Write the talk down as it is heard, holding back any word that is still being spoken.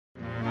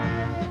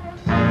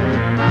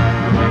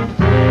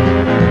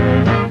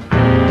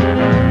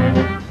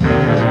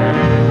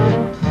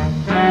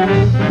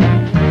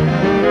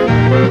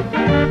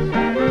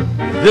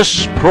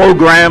This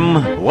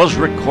program was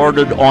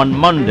recorded on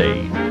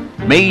Monday,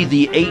 May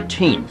the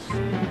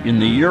 18th, in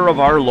the year of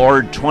our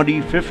Lord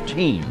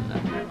 2015.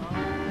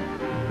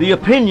 The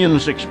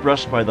opinions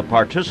expressed by the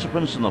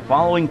participants in the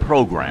following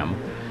program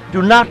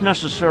do not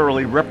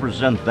necessarily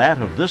represent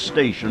that of this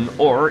station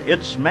or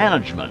its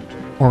management.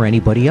 Or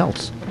anybody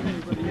else.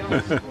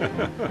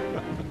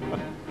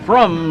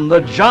 From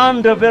the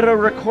John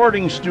DeVita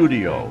Recording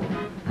Studio,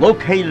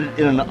 located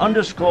in an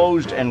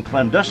undisclosed and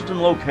clandestine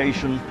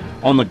location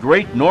on the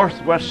great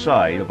northwest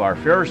side of our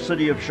fair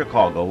city of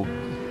Chicago,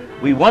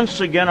 we once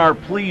again are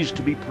pleased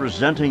to be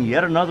presenting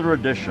yet another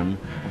edition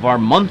of our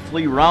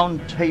monthly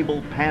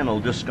roundtable panel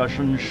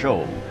discussion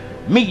show,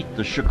 Meet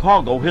the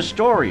Chicago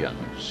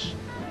Historians.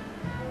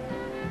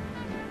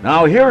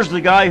 Now here's the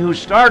guy who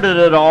started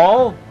it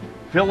all,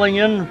 here's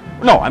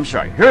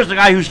the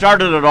guy who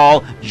started it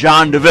all,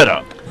 John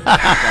DeVita.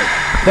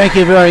 Thank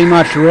you very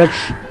much, Rich.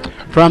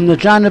 From the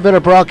John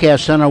DeVita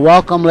Broadcast Center,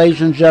 welcome,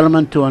 ladies and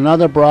gentlemen, to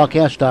another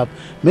broadcast of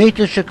Meet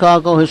the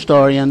Chicago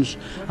Historians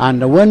on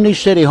the Windy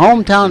City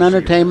Hometown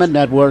Entertainment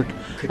Network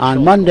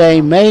on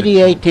Monday, May the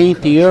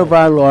 18th, the year of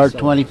our Lord,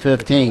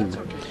 2015.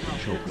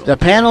 The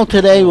panel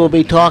today will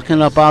be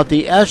talking about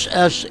the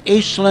SS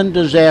Eastland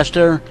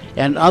disaster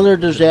and other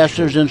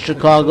disasters in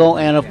Chicago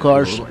and, of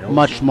course,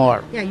 much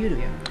more. Yeah, you do,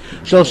 yeah.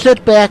 So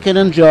sit back and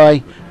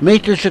enjoy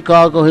Meet the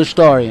Chicago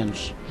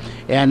Historians.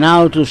 And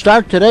now to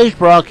start today's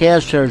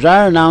broadcast, here's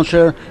our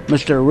announcer,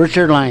 Mr.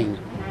 Richard Lang.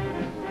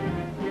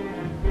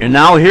 And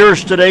now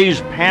here's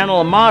today's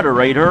panel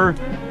moderator,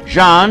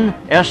 John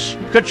S.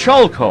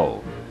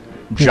 Kacholko.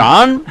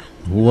 John?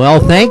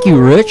 Well, thank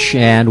you, Rich,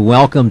 and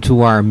welcome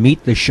to our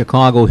Meet the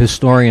Chicago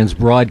Historians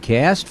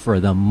broadcast for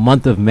the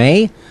month of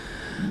May.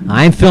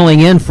 I'm filling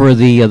in for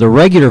the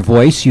regular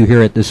voice you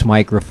hear at this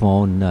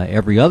microphone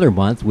every other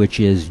month, which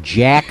is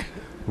Jack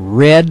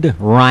Red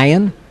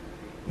Ryan.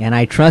 And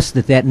I trust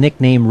that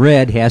nickname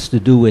Red has to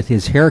do with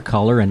his hair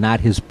color and not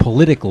his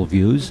political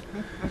views.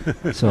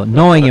 So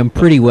knowing him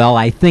pretty well,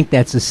 I think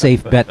that's a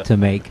safe bet to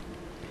make.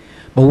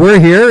 But we're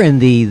here in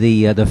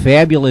the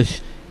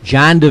fabulous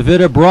John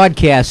DeVita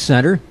Broadcast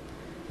Center,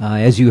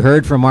 as you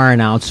heard from our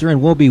announcer,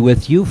 and we'll be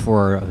with you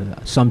for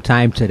some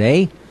time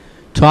today,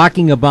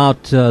 talking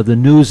about the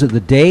news of the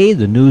day,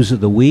 the news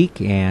of the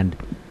week, and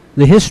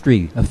the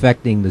history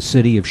affecting the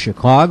city of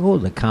Chicago,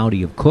 the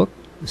county of Cook,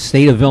 the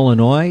state of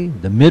Illinois,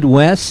 the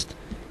Midwest,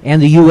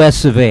 and the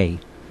U.S. of A.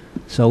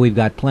 So we've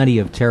got plenty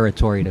of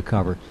territory to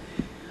cover.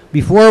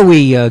 Before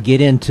we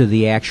get into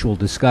the actual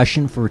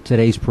discussion for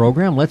today's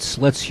program,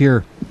 let's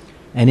hear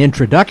an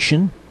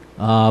introduction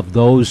of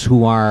those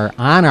who are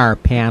on our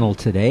panel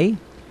today.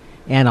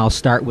 And I'll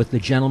start with the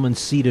gentleman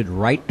seated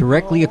right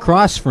directly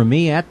across from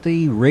me at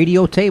the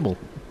radio table.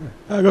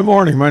 Good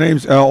morning. My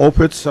name's Al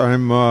Opitz.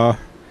 I'm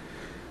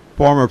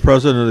former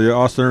president of the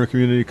Austin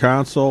Community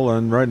Council,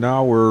 and right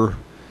now we're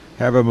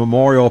have a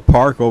memorial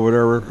park over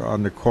there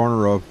on the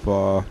corner of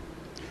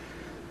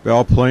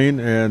Belle Plaine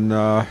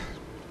and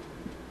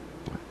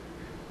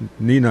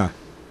Nina.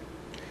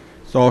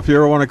 So if you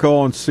ever want to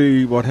go and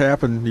see what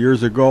happened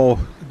years ago,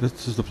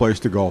 this is the place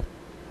to go.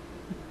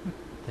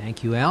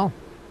 Thank you, Al.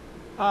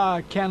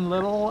 Ken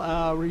Little,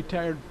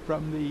 retired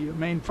from the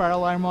Maine Fire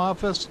Alarm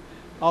Office.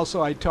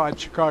 Also, I taught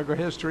Chicago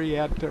history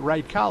at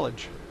Wright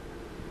College.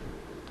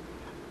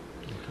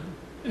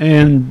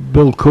 And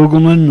Bill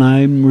Kugelman,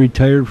 I'm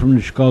retired from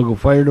the Chicago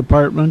Fire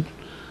Department,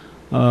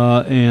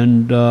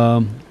 and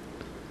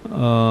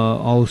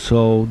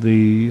also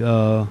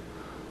the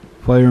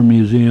Fire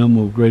Museum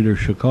of Greater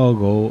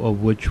Chicago,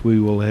 of which we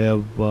will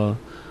have an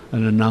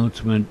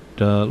announcement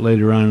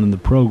later on in the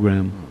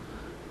program.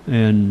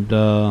 And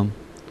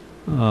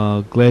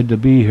glad to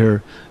be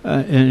here.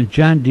 And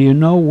John, do you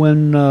know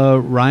when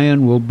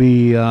Ryan will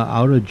be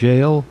out of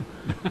jail?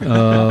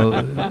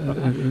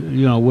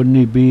 Wouldn't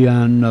he be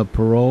on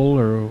parole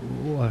or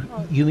what?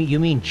 You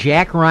mean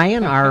Jack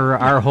Ryan,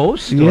 our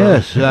host?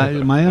 Yes,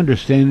 my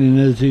understanding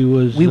is he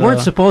was. We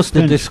weren't supposed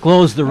to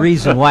disclose the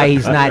reason why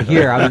he's not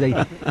here.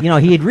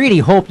 He had really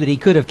hoped that he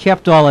could have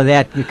kept all of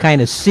that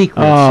kind of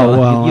secret. Oh, so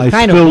well, you've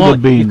I spilled the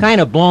beans. You've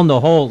kind of blown the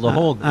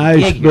whole. I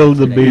gig spilled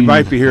the today. beans. He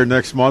might be here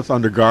next month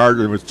under guard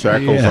and with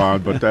shackles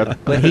on, but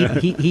that. But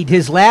he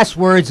his last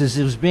words as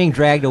he was being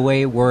dragged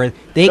away were,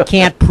 "They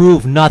can't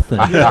prove nothing."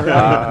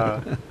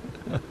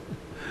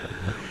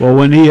 Well,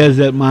 when he has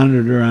that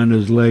monitor on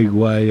his leg,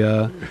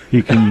 why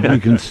he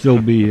can still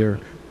be here.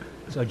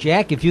 So,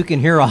 Jack, if you can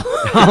hear all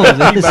of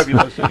this,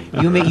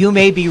 you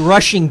may be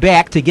rushing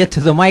back to get to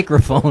the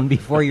microphone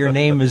before your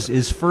name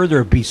is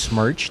further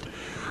besmirched.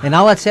 And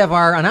now let's have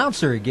our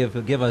announcer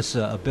give us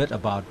a bit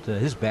about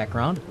his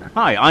background.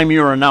 Hi, I'm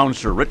your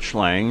announcer, Rich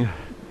Lang.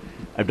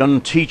 I've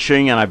done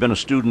teaching, and I've been a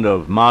student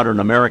of modern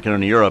American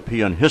and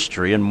European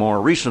history, and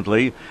more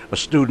recently, a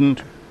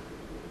student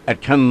at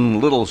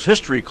Ken Little's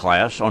history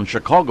class on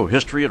Chicago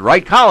history at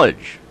Wright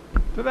College.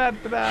 Ta-da.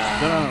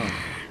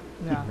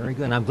 Yeah. Very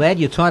good. And I'm glad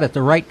you taught at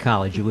the right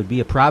college. It would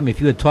be a problem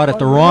if you had taught at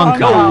the wrong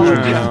college.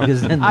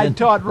 Because then I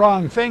taught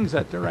wrong things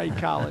at the right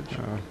college.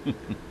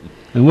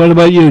 And what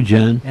about you,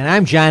 Jen? And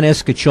I'm John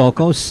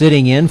Escacholco,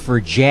 sitting in for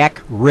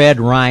Jack Red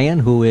Ryan,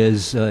 who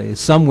is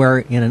somewhere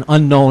in an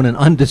unknown and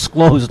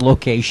undisclosed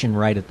location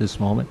right at this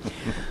moment.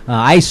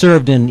 I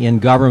served in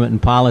government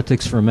and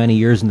politics for many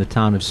years in the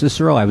town of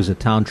Cicero. I was a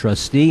town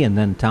trustee and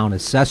then town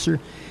assessor.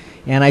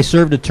 And I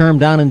served a term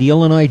down in the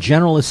Illinois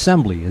General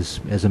Assembly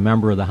as a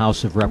member of the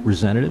House of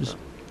Representatives.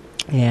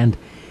 And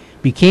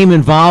became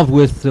involved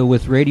with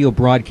radio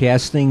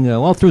broadcasting.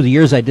 Well, through the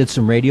years I did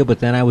some radio,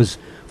 but then I was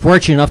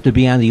fortunate enough to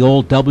be on the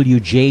old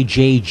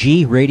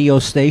WJJG radio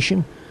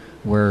station,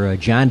 where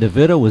John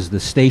DeVita was the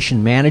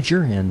station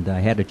manager, and I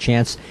had a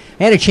chance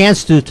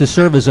to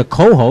serve as a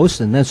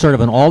co-host and then sort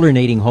of an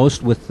alternating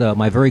host with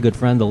my very good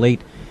friend, the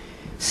late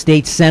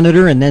state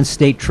senator and then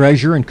state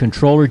treasurer and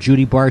controller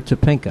Judy Bar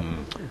Topinka,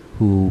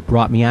 who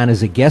brought me on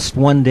as a guest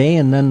one day,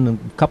 and then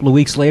a couple of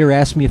weeks later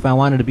asked me if I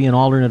wanted to be an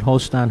alternate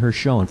host on her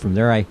show, and from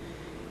there I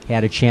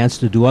had a chance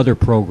to do other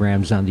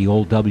programs on the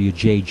old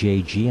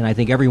WJJG, and I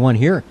think everyone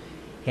here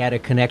had a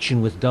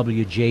connection with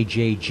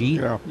WJJG.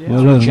 Yeah.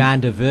 Through John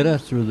DeVita,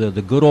 through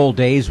the good old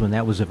days when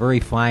that was a very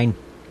fine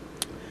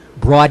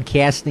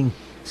broadcasting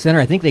center.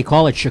 I think they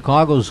call it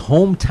Chicago's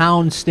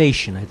hometown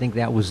station. I think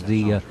that was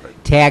the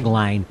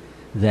tagline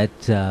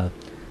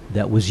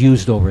that was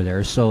used over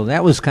there. So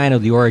that was kind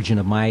of the origin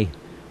of my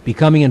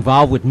becoming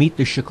involved with Meet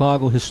the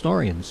Chicago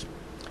Historians.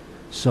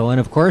 So, and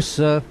of course,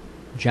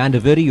 John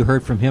DeVita, you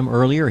heard from him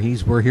earlier.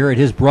 We're here at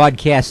his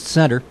broadcast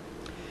center.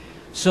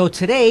 So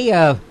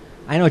today,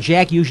 I know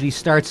Jack usually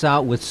starts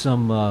out with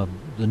some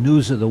the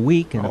news of the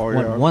week, and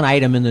one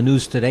item in the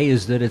news today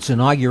is that it's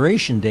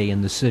Inauguration Day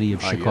in the city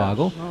of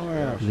Chicago. Yes.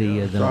 Oh,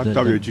 yeah. The on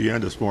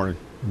WGN this morning.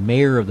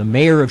 The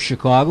mayor of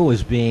Chicago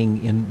is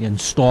being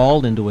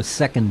installed into a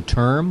second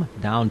term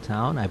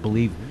downtown. I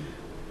believe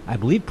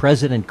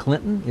President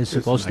Clinton is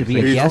supposed to be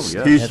a guest.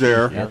 He's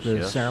there at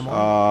the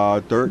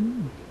ceremony.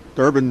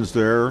 Durbin's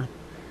there.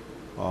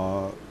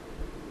 A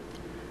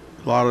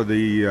lot of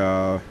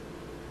the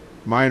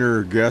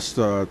minor guests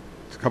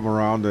come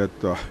around that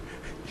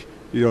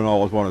you don't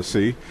always want to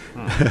see.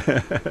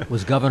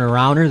 Was Governor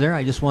Rauner there?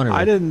 I just wondered.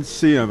 I didn't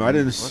see him. I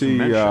didn't see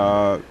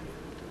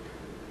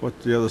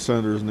what's the other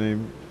senator's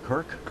name?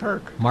 Mark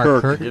Kirk.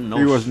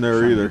 He wasn't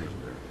there either.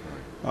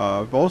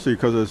 Mostly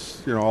because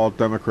it's all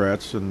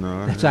Democrats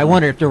and. So I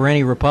wonder if there were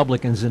any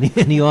Republicans in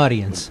the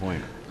audience.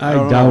 I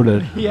doubt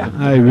it. Yeah,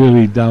 I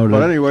really doubt it.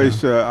 But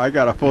anyways, I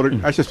got a photo.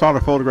 I just found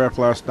a photograph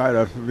last night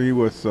of me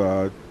with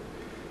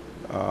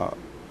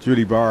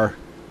Judy Barr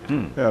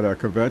at a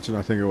convention.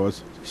 I think it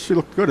was. She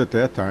looked good at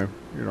that time.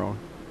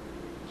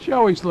 She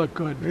always looked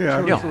good.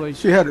 Yeah,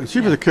 she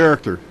was a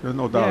character. There's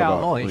no doubt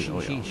about it.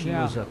 She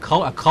was a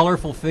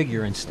colorful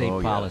figure in state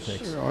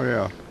politics. Yes. Oh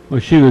yeah. Well,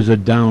 she was a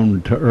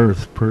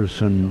down-to-earth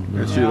person.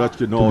 And she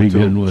let you know to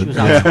begin with.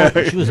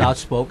 She was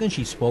outspoken.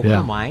 She spoke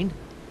her mind.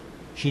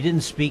 She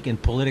didn't speak in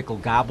political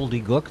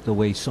gobbledygook the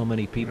way so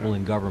many people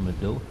in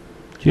government do.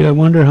 Gee, I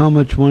wonder how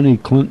much money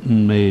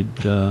Clinton made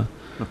for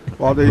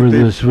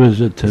this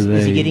visit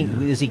today.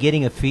 Is he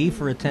getting a fee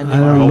for attending I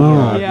don't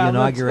know. the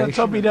inauguration? Let's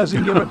hope he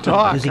doesn't give a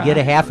talk. Does he get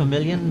a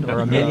 $500,000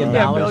 or $1 million?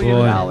 $1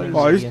 million.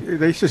 Well,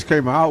 they just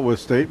came out with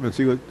statements.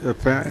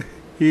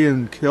 He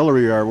and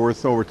Hillary are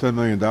worth over $10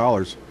 million.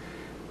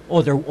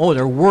 Oh, they're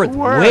worth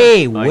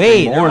way.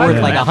 They're worth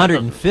like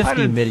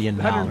 $150 million.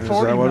 Is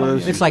that what it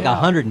is? It's like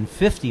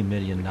 $150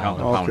 million.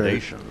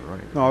 Foundation,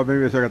 right? No,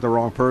 maybe they got the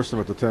wrong person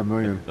with the $10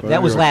 million.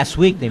 That was last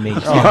week. They made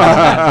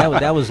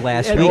that was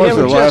last week. It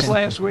was just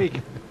last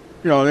week.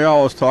 They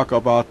always talk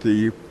about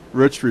the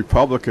rich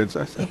Republicans.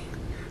 I said,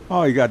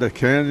 you got the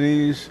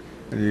Kennedys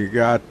and you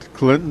got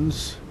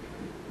Clintons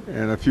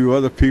and a few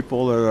other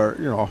people that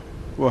are,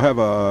 we'll have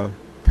a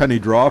penny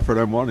draw for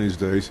them one of these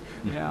days.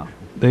 Yeah.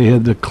 They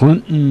had the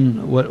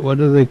Clinton, what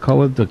do they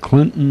call it? The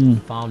Clinton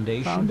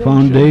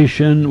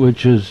Foundation,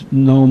 which is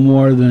no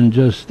more than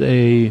just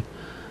a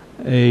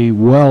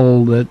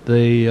well that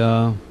they,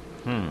 a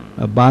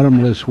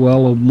bottomless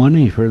well of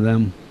money for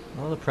them.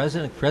 Well, the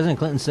President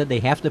Clinton said they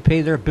have to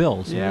pay their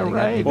bills. Yeah,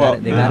 right.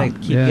 They got to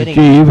keep getting.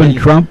 Even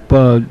Trump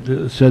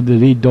said that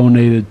he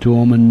donated to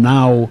them, and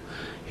now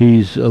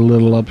he's a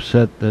little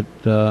upset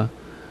that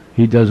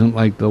he doesn't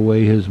like the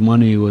way his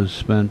money was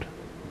spent.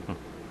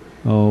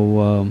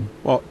 Donald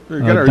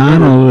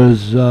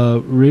is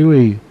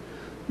really.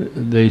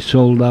 They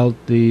sold out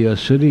the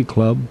City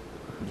Club,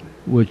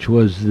 which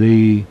was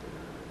they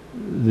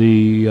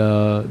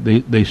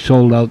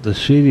sold out the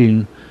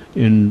seating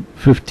in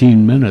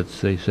 15 minutes.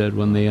 They said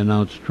when they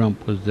announced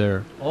Trump was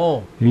there.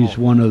 He's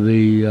one of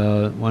the.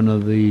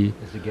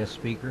 Is the guest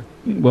speaker?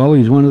 Well,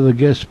 he's one of the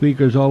guest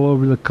speakers all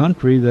over the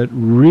country that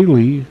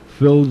really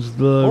fills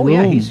the room.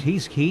 Yeah,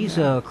 he's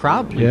a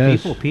crowd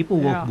pleaser. Yes. People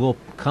will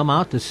come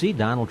out to see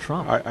Donald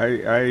Trump.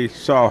 I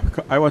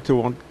went to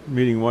one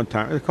meeting one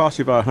time. It cost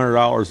you about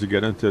 $100 to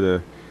get into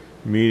the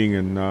meeting,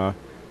 and I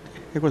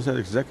think it was that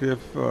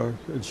executive,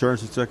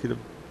 insurance executive.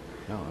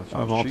 No, that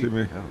sounds cheap.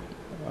 Yeah.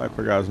 I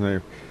forgot his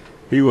name.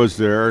 He was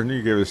there, and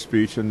he gave a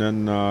speech, and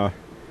then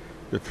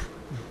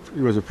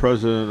he was the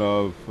president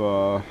of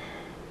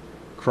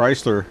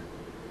Chrysler.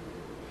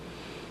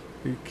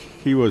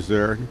 he was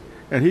there,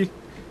 and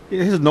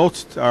his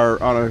notes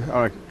are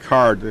on a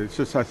card. It's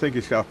just, I think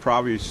he's got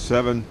probably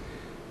 7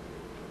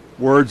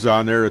 words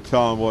on there to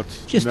tell him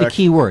what's Just next. the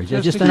key words,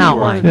 just the an key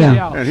outline. words,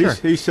 Yeah. And Sure.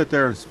 he sit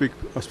there and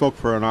spoke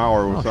for an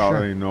hour without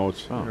sure. any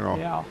notes. Oh. You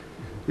know,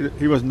 Yeah.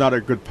 he was not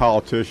a good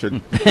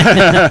politician.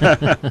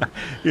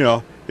 You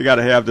know, you got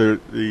to have the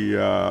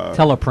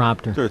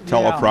Teleprompter.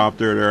 teleprompter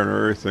there and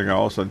everything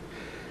else, and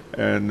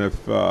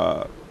if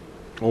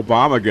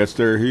Obama gets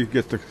there, he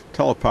gets the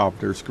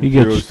teleprompters He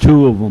confused. gets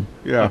 2 of them.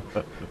 Yeah.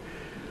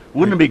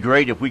 Wouldn't it be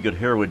great if we could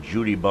hear what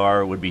Judy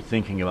Barr would be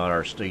thinking about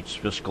our state's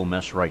fiscal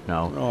mess right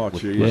now? Oh, What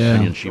geez. Yeah.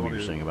 opinion she'd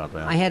be saying about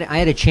that? I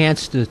had a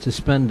chance to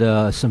spend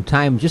some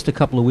time just a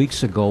couple of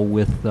weeks ago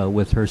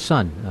with her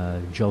son,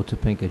 Joe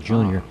Topinka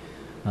Jr.,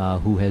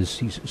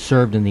 he's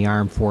served in the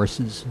armed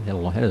forces,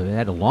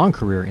 had a long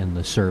career in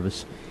the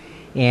service,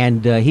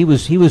 and he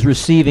was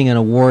receiving an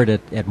award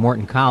at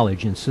Morton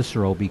College in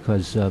Cicero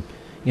because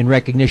in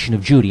recognition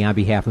of Judy, on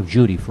behalf of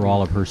Judy, for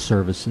all of her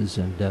services,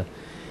 and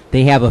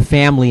they have a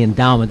family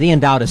endowment. They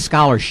endowed a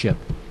scholarship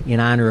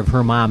in honor of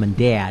her mom and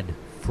dad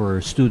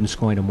for students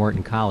going to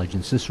Morton College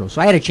in Cicero.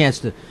 So I had a chance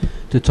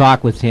to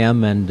talk with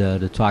him and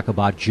to talk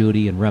about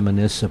Judy and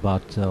reminisce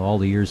about all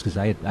the years, because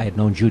I had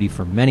known Judy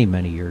for many,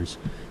 many years,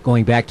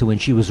 going back to when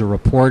she was a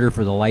reporter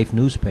for the Life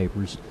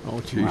newspapers. Oh,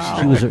 geez.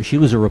 Wow. She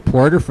was a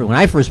reporter for, when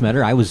I first met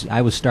her. I was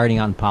starting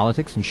out in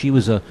politics, and she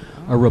was a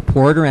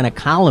reporter and a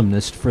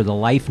columnist for the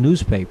Life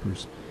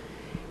newspapers.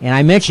 And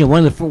I mentioned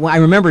I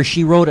remember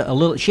she wrote a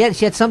little. She had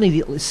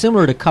something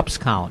similar to Cup's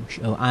column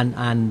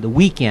on the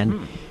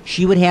weekend.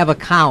 She would have a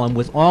column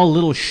with all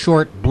little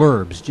short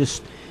blurbs,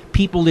 just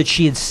people that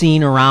she had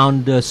seen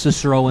around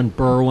Cicero and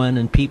Berwyn,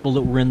 and people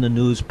that were in the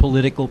news,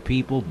 political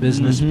people,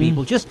 business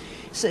people, just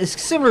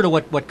similar to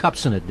what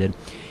Cupson did.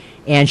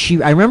 And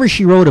I remember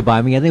she wrote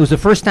about me. I think it was the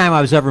first time I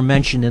was ever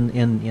mentioned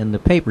in the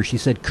paper. She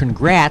said,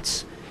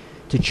 "Congrats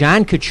to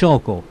John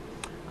Cacioppo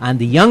on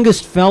the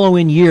youngest fellow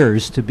in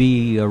years to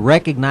be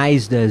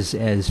recognized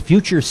as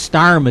future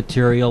star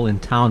material in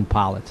town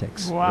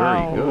politics."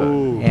 Wow. Very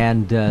good.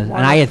 And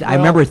I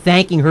remember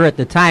thanking her at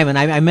the time, and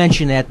I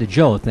mentioned that to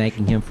Joe,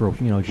 thanking him for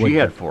She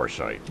had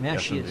foresight. Yeah,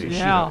 Yes, she is. indeed.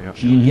 Yeah.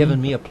 she had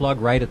given me a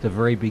plug right at the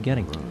very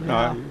beginning.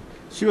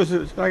 She was,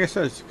 like I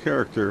said, it's a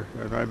character,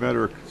 and I met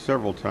her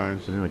several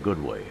times. In a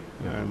good way.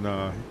 And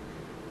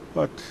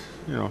but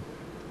you know,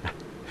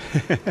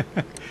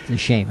 It's a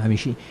shame. I mean,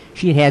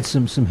 she had had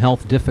some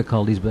health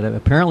difficulties, but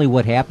apparently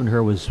what happened to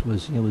her was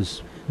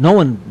no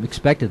one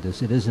expected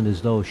this. It isn't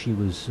as though she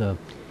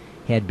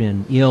had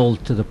been ill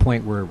to the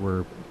point where it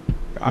was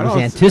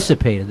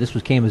anticipated. This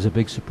came as a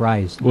big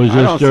surprise. Was I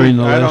this don't during think,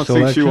 the I last don't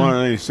think she election?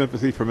 wanted any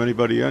sympathy from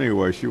anybody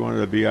anyway. She wanted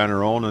to be on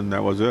her own, and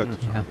that was it.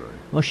 Yeah.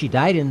 Well, she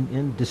died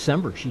in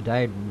December. She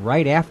died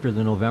right after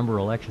the November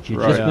election. She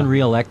had Right. just been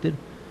reelected,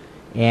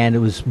 and it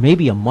was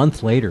maybe a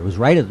month later. It was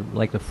right at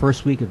like the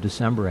first week of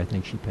December, I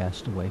think she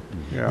passed away.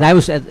 Yeah. And I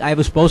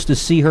was supposed to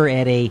see her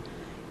at a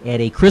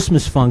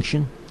Christmas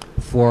function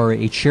for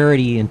a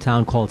charity in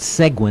town called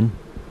Seguin,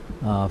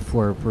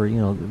 for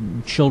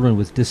children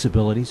with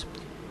disabilities,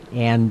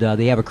 and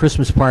they have a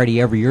Christmas party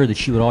every year that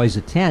she would always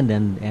attend,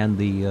 and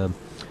the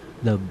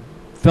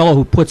fellow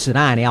who puts it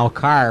on, Al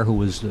Carr, who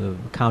was the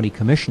county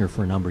commissioner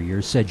for a number of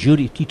years, said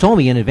he told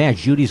me in advance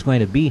Judy's going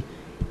to be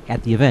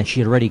at the event. She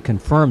had already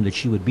confirmed that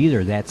she would be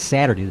there that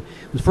Saturday. It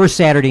was the first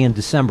Saturday in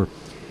December,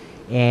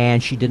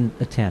 and she didn't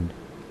attend.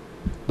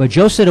 But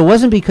Joe said it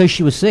wasn't because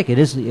she was sick.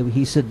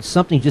 He said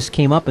something just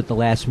came up at the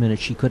last minute.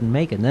 She couldn't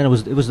make it. And then it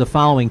was the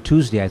following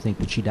Tuesday, I think,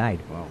 that she died.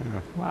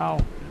 Wow.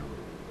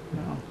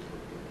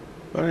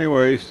 But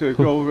anyways, to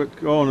go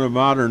into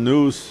modern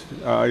news,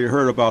 you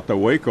heard about the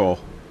Waco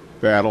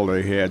battle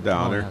they had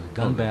down Oh, there. yeah, the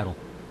gun battle.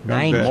 Gun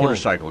 9 battle. killed.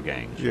 Motorcycle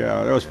gangs.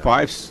 Yeah, there was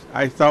 5.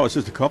 I thought it was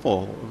just a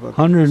couple. But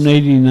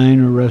 189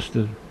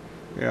 arrested.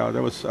 yeah,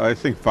 there was, I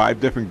think, 5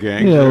 different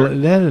gangs Yeah, there.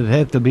 that'd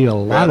have to be a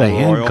lot of Battle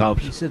Royal.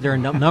 handcuffs. He said there are a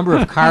number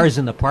of cars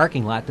in the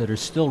parking lot that are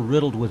still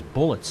riddled with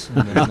bullets in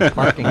the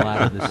parking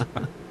lot of this.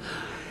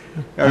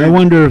 I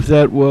wonder if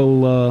that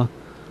will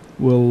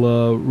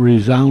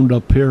resound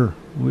up here.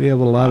 We have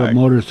a lot of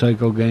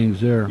motorcycle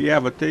gangs there. Yeah,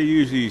 but they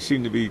usually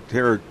seem to be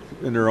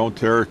in their own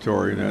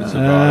territory, and that's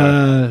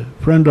about it. A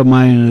friend of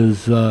mine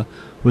is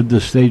with the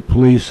state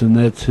police, and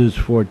that's his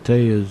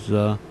forte is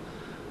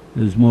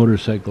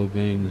motorcycle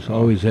gangs.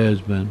 Always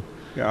has been.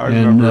 Yeah, I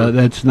And remember.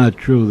 that's not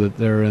true that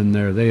they're in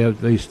there.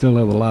 They still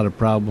have a lot of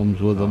problems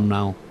with them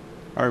now.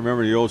 I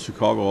remember the old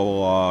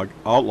Chicago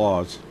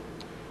Outlaws,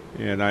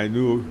 and I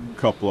knew a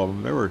couple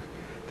of them.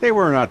 They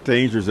were not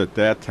dangerous at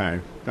that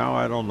time. Now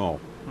I don't know.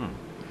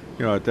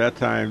 You know, at that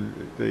time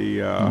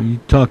You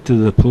talk to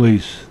the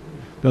police,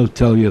 they'll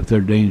tell you if they're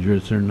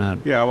dangerous or not.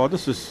 yeah. Well,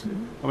 this is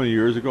how many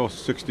years ago?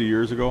 60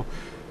 years ago?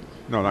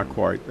 No, not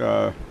quite.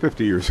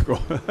 50 years ago.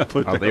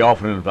 Are they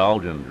often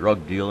involved in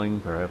drug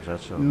dealing? Perhaps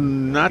that's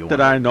Not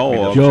that I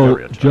know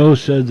of. Joe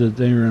said that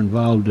they're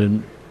involved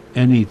in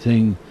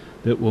anything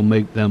that will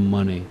make them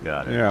money.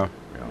 Got it. Yeah.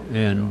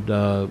 And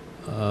the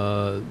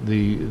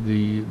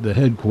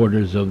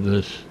headquarters of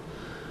this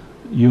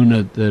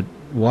unit that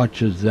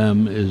watches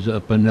them is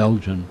up in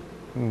Elgin,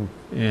 Hmm.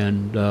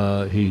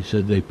 and he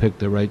said they picked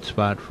the right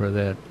spot for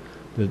that.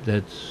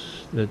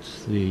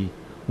 That's the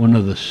one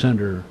of the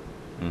centers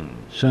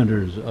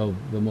of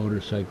the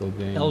motorcycle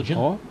game. Elgin?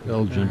 Oh,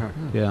 Elgin,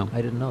 yeah.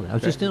 I didn't know that. I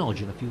was just in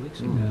Elgin a few weeks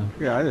ago. Yeah.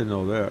 yeah, I didn't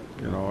know that.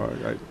 You know,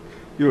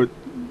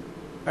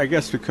 I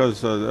guess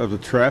because of the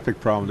traffic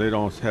problem, they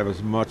don't have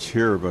as much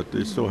here, but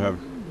they still have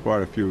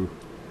quite a few.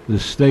 The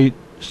state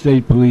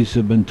police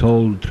have been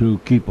told to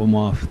keep them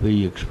off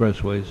the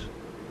expressways.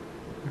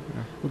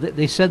 Well,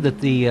 they said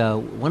that the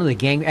one of the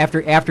gang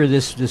after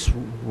this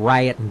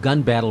riot and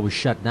gun battle was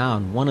shut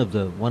down, one of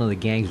the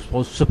gangs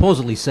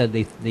supposedly said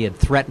they had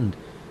threatened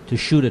to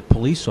shoot at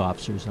police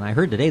officers, and I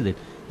heard today that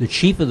the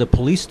chief of the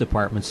police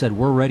department said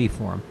we're ready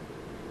for him.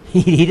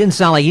 He didn't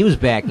sound like he was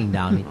backing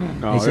down.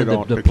 No, They they said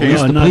don't. the They police,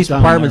 can't. the No, police not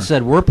down department there.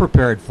 said we're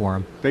prepared for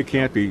him. They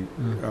can't be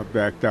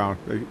backed down.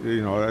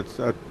 You know,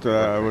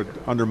 that would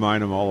undermine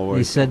them all the way.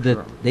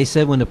 They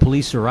said when the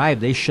police arrived,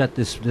 they shut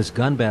this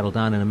gun battle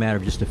down in a matter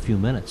of just a few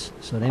minutes.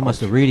 So they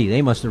must have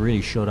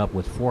really showed up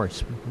with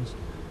force, because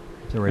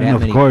there were that And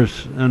many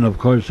of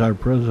course, our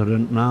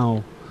president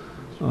now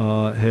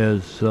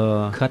has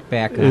cut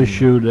back on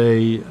issued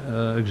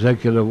a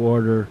executive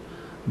order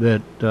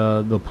that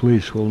the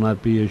police will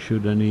not be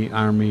issued any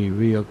army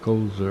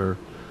vehicles or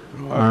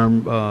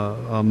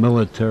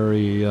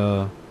military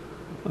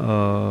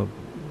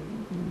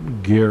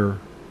gear,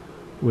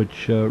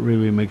 which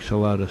really makes a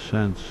lot of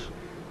sense.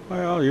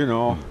 Well, you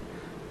know,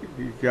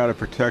 you got to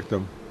protect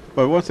them.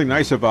 But one thing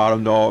nice about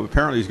him, though,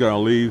 apparently he's going to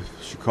leave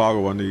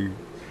Chicago when he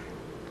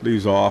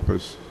leaves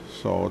office.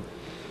 So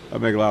that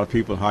make a lot of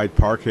people in Hyde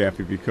Park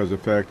happy, because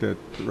of the fact that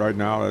right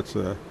now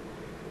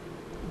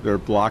they're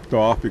blocked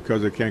off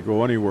because they can't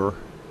go anywhere,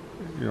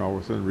 you know,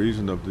 within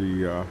reason of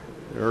the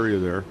area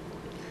there.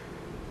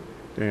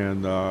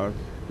 And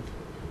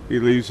he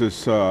leaves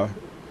his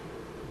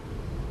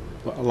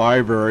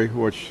library,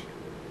 which,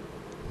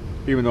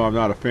 even though I'm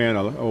not a fan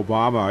of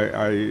Obama,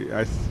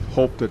 I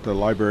hope that the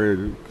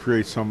library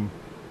creates some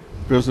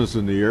business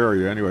in the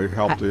area anyway,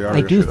 help the area.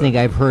 I do think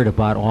I've heard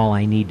about all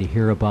I need to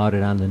hear about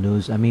it on the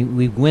news. I mean,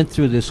 we went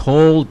through this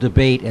whole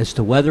debate as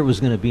to whether it was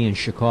going to be in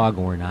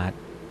Chicago or not.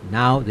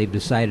 Now they've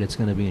decided it's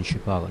going to be in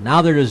Chicago.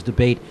 Now there is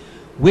debate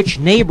which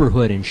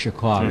neighborhood in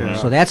Chicago. Yeah.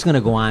 So that's going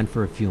to go on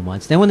for a few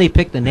months. Then when they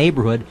pick the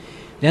neighborhood,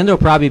 then there'll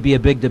probably be a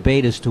big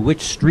debate as to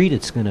which street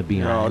it's going to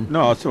be on.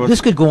 No, so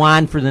This could go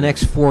on for the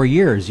next 4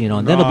 years, you know,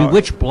 and then it'll No. be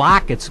which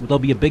block there'll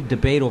be a big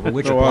debate over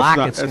which block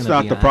it's going to be on. It's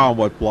not the problem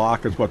what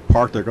block, it's what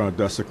park they're going to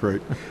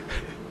desecrate.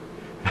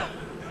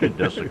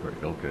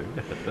 Desecrate, okay.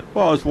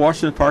 Well, it's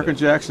Washington Park and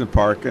Jackson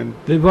Park, and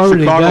They've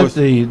already got Chicago's-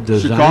 the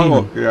design.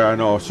 Chicago, yeah, I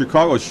know.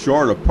 Chicago's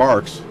short of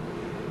parks,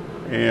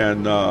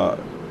 and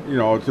you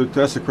know, to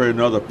desecrate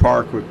another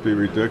park would be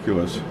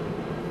ridiculous.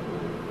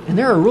 And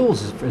there are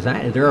rules.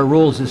 There are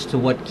rules as to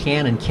what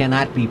can and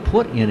cannot be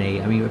put in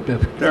a. I mean,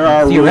 There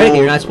are theoretically, rules.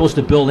 you're not supposed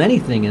to build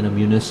anything in a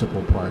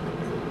municipal park.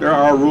 There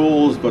are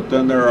rules, but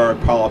then there are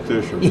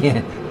politicians.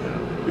 Yeah.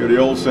 You know, the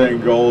old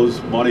saying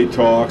goes, "Money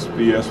talks,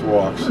 BS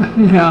walks."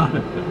 Yeah.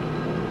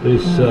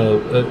 This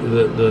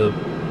the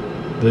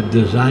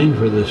design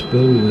for this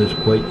building is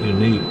quite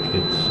unique.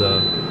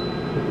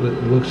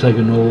 It looks like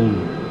an old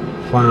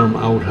farm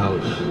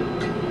outhouse,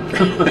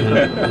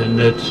 and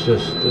that's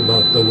just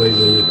about the way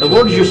they.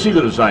 Where did you see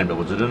the design, Bill?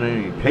 Was it in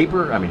any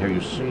paper? I mean, have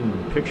you seen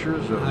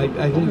pictures? I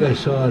think I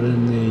saw it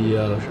in the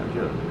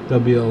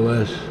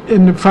WLS.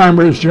 In the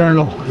Farmer's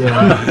Journal.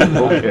 Yeah.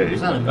 Okay.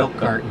 It's not a milk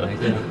carton, I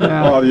think.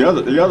 Yeah. Well,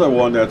 the other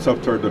one that's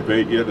up for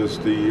debate yet is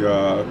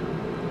the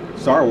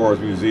Star Wars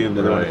Museum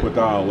that they want to Right. put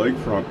down on the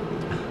lakefront,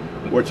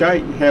 which I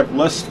have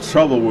less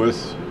trouble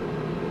with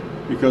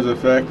because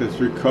of the fact that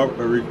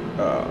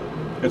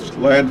it's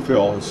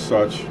landfill as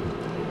such.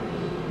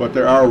 But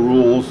there are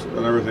rules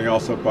and everything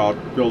else about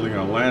building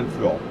on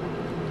landfill.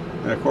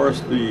 And of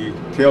course, the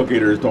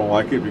tailgaters don't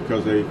like it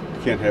because they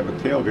can't have a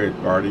tailgate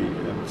party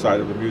inside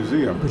of the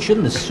museum. But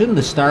shouldn't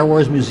the Star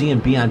Wars Museum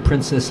be on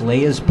Princess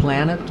Leia's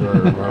planet or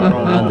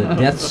on the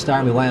Death Star?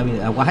 I mean,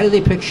 why do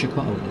they pick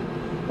Chicago?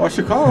 Well,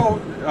 Chicago,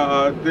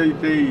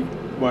 they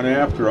went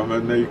after him,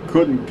 and they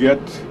couldn't get,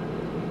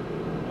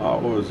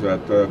 what was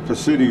that, the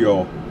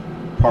Presidio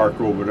Park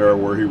over there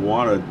where he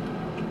wanted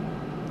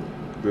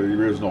the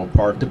original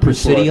park. The to be put.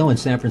 Presidio in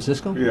San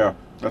Francisco? Yeah,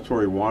 that's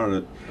where he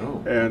wanted it.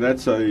 Oh. And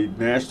that's a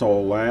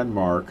national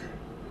landmark.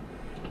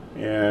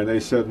 And they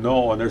said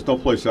no, and there's no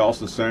place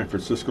else in San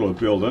Francisco to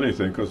build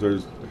anything because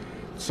there's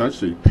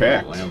essentially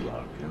packed.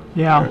 Landlocked,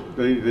 yeah. Yeah.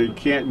 They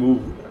can't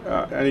move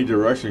any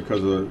direction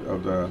because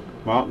of the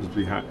mountains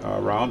behind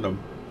around them,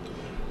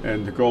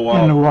 and to go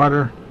In the out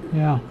water.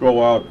 Yeah.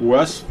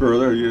 west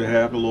further, you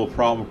have a little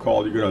problem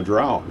called you're going to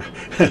drown.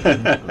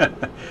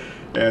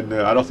 And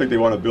I don't think they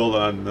want to build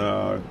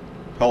on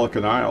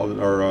Pelican Island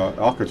or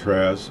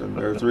Alcatraz, and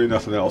there's really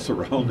nothing else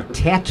around there.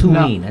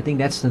 Tatooine. I think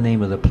that's the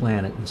name of the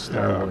planet in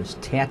Star Yeah. Wars.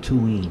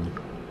 Tatooine.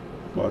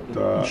 But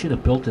You should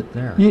have built it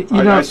there.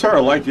 I sort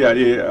of like the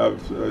idea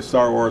of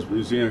Star Wars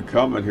Museum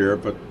coming here,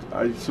 but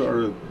I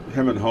sort of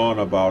hem and hawing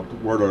about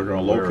where they're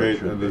going to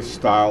locate and the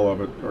style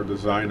of it or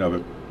design of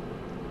it.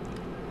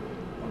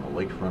 On the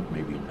lakefront,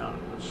 maybe not,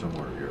 but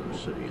somewhere near the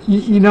city.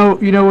 You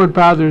know what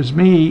bothers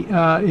me?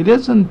 It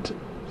isn't.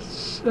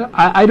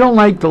 I don't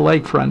like the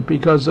lakefront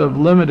because of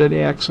limited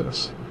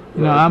access.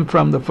 You know, I'm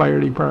from the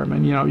fire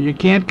department. You know, you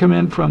can't come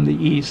in from the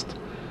east.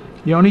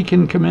 You only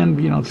can come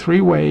in,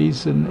 3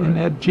 ways, and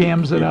that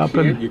jams it up.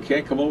 You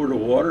can't come over the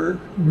water?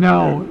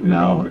 No.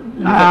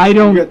 I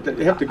don't.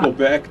 You have to go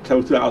back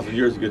 2,000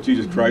 years to get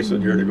Jesus Christ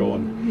in here to go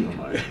and.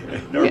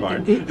 Never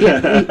mind.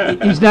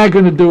 He's not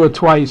going to do it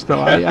twice,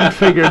 though. I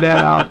figured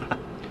that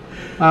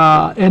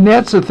out. And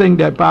that's the thing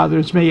that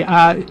bothers me.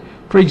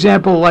 For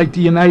example, like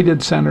the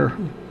United Center.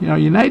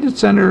 United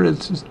Center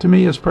to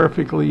me is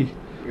perfectly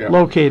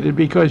located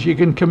because you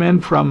can come in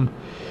from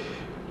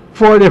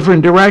 4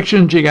 different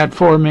directions. You got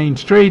 4 main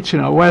streets,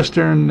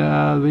 Western,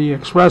 the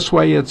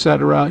Expressway,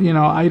 etc.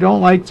 I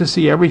don't like to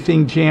see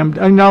everything jammed.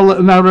 I know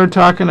now they're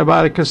talking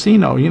about a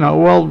casino.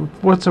 Well,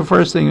 what's the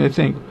first thing they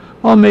think?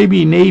 Well,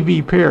 maybe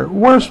Navy Pier.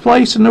 Worst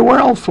place in the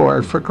world for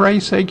it. For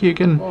Christ's sake, you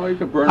can burn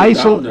it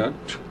down then.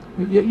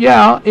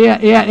 Yeah,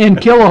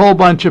 and kill a whole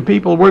bunch of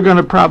people. We're going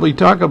to probably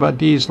talk about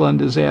the Eastland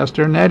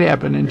disaster, and that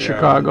happened in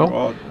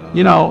Chicago. Well,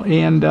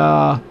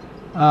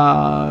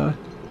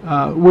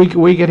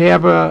 we could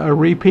have a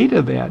repeat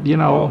of that.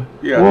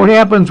 What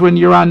happens when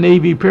you're on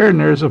Navy Pier and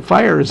there's a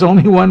fire? There's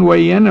only one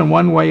way in and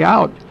one way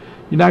out.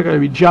 You're not going to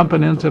be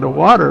jumping into the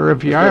water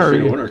if you are.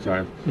 Especially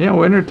wintertime. Yeah,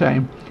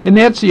 wintertime. And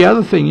that's the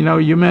other thing.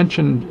 You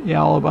mentioned,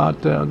 Al,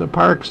 about the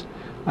parks.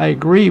 I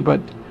agree,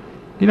 but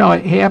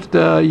half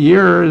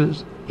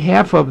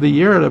of the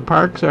year the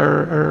parks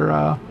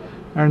are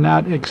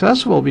not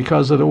accessible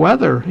because of the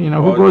weather.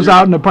 Who goes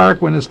out in the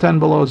park when it's 10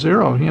 below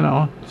zero?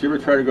 Did you ever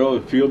try to go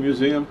to the Field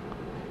Museum?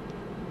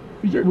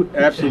 There's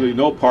absolutely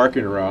no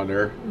parking around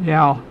there.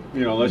 Yeah.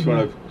 Unless you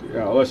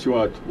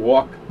want to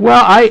walk.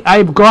 Well,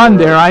 I've gone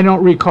there. I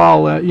don't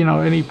recall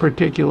any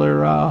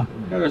particular.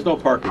 There's no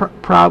parking.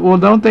 Well,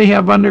 don't they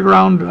have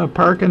underground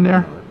parking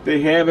there?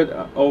 They have it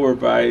over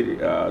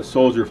by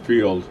Soldier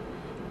Field,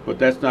 but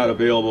that's not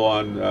available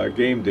on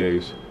game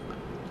days.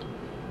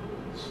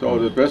 So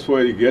the best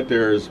way to get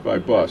there is by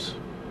bus.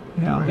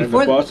 Yeah. And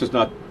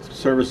the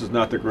service is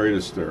not the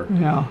greatest there.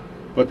 Yeah.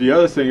 But the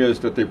other thing is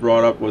that they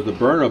brought up was the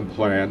Burnham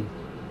Plan,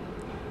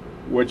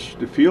 which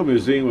the Field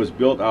Museum was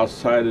built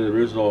outside of the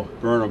original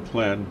Burnham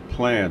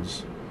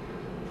plans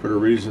for the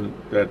reason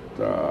that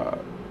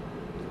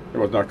it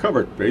was not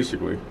covered,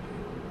 basically.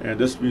 And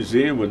this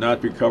museum would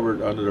not be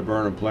covered under the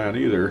Burnham Plan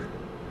either.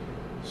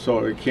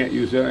 So they can't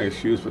use any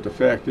excuse, but the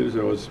fact is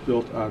it was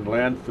built on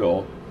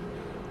landfill,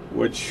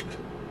 which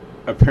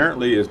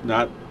apparently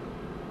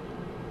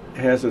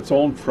has its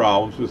own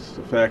problems with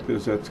the fact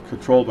is that it's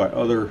controlled by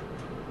other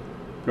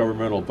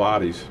governmental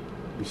bodies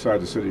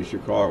besides the city of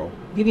Chicago.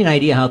 Give you an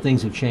idea how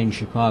things have changed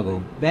in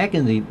Chicago. Back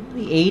in the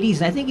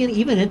 80s, I think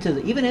even into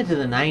the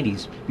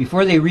 90s,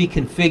 before they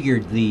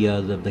reconfigured the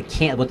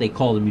what they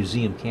call the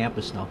museum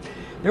campus now,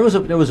 there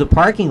was a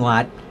parking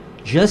lot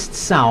just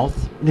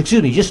north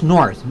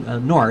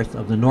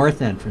of the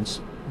north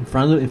entrance in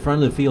front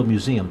of the Field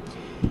Museum,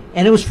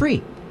 and it was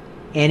free.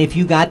 And if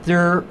you got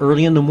there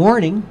early in the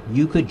morning,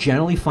 you could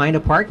generally find a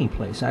parking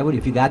place.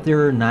 If you got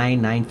there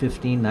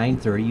 9:15,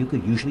 9:30, you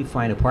could usually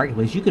find a parking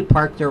place. You could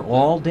park there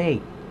all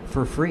day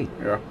for free.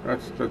 Yeah,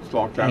 that's a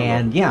long time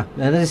and ago. Yeah,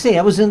 and as I say,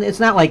 it's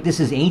not like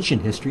this is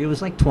ancient history. It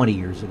was like 20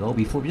 years ago,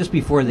 just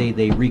before they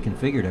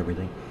reconfigured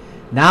everything.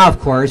 Now, of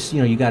course,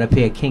 you got to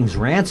pay a king's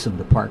ransom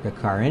to park a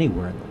car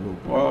anywhere in the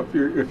loop. Well,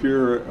 if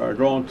you're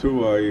going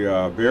to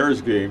a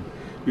Bears game,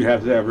 you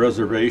have to have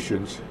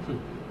reservations.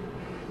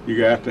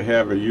 You have to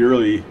have a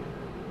yearly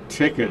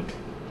ticket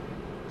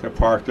to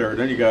park there, and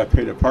then you got to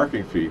pay the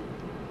parking fee.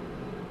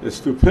 The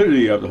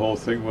stupidity of the whole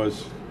thing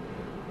was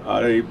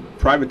they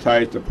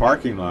privatized the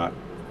parking lot.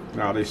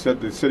 Now, they said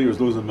the city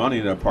was losing money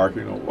in that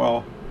parking lot.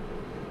 Well,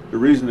 the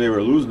reason they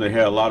were losing, they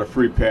had a lot of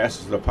free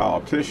passes to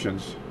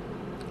politicians,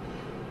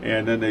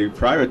 and then they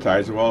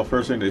privatized it. Well, the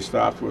first thing they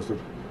stopped was the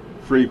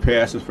free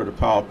passes for the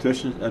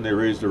politicians, and they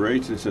raised the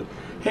rates and said,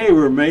 hey,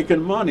 we're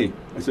making money.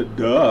 I said,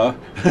 duh.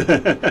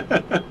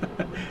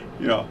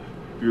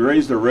 If you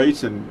raise the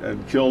rates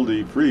and kill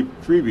the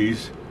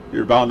freebies,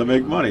 you're bound to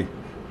make money.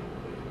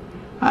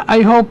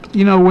 I hope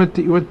with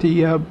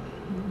the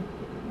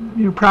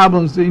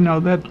problems that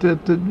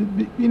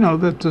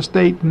the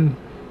state and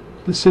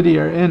the city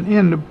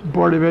and the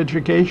Board of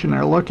Education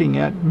are looking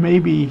at,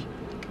 maybe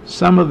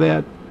some of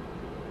that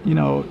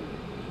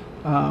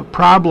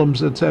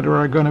problems, etc.,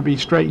 are going to be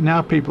straightened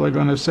out. People are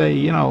going to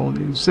say,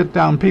 sit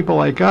down, people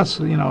like us,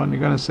 and they're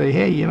going to say,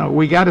 hey,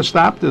 we got to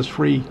stop this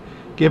free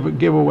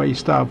giveaway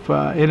stuff.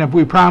 And if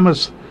we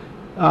promise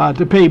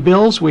to pay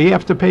bills, we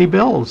have to pay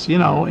bills,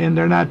 and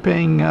they're not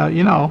paying,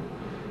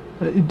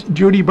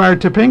 Judy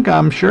Bartopinka,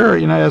 I'm sure,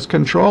 as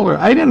controller.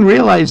 I didn't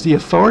realize the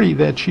authority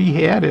that she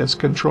had as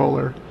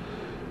controller.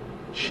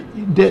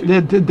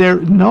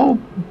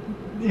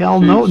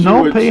 Al,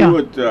 no pay. She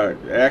would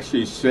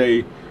actually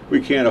say, "We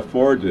can't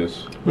afford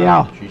this."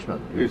 Yeah.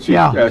 She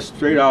Yeah.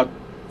 straight out,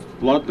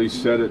 bluntly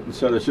said it,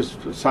 instead of just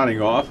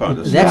signing off on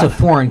this. That's Yeah. a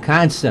foreign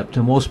concept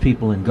to most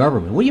people in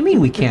government. What do you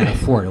mean we can't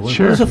afford it? What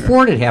Sure. does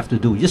afford it have to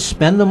do? Just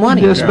spend the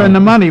money. Just spend the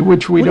money,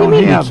 which we what do don't you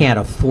mean have. we can't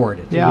afford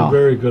it? Yeah. A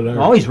very good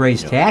article. Always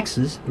raise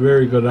taxes.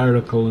 Very good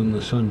article in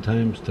the Sun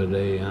Times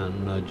today on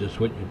just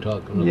what you're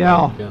talking about,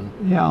 Yeah. Ken.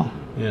 Yeah.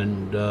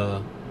 And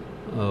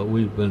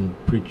we've been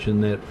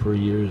preaching that for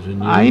years and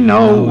years. I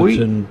know, Now we-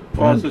 it's in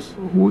Well, print. it's just,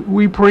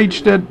 We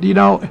preached it,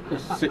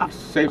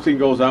 same thing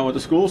goes on with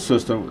the school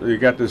system. You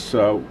got this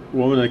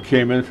woman that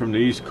came in from the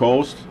East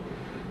Coast,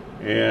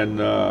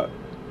 and I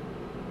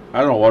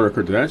don't know what her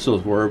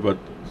credentials were, but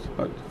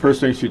first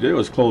thing she did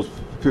was close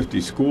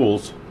 50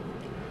 schools,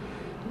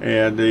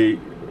 and they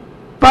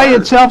by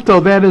itself, though,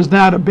 that is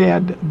not a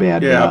bad.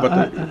 Yeah,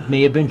 but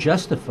May have been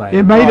justified.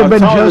 it might have been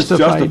some of it's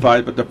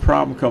justified. but the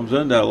problem comes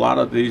in that a lot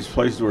of these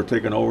places were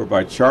taken over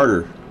by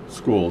charter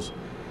schools.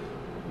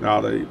 Now,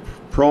 the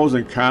pros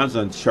and cons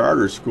on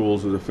charter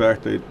schools is the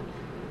fact that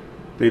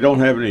they don't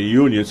have any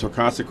union, so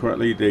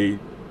consequently they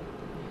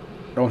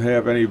don't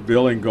have any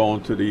billing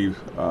going to the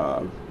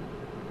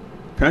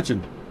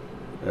pension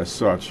as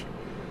such.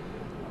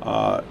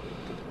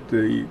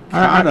 The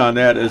con on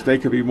that is they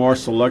could be more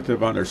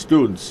selective on their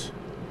students.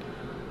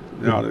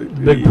 Now, The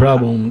big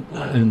problem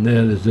in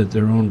that is that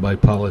they're owned by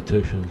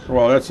politicians.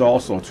 Well, that's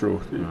also true.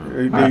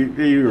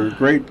 They were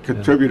great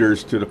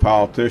contributors to the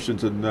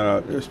politicians, and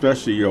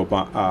especially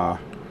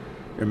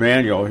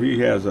Emmanuel. He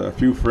has a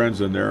few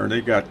friends in there, and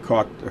they got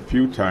caught a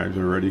few times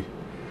already.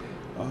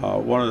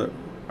 One of the,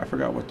 I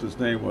forgot what his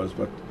name was,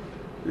 but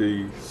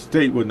the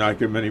state would not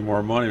give him any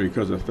more money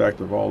because of the fact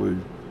of all the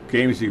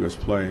games he was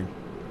playing.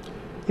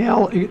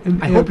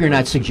 I hope you're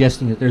not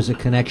suggesting that there's a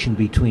connection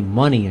between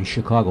money and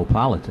Chicago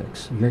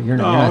politics. You're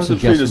not the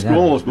suggesting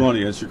school is that.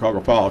 money in Chicago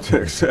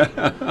politics.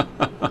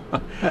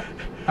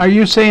 Are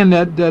you saying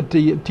that the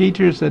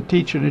teachers that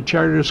teach in a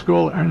charter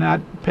school are not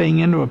paying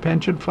into a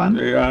pension fund?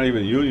 They're not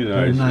even They're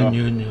unionized. no.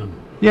 non-union.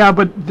 Yeah,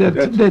 but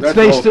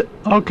That's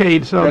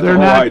okay, so That's they're the whole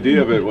not.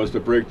 idea of it was to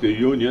break the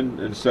union,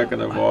 and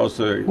second of all,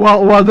 to,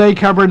 Well, they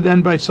covered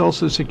then by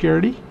Social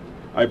Security.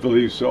 I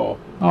believe so.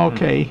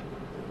 Okay.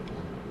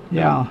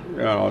 Yeah. You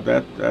know,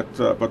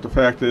 but the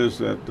fact is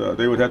that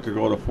they would have to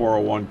go to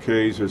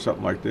 401ks or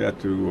something like that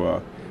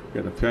to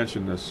get a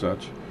pension as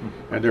such,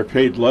 and they're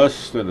paid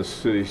less than the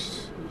city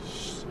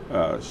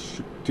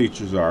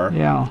teachers are.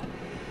 Yeah.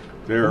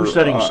 They're Who's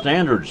setting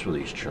standards for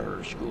these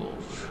charter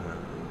schools?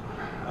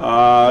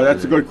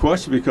 That's a good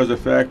question, because the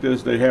fact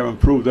is they haven't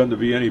proved them to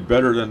be any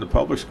better than the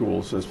public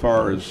schools as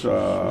far This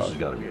has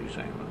got to be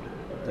examined.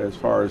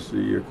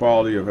 the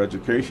quality of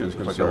education is It's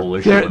like concerned. the whole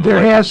issue There- of there the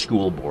elected has-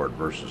 school board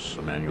versus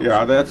Emmanuel.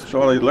 Yeah, that's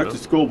well. The elected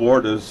school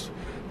board is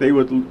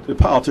the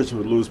politicians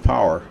would lose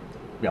power.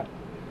 Yeah.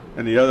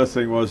 And the other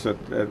thing was that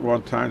at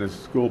one time the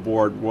school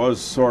board was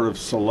sort of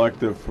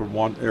selective from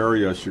one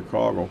area of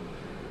Chicago,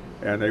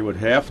 and they would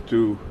have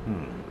to.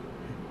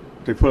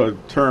 They put a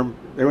term.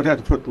 They would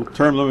have to put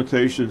term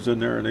limitations in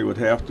there, and they would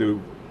have to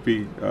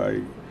be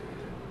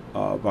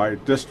by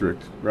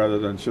district rather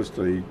than just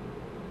going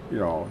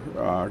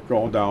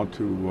down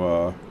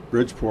to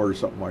Bridgeport or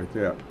something like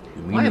that.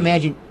 Well, I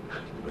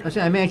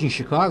imagine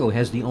Chicago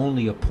has the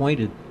only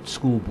appointed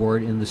school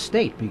board in the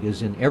state,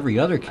 because in every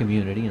other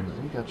community, I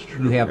think that's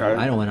true. you have, Yeah.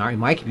 I know in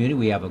my community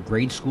we have a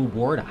grade school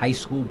board, a high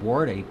school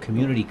board, a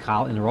community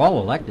college, and they're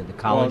all elected. The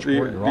college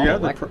board, they're all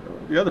elected.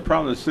 The other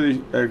problem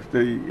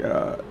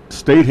the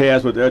state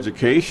has with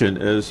education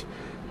is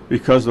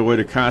because of the way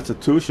the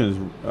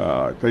Constitution,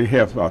 they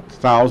have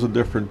 1,000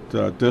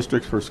 different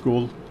districts for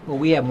school. Well,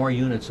 we have more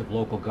units of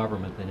local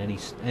government than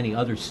any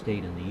other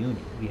state in the union.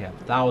 We have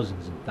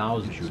thousands and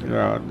thousands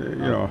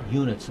of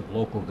units of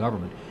local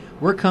government.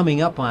 We're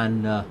coming up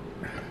on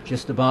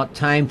just about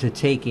time to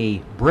take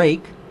a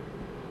break.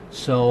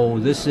 So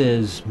this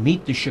is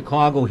Meet the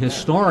Chicago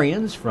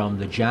Historians from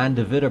the John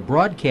DeVita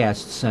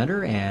Broadcast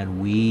Center, and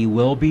we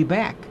will be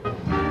back.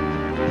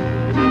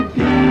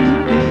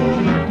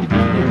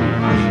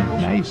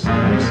 Nice.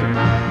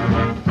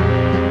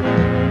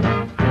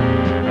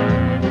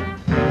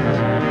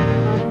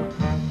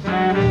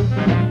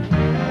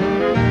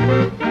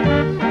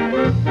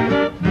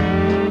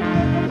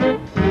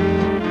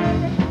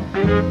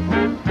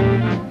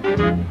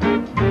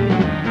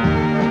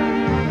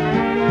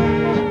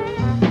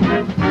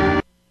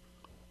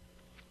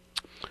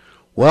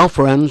 Well,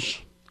 friends,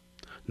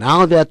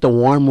 now that the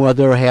warm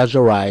weather has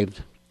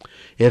arrived,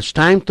 it's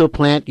time to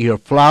plant your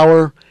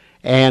flower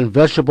and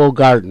vegetable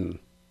garden.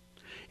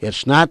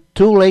 It's not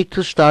too late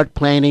to start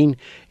planting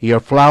your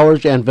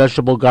flowers and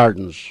vegetable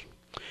gardens,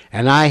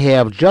 and I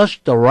have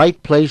just the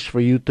right place for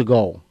you to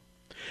go.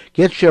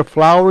 Get your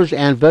flowers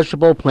and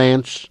vegetable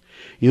plants.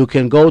 You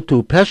can go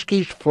to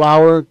Pesky's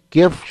Flower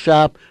Gift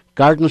Shop,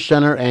 Garden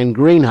Center, and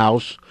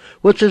Greenhouse,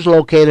 which is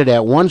located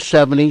at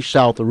 170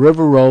 South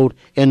River Road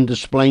in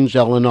Des Plaines,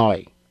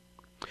 Illinois.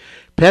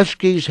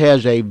 Pesky's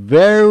has a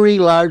very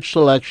large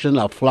selection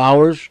of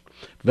flowers,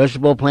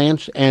 vegetable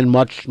plants, and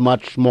much,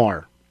 much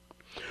more.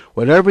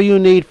 Whatever you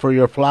need for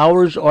your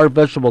flowers or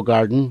vegetable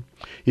garden,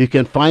 you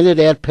can find it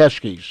at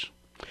Pesky's.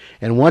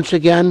 And once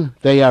again,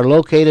 they are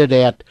located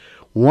at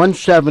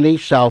 170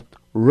 South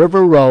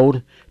River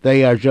Road.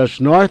 They are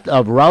just north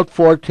of Route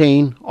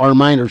 14 or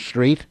Minor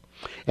Street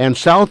and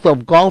south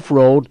of Gulf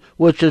Road,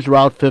 which is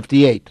Route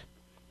 58,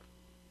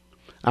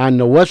 on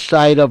the west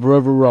side of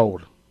River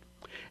Road.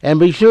 And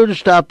be sure to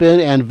stop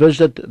in and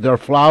visit their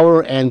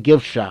flower and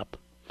gift shop.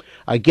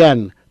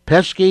 Again,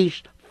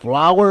 Pesky's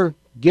Flower,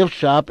 Gift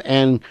Shop,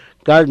 and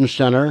Garden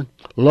Center,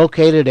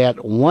 located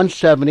at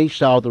 170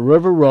 South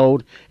River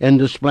Road in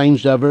Des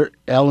Plaines,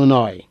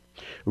 Illinois.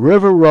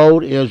 River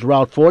Road is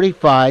Route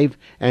 45,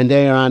 and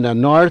they are on the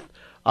north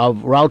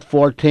of Route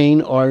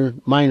 14 or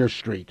Minor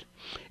Street,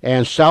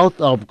 and south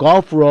of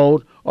Gulf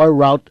Road or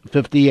Route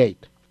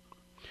 58.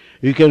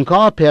 You can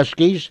call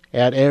Pesky's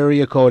at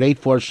area code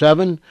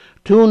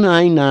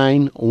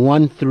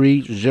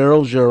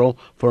 847-299-1300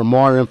 for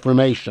more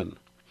information.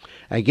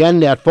 Again,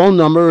 that phone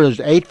number is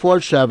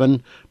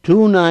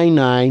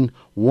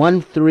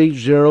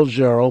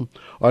 847-299-1300,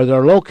 or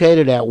they're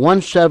located at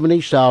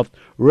 170 South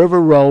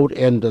River Road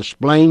in Des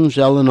Plaines,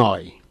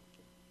 Illinois.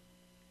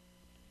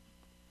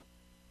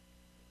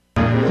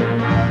 Our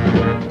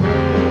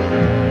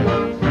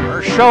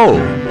show.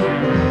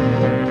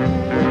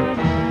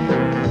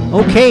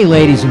 Okay,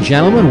 ladies and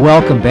gentlemen,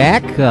 welcome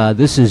back.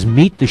 This is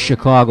Meet the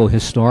Chicago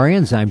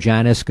Historians. I'm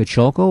John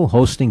Escacholco,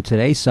 hosting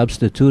today,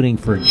 substituting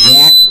for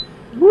Jack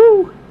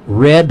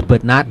Red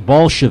but not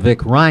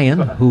Bolshevik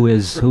Ryan, who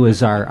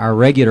is our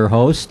regular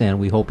host, and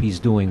we hope he's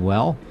doing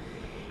well.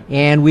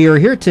 And we are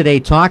here today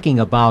talking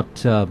about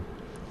the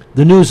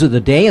news of the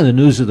day and the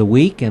news of the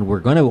week, and we're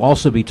going to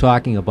also be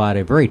talking about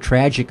a very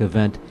tragic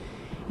event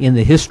in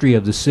the history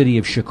of the city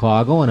of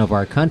Chicago and of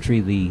our country,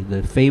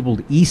 the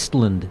fabled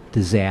Eastland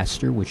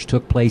disaster, which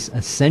took place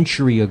a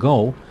century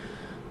ago.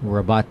 We're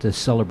about to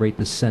celebrate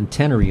the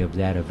centenary of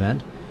that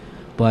event.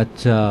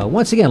 But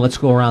once again, let's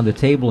go around the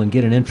table and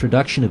get an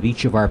introduction of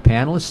each of our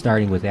panelists,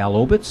 starting with Al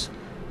Opitz.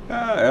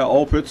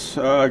 Al Opitz,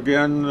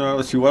 again,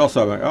 let's see, what else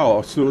have I? Oh,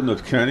 a student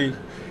at Kenny,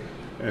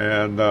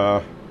 and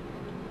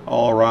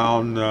all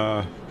around,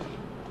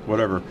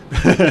 whatever.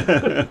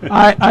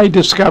 I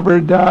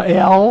discovered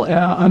Al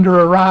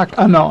under a rock.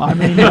 No, I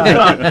mean,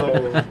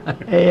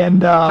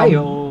 and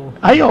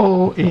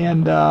Io,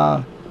 and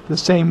the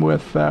same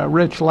with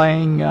Rich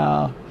Lang,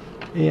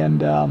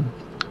 and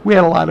we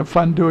had a lot of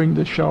fun doing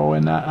the show,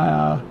 and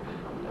I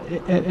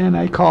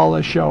call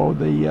the show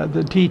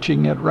the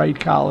teaching at Wright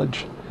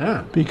College,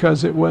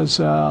 because it was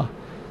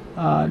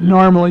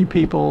normally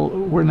people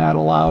were not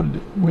allowed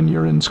when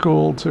you're in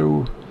school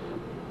to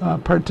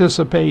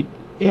participate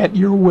at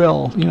your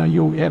will. You know,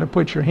 you had to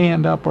put your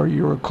hand up or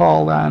you were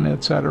called on,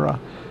 etc.,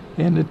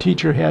 and the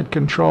teacher had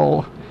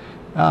control.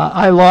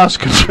 I lost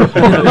control.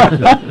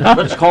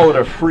 Let's call it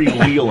a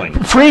freewheeling.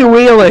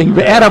 Freewheeling,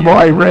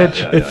 attaboy,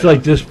 Rich. It's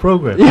like this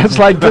program. Yeah, it's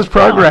like this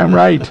program,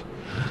 right?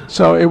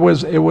 So it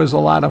was a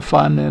lot of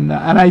fun, and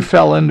I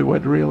fell into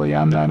it. Really,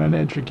 I'm not an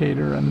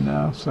educator, and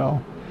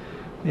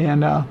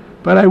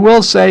but I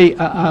will say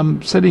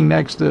I'm sitting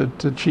next to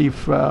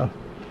Chief Hi,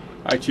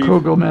 Chief.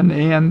 Kugelman,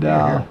 and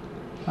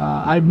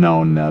I've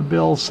known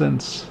Bill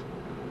since,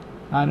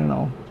 I don't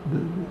know.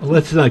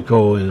 Let's not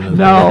go in.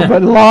 No,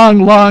 but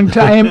long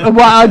time.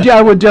 Well,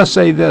 I would just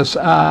say this.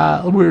 We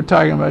were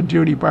talking about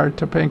Judy Bart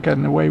Topinka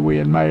and the way we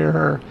admire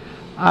her.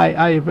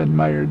 I have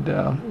admired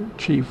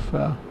Chief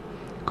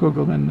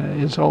Kugelman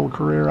his whole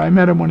career. I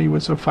met him when he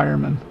was a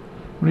fireman,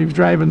 when he was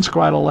driving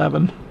Squad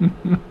 11.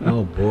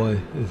 Oh,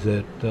 boy, is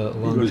that a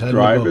long He was time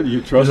driving? ago.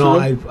 You trusted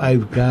him?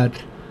 I've got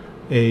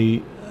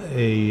a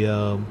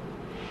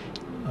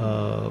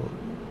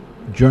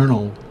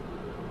journal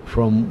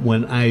from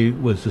when I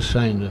was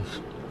assigned to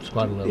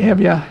Squad 11.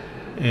 Have ya?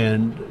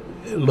 And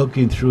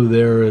looking through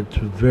there, it's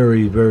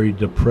very, very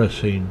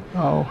depressing.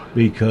 Oh.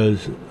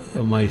 Because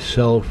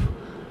myself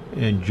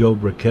and Joe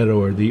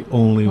Bricketto are the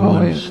only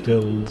ones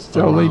still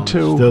only around,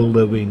 two. still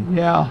living.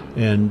 Yeah.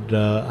 And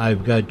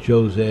I've got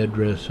Joe's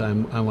address. I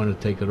want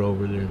to take it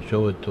over there and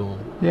show it to him.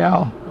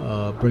 Yeah.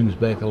 Brings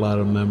back a lot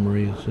of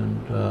memories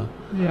and.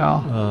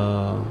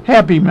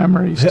 Happy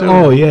memories too.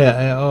 Oh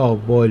yeah. Oh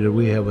boy, did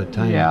we have a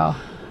time. Yeah.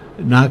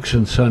 Knox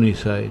and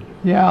Sunnyside.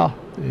 Yeah.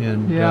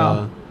 And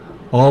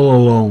all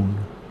alone.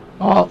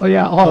 All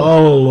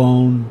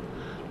alone.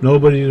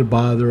 Nobody to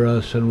bother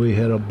us, and we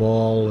had a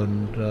ball.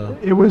 And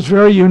it was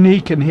very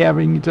unique in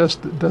having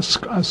just a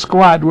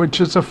squad,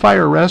 which is a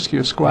fire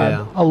rescue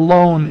squad,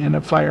 alone in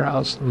a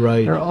firehouse.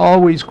 Right. They're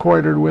always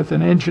quartered with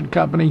an engine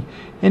company,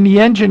 and the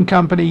engine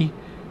company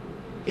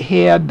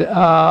had,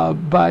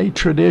 by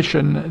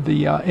tradition,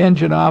 the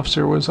engine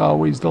officer was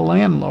always the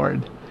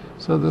landlord.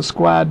 So the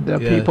squad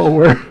people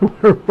were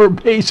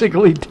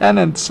basically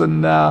tenants,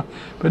 and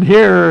but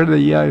here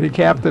the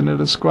captain of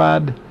the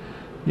squad,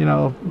 you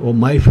know. Well,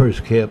 my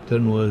first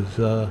captain was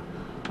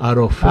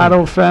Otto Fent.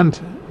 Otto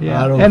Fent,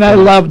 yeah, Otto and Fent. I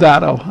loved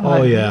Otto.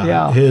 Oh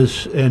yeah.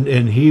 His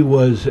and he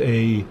was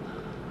a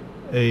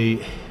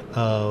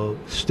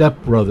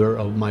stepbrother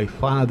of my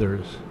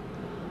father's.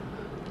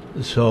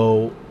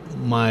 So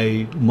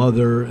my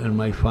mother and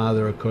my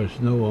father, of course,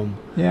 knew him.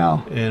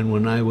 Yeah. And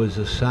when I was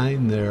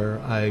assigned there,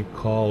 I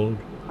called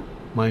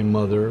my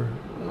mother,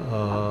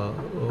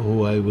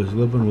 who I was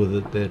living with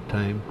at that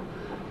time,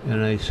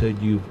 and I said,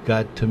 "You've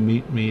got to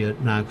meet me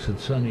at Knox and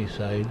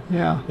Sunnyside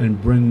Yeah.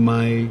 and bring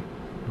my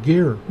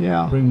gear,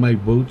 Yeah. bring my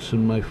boots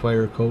and my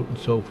fire coat and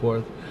so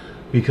forth,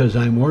 because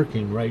I'm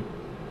working right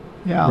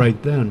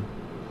then."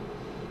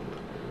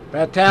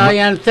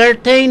 Battalion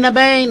 13, the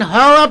Maine,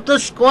 haul up the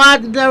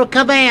squad in the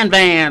command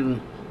van.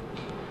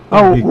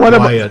 Oh, Be what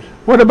quiet.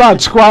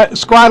 about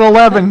Squad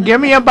 11? Give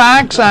me a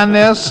box on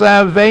this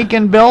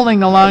vacant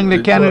building along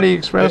the Kennedy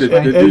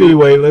Expressway.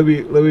 Anyway, let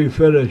me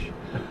finish.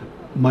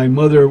 My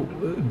mother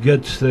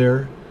gets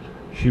there.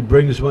 She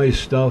brings my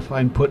stuff.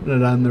 I'm putting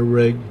it on the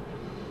rig,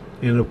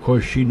 and of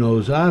course she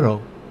knows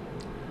Otto,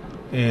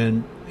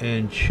 and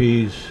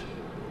she's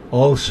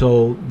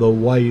also the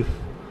wife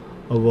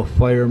of a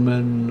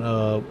fireman.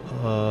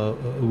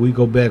 We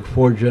go back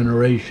 4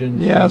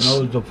 generations. Yes. She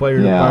knows the fire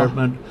Yeah.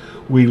 department.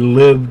 We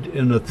lived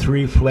in a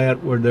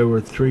 3-flat where there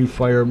were 3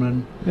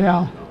 firemen,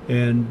 Yeah.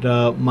 and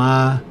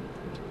Ma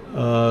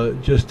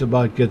just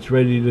about gets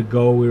ready to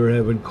go. We were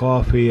having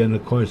coffee, and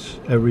of course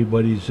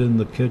everybody's in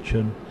the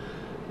kitchen,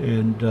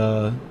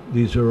 and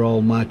these are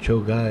all macho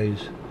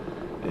guys,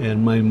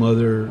 and my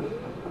mother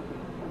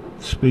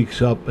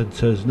speaks up and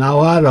says, "Now,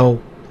 Otto,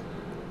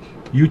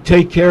 you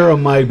take care of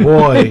my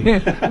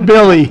boy."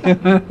 Billy.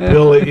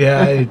 Billy,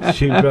 yeah,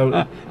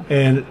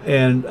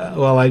 and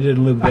well, I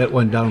didn't live that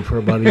one down for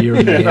about a year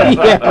and a half.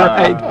 Yeah,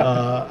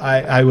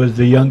 right. I was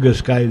the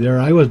youngest guy there.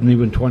 I wasn't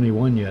even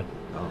 21 yet.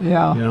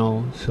 Yeah. You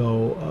know,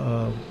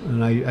 so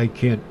and I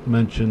can't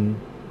mention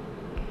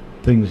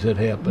things that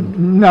happened.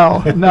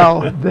 No,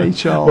 they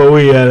show. But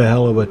we had a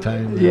hell of a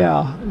time.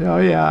 Yeah. Oh,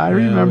 yeah. I Yeah,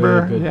 we had a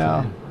remember. good Yeah.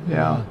 time.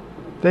 Yeah.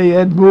 They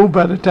had moved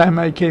by the time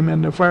I came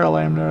into fire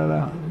alarm there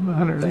at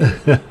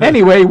 108.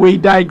 Anyway, we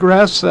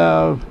digress.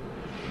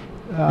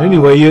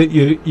 Anyway,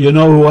 you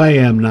know who I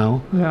am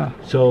now. Yeah.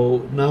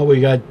 So now we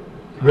got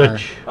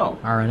Rich.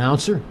 Our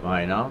announcer. Our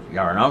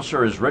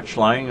announcer is Rich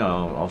Lang,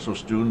 also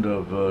student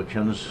of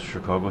Ken's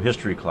Chicago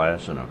history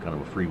class and a kind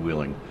of a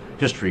freewheeling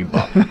history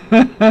buff.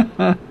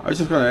 I was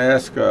just going to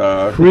ask,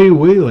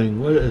 Freewheeling.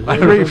 What is that?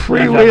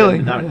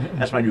 Freewheeling.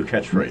 That's my new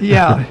catchphrase.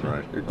 Yeah.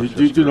 Right.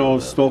 did you know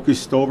Smokey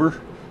Stover?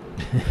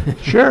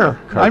 Sure.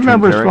 I Cartoon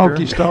remember character?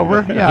 Smokey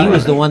Stover. Yeah. He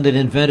was the one that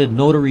invented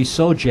Notary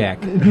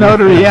Sojak.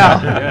 Notary,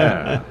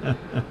 yeah. Yeah.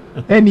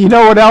 And you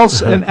know what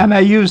else? And I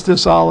use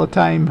this all the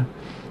time.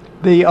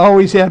 They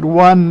always had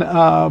one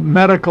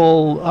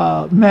medical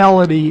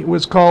malady. It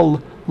was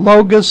called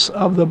Logus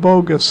of the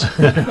Bogus.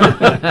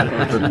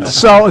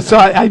 so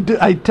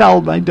I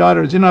tell my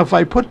daughters, if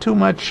I put too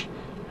much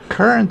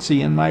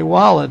currency in my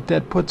wallet,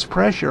 that puts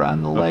pressure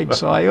on the leg.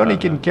 So I only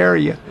can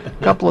carry a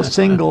couple of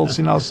singles,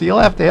 so you'll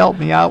have to help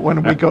me out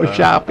when we go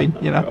shopping,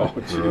 Oh,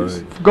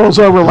 jeez. Goes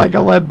over like a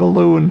lead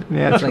balloon, It's like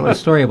naturally. the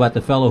story about the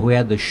fellow who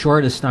had the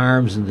shortest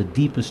arms and the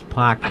deepest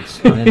pockets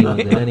that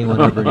anyone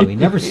ever knew. He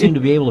never seemed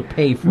to be able to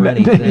pay for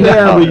anything.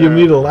 Yeah, but you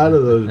meet a lot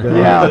of those guys.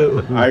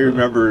 Yeah. I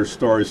remember a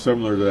story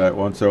similar to that.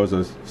 Once I was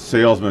a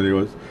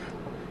salesman.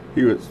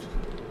 He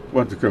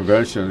went to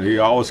convention. He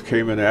always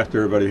came in after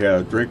everybody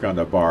had a drink on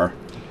the bar.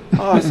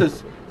 Oh, I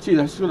says, "Gee,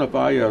 I'm just going to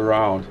buy you a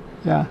round.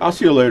 Yeah. I'll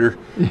see you later."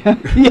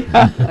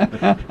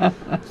 Yeah.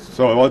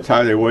 So one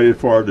time they waited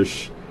for him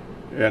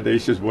and they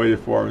just waited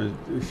for him.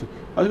 And he said,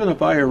 "I was going to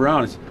buy you a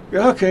round." He said,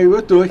 "Yeah, okay,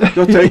 we'll do it.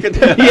 Go take it."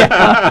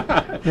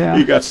 Yeah.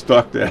 He got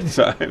stuck that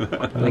time. Like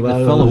A lot the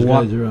of fellow those who,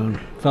 guys around.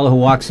 fellow who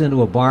walks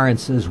into a bar and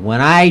says,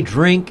 "When I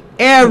drink,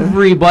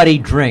 everybody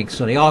drinks."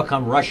 So they all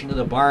come rushing to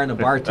the bar, and the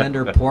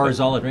bartender pours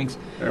all the drinks.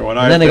 And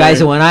And then the guy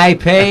said, "When I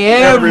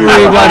pay,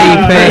 everybody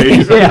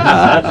pays."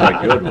 Yeah.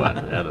 That's a good one.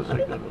 That is a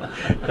good one.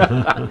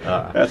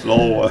 That's an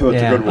old one.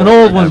 That's Yeah. a good one. An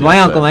old one.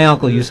 My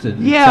uncle used to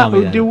Yeah, tell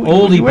me that. do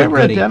Oldie you but ever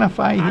goodie.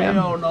 identify him? I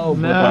don't know.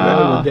 But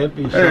No. would that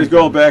be Anyways,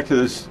 going back to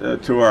this,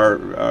 to our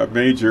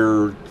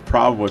major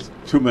problem with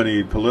too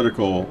many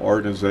political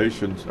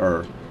organizations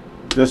or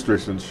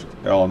districts in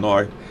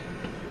Illinois.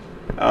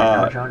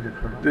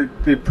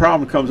 The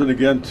problem comes in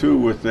again too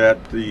with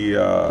that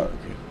the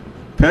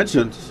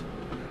pensions.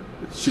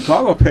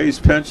 Chicago pays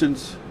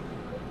pensions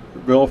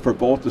bill for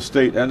both the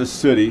state and the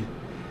city,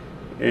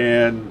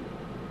 and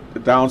the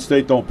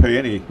downstate don't pay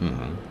any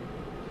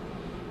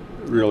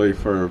really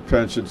for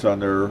pensions on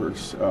their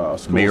school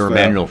Mayor staff.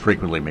 Emanuel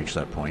frequently makes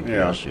that point.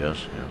 Yeah. Yes.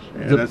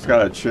 And that's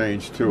got to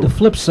change too. The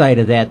flip side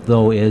of that,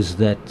 though, is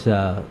that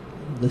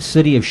the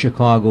city of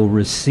Chicago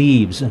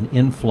receives an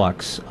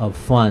influx of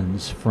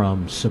funds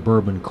from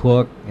suburban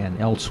Cook and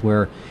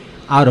elsewhere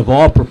out of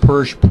all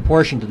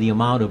proportion to the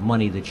amount of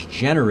money that's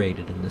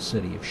generated in the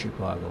city of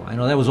Chicago. I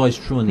know that was always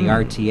true in the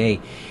RTA.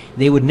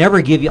 They would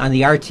never give you, on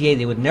the RTA,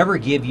 they would never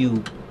give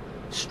you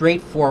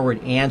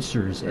straightforward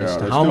answers as Yeah,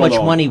 to they how still much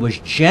don't. money was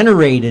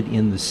generated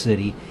in the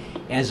city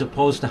as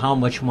opposed to how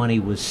much money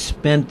was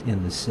spent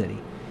in the city.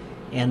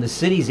 And the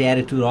city's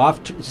attitude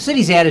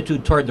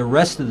toward the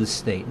rest of the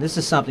state, and this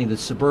is something that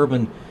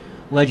suburban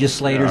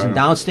legislators and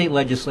downstate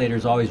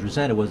legislators always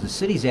resented was the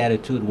city's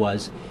attitude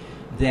was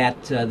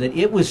that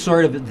it was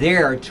sort of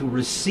there to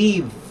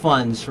receive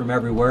funds from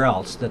everywhere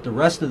else, that the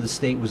rest of the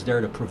state was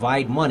there to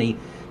provide money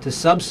to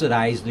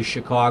subsidize the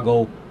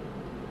Chicago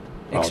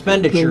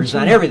expenditures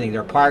on everything,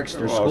 their parks,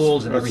 their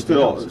schools, and everything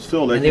else.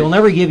 And they will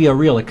never give you a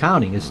real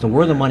accounting as to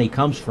where the money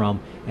comes from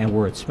and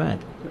where it's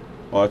spent.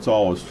 Well, that's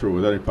always true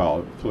with any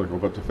political,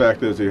 but the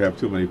fact is you have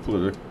too many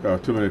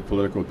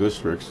political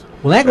districts.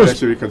 Well, that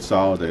has to be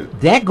consolidated.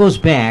 That goes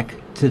back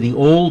to the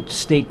old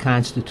state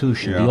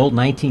constitution, Yeah. the old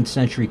 19th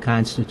century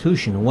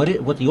constitution. And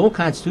what the old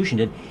constitution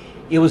did,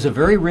 it was a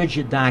very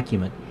rigid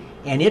document,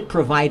 and it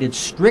provided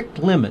strict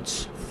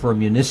limits for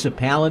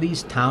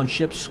municipalities,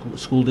 townships,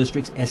 school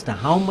districts as to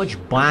how much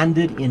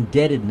bonded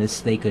indebtedness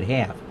they could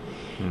have.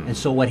 And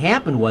so what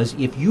happened was,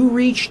 if you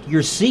reached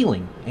your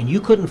ceiling and you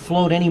couldn't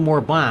float any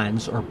more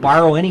bonds or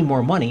borrow any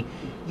more money,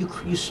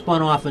 you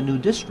spun off a new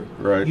district.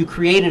 Right. You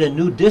created a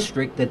new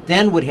district that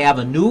then would have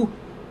a new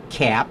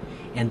cap,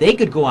 and they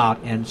could go out,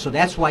 and so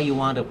that's why you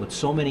wound up with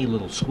so many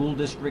little school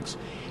districts,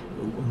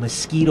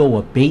 mosquito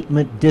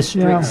abatement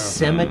districts,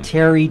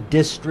 cemetery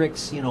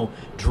districts,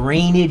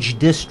 drainage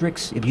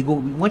districts. If you go,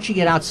 once you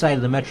get outside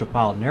of the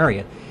metropolitan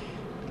area,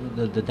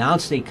 the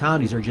downstate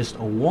counties are just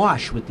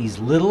awash with these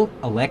little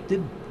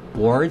elected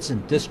boards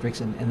and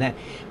districts, and that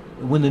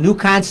when the new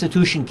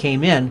constitution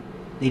came in,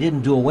 they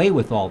didn't do away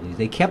with all these.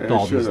 They kept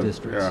all these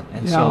districts,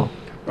 and so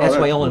that's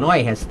why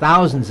Illinois has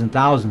thousands and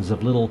thousands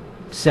of little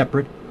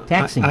separate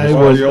taxing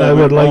districts. I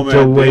would like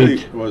to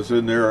wait. Was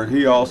in there, and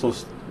he also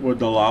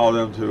wouldn't allow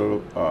them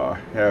to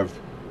have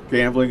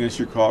gambling in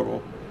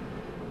Chicago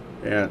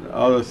and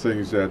other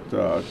things that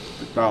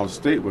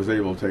downstate was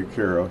able to take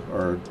care of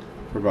or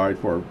provide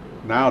for.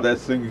 Now that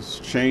thing's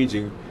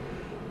changing,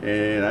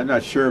 and I'm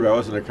not sure if that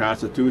was in the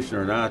Constitution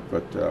or not,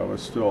 but it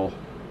was still,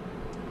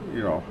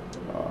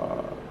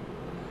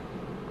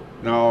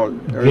 now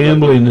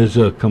Gambling is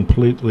a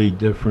completely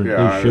different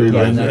issue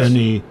than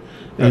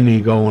any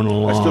going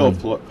along. It's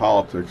still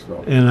politics,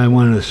 though. And I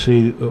want to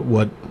see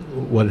what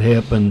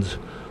happens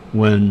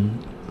when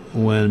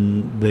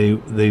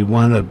they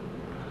want to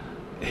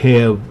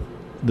have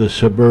the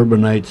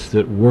suburbanites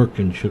that work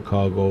in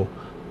Chicago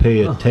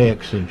pay a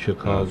tax in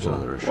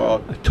Chicago.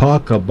 Well,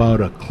 talk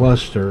about a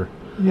cluster.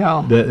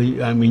 Yeah. That,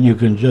 I mean, you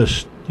can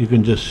just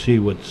see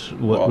what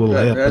will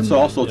happen. That's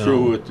also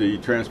true with the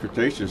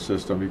transportation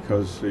system,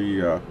 because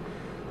the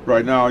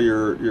right now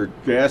your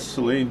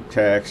gasoline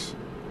tax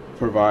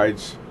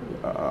provides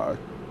a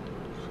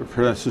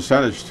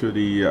percentage to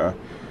the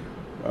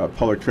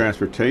public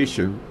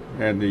transportation,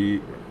 and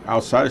the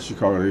outside of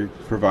Chicago they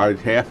provide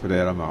half of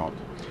that amount.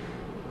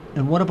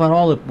 And what about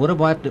all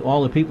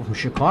the people from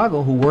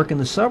Chicago who work in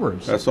the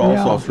suburbs? That's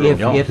also true.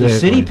 If the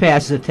city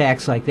passes a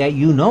tax like that,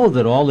 you know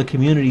that all the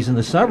communities in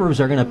the suburbs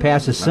are going to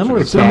pass a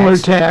similar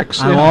tax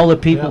on all the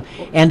people.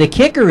 Yeah. And the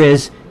kicker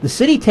is, the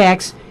city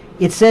tax,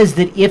 it says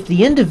that if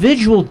the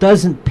individual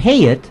doesn't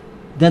pay it,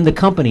 then the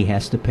company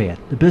has to pay it.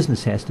 The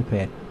business has to pay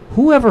it.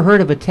 Who ever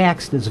heard of a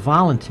tax that's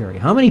voluntary?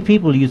 How many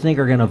people do you think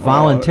are going to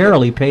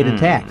voluntarily pay the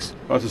tax?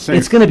 Well,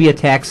 it's going to be a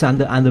tax on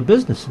the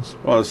businesses.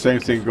 Well, the same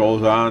thing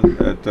goes on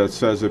that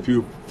says if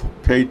you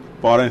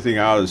bought anything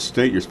out of the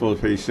state, you're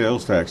supposed to pay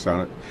sales tax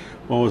on it.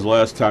 When was the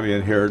last time you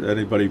inherited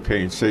anybody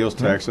paying sales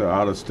tax on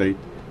out-of-state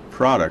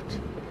product?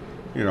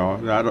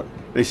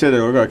 They said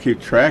they were going to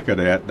keep track of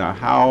that.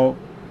 Now,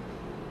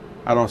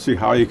 I don't see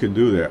how you can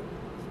do that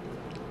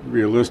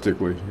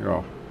realistically,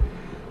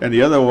 And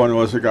the other one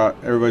was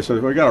everybody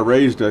said, we got to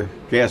raise the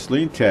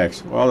gasoline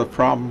tax. Well, the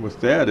problem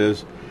with that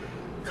is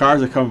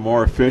cars are becoming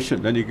more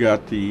efficient. Then you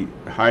got the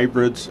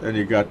hybrids and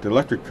you got the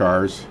electric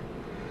cars,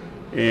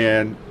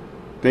 and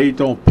they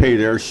don't pay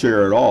their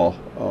share at all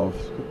of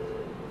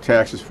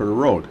taxes for the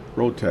road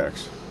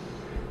tax.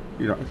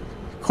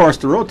 Of course,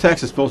 the road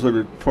tax is supposed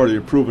to be for the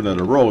improvement of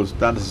the roads,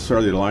 not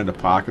necessarily to line the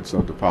pockets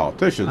of the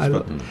politicians.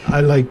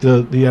 I like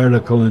the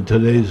article in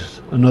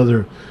today's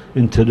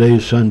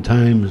Sun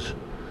Times,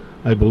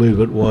 I believe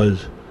it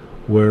was,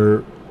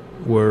 where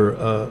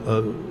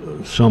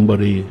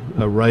somebody,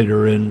 a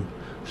writer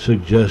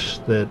suggests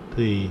that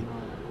the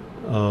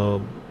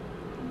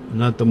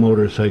not the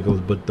motorcycles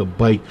but the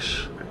bike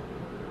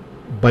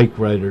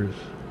riders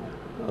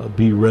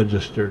be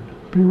registered.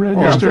 Sure,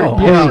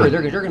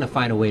 they're going to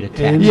find a way to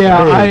tax.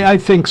 I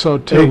think so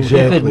too.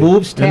 Exactly. If it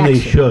moves, tax and they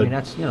it. should. I mean,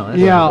 that's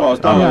Well,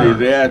 it's not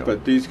only that,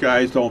 but these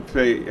guys don't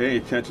pay any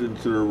attention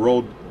to the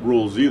road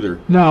rules either.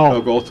 No.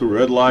 They'll go through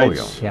red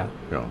lights. Yeah.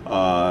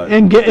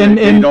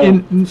 They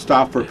don't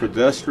stop for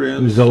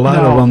pedestrians. There's a lot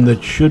of them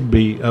that should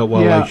be.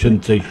 I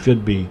shouldn't say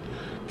should be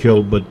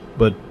killed, but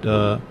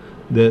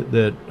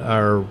that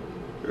are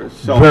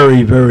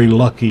very, very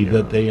lucky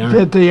that they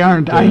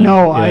aren't. I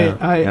know.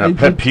 A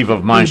pet peeve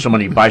of mine: so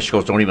many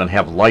bicycles don't even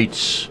have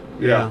lights.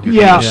 Yeah. You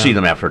can see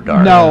them after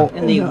dark. No.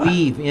 And they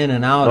weave in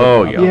and out.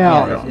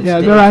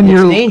 They're on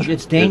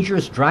It's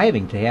dangerous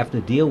driving to have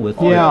to deal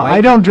with.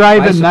 I don't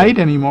drive at night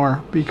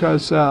anymore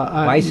because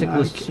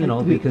bicyclists,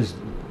 because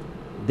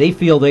they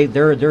feel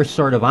they're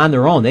sort of on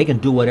their own. They can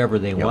do whatever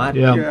they want.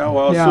 Yeah. Yeah,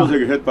 well, as Yeah. soon as they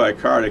get hit by a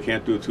car, they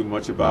can't do too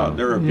much about it.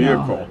 They're a Yeah.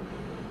 vehicle,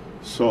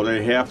 so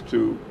they have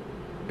to.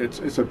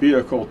 It's a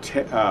vehicle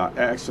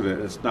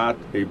accident. It's not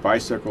a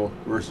bicycle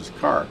versus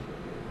car.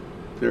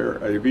 They're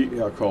a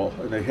vehicle,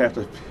 and they have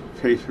to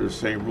pay for the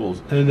same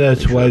rules. And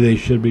that's why they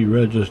should be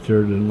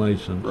registered and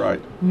licensed. Right.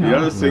 Yeah. The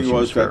other thing That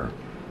was seems that fair.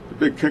 the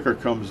big kicker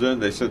comes in.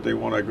 They said they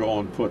want to go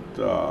and put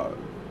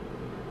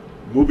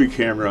movie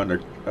camera on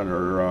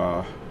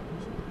their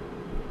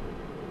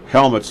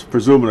helmets,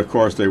 presuming, of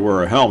course, they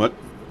wear a helmet,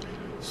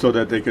 so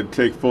that they could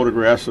take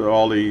photographs of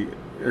all the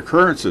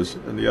occurrences.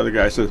 And the other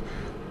guy says,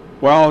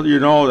 well, you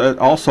know, that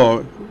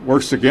also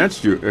works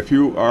against you. If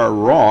you are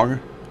wrong,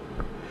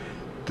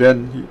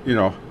 then, you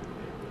know,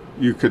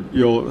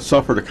 you'll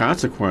suffer the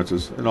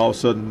consequences, and all of a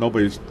sudden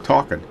nobody's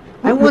talking.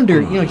 I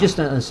wonder, just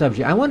on the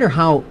subject, I wonder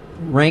how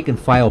rank and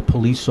file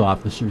police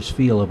officers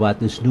feel about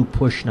this new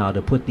push now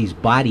to put these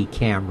body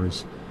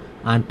cameras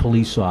on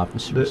police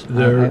officers.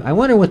 I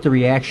wonder what the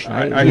reaction.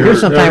 I You hear hear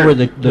sometime where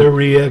Their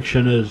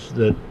reaction is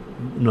that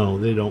no,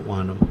 they don't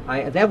want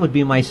them. that would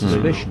be my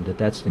suspicion that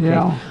that's the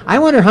Yeah. case. I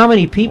wonder how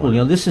many people.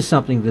 This is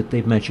something that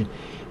they've mentioned,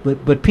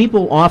 but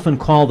people often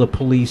call the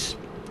police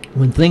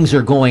when things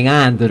are going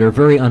on that are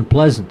very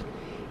unpleasant.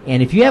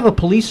 And if you have a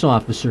police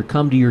officer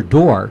come to your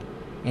door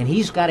and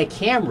he's got a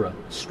camera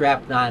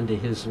strapped onto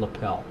his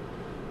lapel,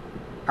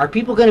 are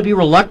people going to be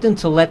reluctant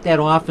to let that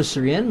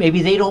officer in?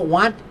 Maybe they don't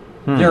want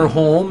their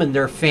home and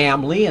their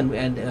family and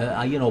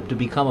to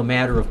become a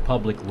matter of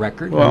public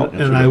record. Well,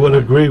 And I would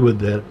agree with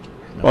that.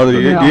 Well,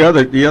 Yeah.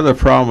 the other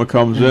problem that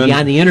comes and be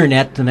on in. the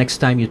internet the next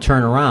time you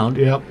turn around.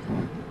 Yep.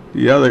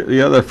 The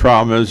other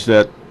problem is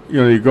that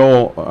you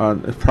go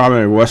on probably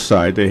on the west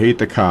side. They hate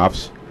the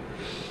cops,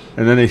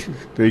 and then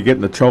they get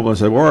into trouble and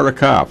say, "Where are the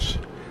cops?"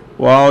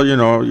 Well,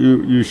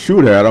 you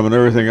shoot at them and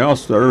everything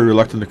else. They're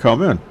reluctant to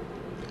come in.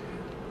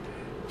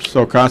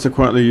 So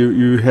consequently,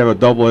 you have a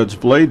double-edged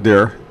blade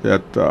there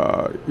that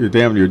you're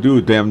damned you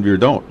do, damned you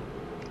don't.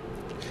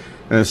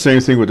 And the same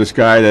thing with this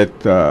guy, that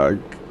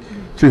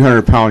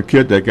 300-pound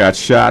kid that got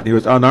shot. He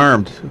was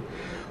unarmed.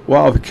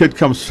 Well, if a kid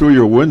comes through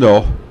your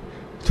window,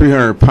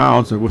 300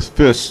 pounds and with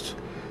fists,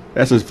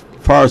 that's, as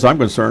far as I'm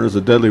concerned, is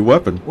a deadly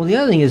weapon. Well, the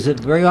other thing is that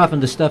very often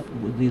the stuff,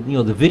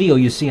 the video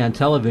you see on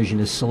television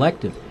is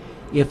selective.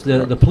 If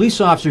the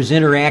police officer is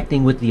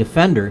interacting with the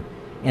offender,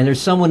 and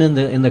there's someone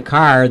in the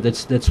car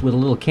that's with a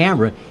little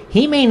camera,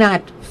 he may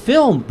not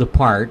film the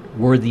part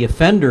where the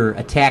offender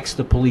attacks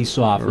the police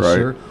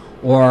officer. Right.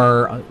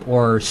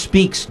 Or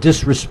speaks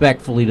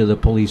disrespectfully to the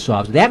police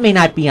officer. That may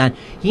not be on.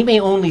 He may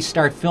only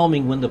start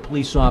filming when the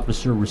police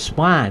officer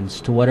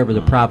responds to whatever the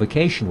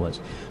provocation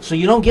was. So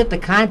you don't get the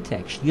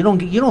context. You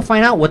don't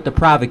find out what the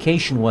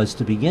provocation was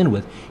to begin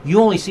with. You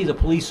only see the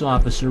police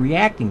officer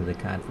reacting to the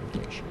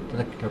confrontation, to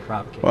the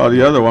provocation. Well,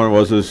 the other one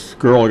was this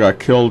girl got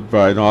killed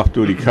by an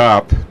off-duty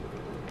cop.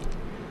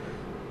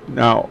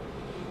 Now,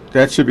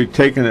 that should be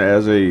taken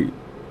as a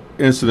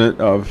incident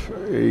of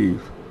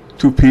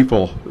two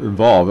people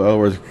involved. In other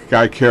words, a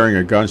guy carrying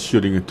a gun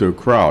shooting into a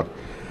crowd.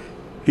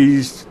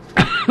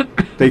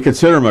 They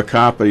consider him a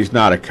cop, but he's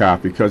not a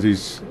cop because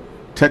he's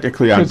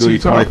technically on Because duty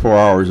he's off. 24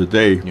 hours a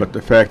day. But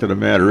the fact of the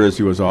matter is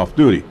he was off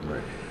duty.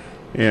 Right.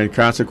 And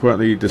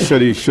consequently, the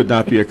city should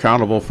not be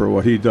accountable for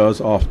what he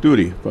does off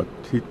duty, but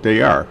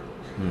they are.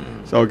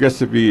 So it gets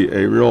to be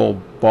a real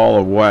ball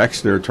of wax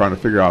there trying to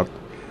figure out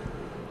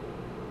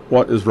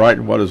what is right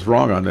and what is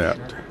wrong on that.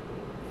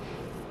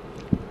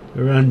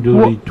 They're on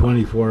duty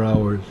 24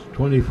 hours,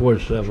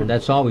 24/7.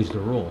 That's always the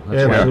rule.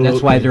 That's Absolutely.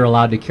 why they're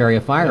allowed to carry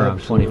a firearm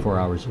Absolutely. 24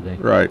 hours a day.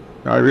 Right.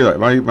 I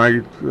realize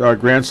my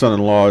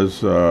grandson-in-law is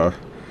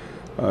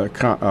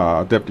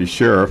deputy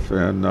sheriff,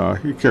 and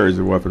he carries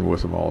a weapon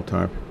with him all the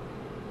time.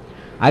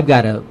 I've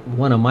got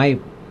one of my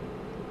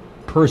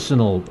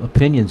personal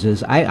opinions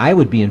is I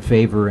would be in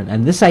favor,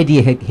 and this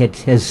idea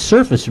has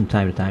surfaced from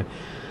time to time.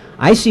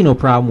 I see no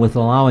problem with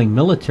allowing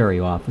military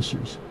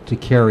officers to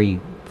carry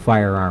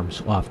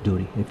firearms off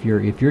duty. If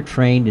you're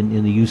trained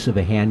in the use of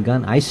a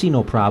handgun, I see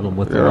no problem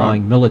with Yeah.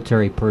 allowing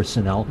military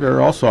personnel.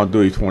 They're also on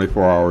duty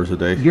 24 hours a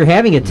day. You're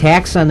having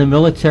attacks on the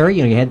military.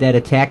 You had that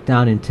attack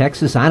down in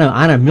Texas on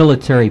a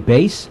military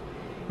base.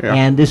 Yeah.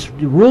 And this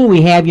rule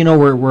we have,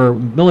 where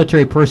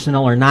military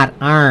personnel are not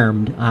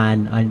armed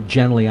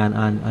generally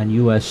on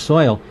U.S.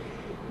 soil,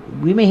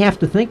 we may have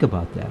to think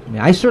about that. I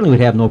mean, I certainly would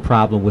have no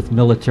problem with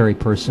military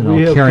personnel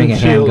We have carrying a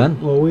handgun.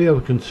 Well, we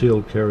have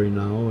concealed carry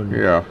now, and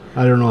Yeah.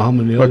 I don't know how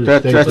many But other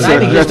that- states. But that's I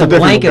think that's just a a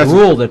different- blanket that's a-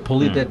 rule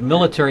that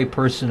military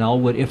personnel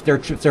would, if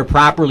they're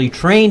properly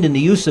trained in the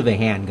use of a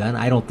handgun.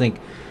 I don't think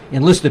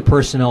enlisted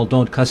personnel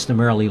don't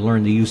customarily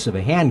learn the use of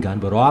a handgun,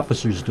 but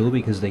officers do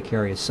because they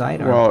carry a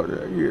sidearm. Well,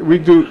 we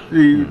do.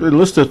 The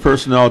enlisted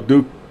personnel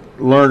do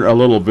learn a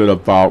little bit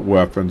about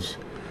weapons.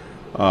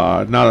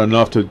 Not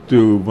enough to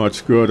do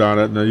much good on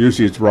it. And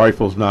usually it's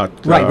rifles, not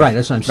Right,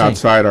 that's what I'm saying. not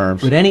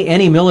sidearms. But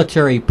any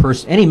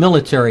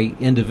military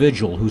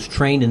individual who's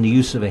trained in the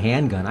use of a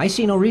handgun, I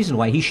see no reason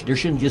why there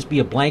shouldn't just be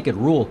a blanket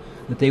rule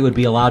that they would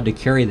be allowed to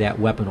carry that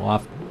weapon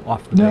off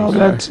off the No, base.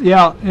 that's you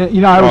know,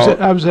 Well-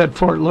 I was at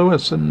Fort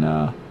Lewis,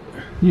 and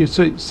you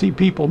see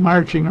people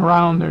marching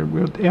around there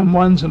with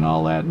M1s and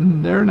all that,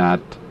 and they're not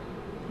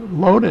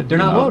loaded. They're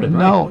you not know. loaded,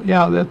 No,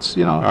 yeah, that's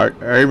I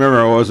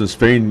remember I was in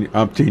Spain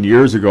umpteen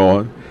years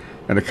ago,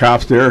 and the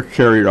cops there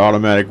carried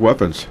automatic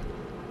weapons.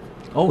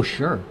 Oh,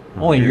 sure.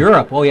 Oh, in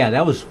Europe. Oh, yeah,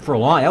 that was for a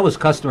long. That was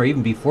customary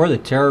even before the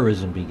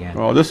terrorism began.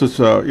 Oh, this is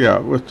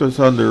with this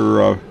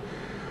under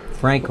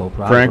Franco,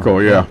 probably. Franco,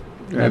 yeah.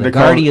 Yeah, And the they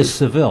call- Guardia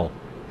Civil.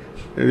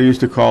 They used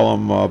to call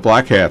them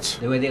black hats.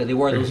 They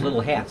wore those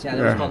little hats. Yeah,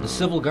 that was Yeah. called the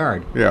Civil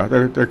Guard. Yeah,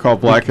 they're called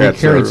black They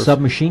hats. carried They're-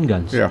 submachine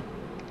guns. Yeah.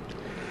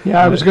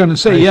 I was going to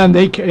say and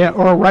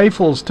or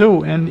rifles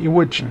too, and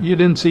which you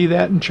didn't see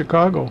that in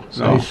Chicago.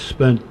 So. No. I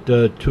spent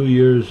 2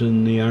 years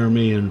in the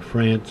army in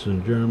France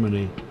and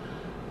Germany,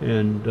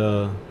 and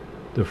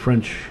the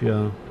French,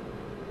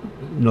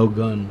 no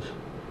guns.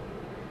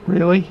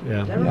 Really?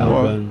 Yeah, that no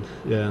right? guns.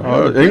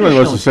 Yeah. England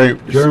was the same.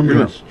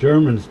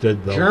 Germans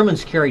did though.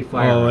 Germans carried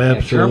firearms.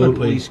 Yeah, German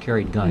absolutely. police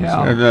carried guns.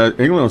 Yeah. And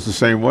England was the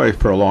same way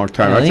for a long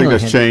time. Yeah, I think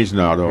England that's had- changed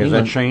now, though. Has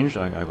that changed?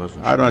 I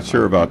wasn't. I'm not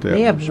sure about that.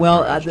 They have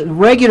the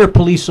regular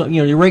police.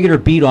 The regular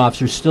beat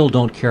officers still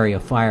don't carry a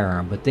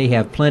firearm, but they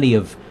have plenty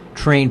of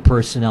trained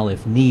personnel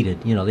if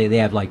needed. They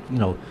have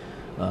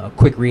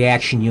quick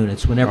reaction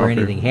units whenever Okay.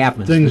 anything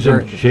happens. Things They're-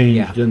 have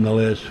changed yeah. in the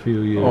last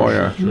few years. Oh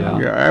yeah, Yeah.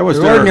 yeah. I was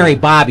The there. ordinary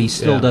Bobby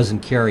still Yeah.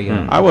 doesn't carry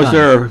a I was gun.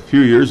 there a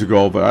few years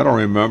ago, but I don't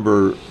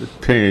remember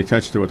paying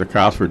attention to what the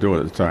cops were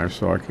doing at the time,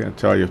 so I can't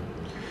tell you.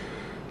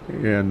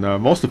 And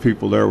most of the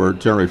people there were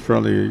generally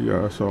friendly,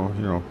 so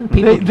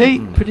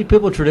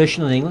People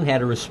traditionally in England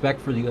had a respect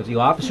for if the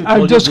officer. I'm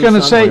told just you to do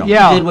gonna say, something,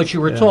 yeah. you did what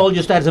you were told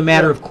just as a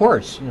matter of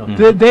course.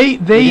 They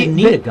didn't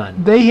need a gun.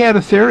 They had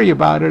a theory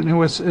about it, and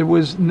it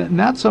was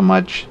not so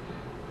much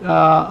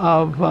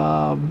of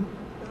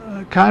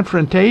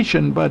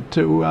confrontation, but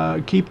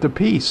to keep the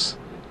peace,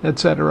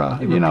 etc.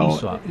 They were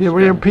peace officers. They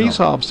were Yeah. peace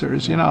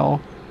officers,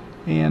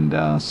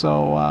 and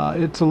so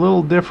it's a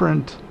little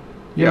different.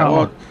 You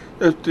know,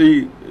 well,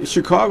 the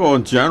Chicago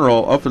in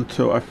general, up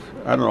until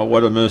I don't know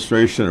what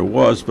administration it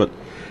was, but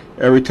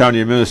every time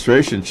the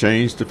administration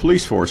changed, the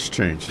police force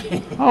changed.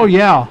 oh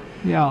yeah,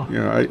 yeah.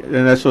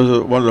 And that's one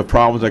of the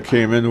problems that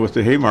came in with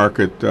the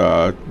Haymarket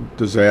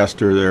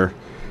disaster there.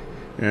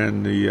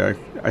 And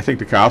I think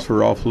the cops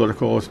were all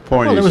political as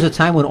point. Well, there was a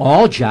time when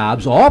all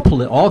jobs,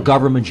 all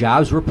government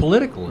jobs were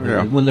political.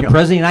 Yeah. When the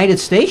President of the United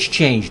States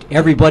changed,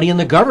 everybody in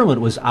the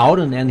government was out,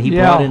 and he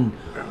Yeah. brought in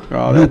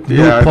Oh, new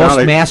now they-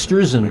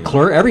 postmasters and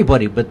clerk,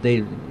 everybody. But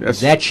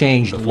that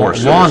changed More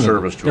civil long.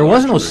 service to There a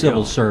was no large degree,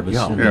 civil yeah. service.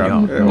 Yeah. in Yeah.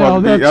 the- No,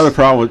 Well, the that's- other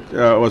problem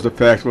was the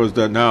fact was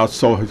that now it's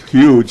so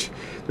huge.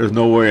 There's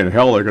no way in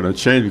hell they're going to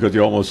change because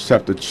you almost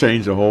have to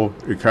change the whole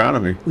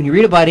economy. When you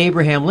read about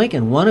Abraham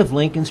Lincoln, one of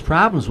Lincoln's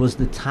problems was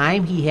the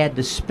time he had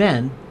to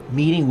spend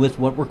meeting with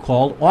what were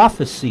called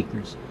office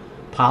seekers.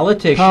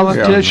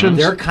 Politicians.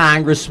 Their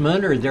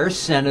congressman or their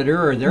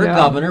senator or their Yeah.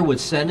 governor would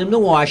send him to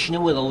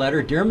Washington with a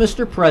letter, "Dear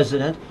Mr.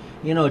 President,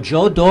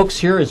 Joe Dokes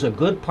here is a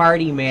good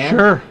party man,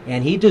 Sure.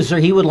 and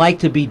he would like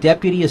to be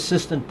deputy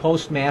assistant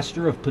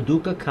postmaster of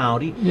Paducah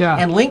County." Yeah.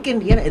 And Lincoln,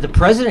 the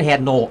president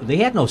had no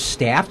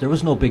staff. There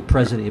was no big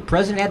president. The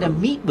president had to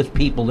meet with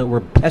people that were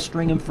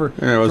pestering him for,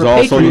 And it was for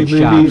also patronage maybe-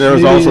 jobs. there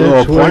was Maybe also no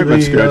that's where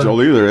appointment the,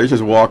 schedule either. They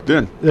just walked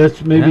in.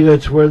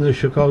 That's where the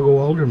Chicago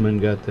aldermen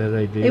got that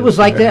idea. It was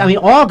like that. I mean,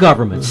 all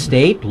governments,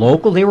 state,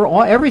 local,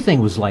 everything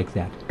was like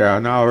that. Yeah,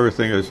 now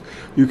everything is.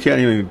 You can't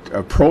even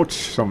approach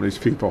some of these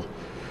people,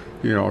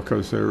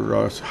 because they're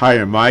high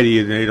and mighty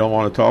and they don't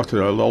want to talk to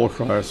the lower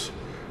class.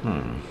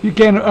 You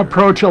can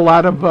approach a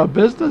lot of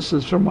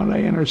businesses, from what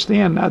I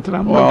understand. Not that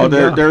I'm Well,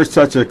 looking. there's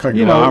such a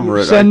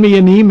conglomerate. Send me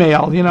an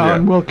email, Yeah.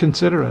 and we'll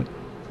consider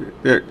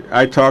it.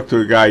 I talked to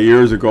a guy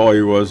years ago.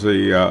 He was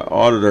the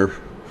auditor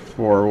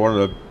for one of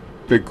the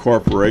big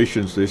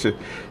corporations. They said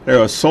there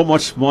was so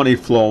much money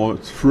flowing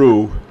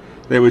through.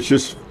 They was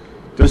just,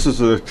 this is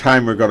the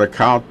time we're going to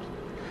count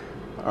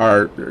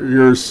our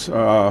year's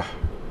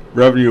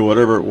revenue,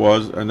 whatever it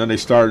was, and then they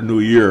started a new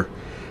year,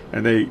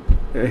 and they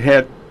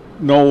had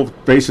no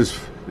basis.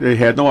 They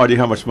had no idea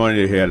how much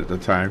money they had at the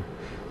time.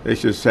 They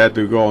just had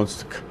to go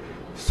and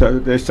so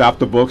they stopped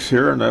the books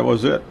here, and that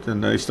was it.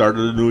 And they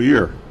started a new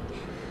year.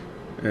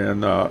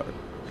 And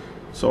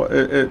so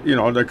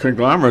the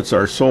conglomerates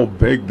are so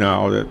big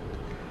now that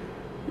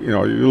you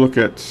look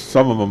at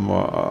some of them.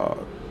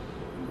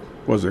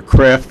 Was it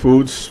Kraft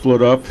Foods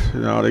split up?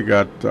 Now they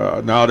got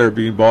now they're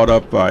being bought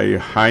up by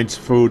Heinz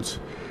Foods,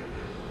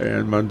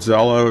 and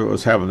Manzella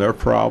was having their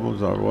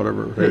problems or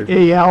whatever.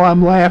 Hey, Al,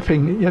 I'm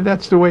laughing. Yeah,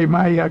 that's the way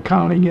my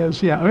accounting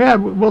is. Yeah,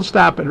 we'll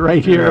stop it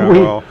right here.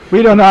 Yeah,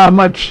 we don't know how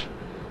much.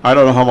 I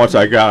don't know how much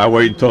I got. I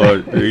wait until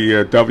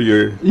the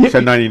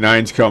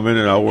W-1099s come in,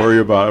 and I'll worry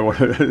about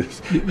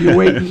it.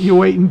 You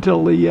wait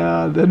until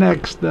the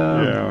next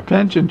Yeah.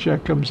 pension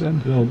check comes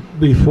in. So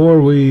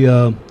before we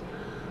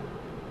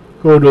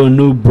go to a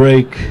new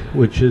break,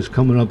 which is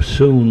coming up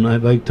soon,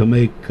 I'd like to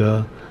make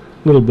a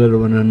little bit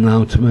of an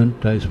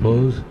announcement, I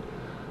suppose.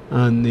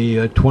 On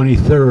the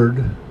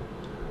 23rd,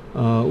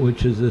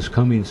 which is this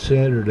coming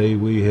Saturday,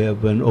 we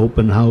have an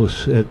open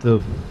house at the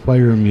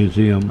Fire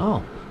Museum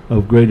Oh,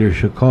 of Greater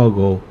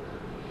Chicago,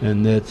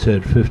 and that's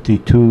at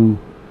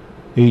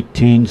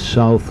 5218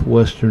 South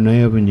Western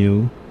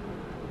Avenue,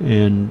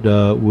 and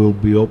we'll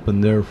be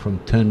open there from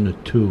 10 to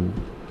 2.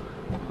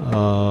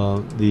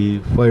 The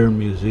Fire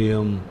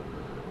Museum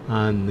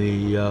on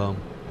the,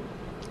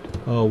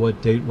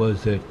 what date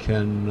was that,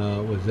 Ken?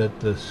 Was that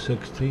the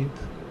 16th?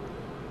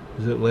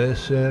 Was it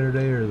last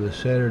Saturday or the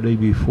Saturday It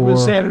before?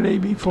 was Saturday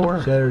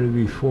before. Saturday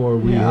before,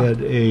 we Yeah.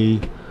 had a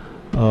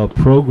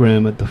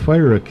program at the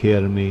Fire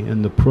Academy,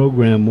 and the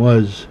program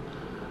was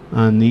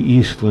on the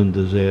Eastland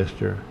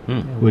disaster,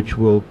 which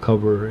we'll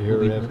cover here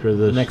We'll be- after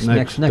this next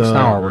next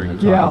hour we're going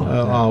to talk Yeah.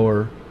 about that.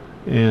 hour.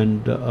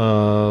 And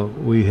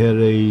we had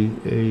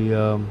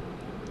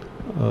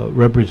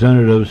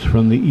representatives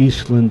from the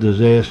Eastland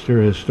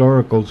Disaster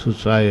Historical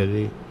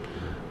Society.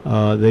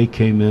 They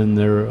came in.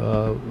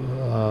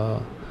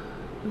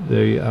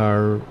 They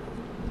are,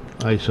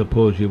 I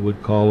suppose you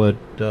would call it,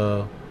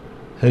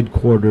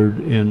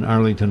 headquartered in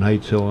Arlington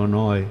Heights,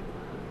 Illinois,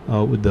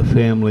 with the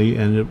family,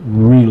 and it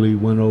really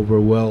went over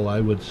well. I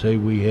would say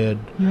we had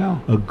Yeah.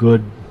 a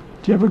good.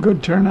 Did you have a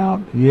good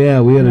turnout?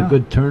 Yeah, we had Yeah. a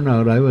good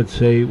turnout. I would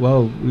say,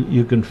 well,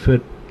 you can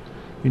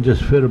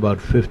just fit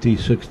about 50,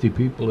 60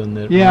 people in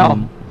that Yeah.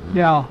 room.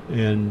 Yeah.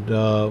 And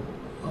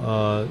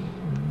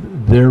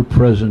their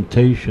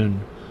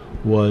presentation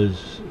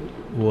was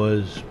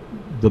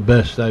the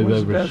best I've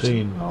Was ever best.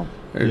 seen. Oh,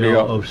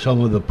 Of some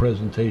of the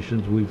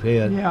presentations we've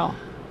had. yeah.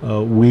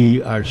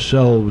 We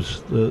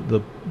ourselves,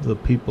 the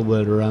people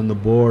that are on the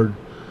board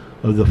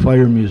of the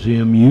Fire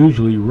Museum,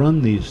 usually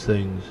run these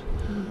things.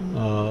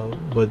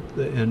 But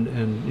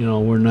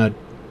we're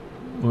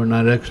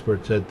not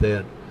experts at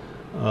that.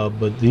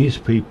 But these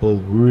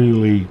people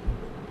really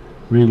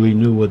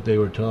knew what they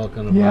were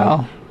talking about.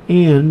 Yeah.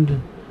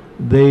 And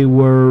they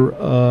were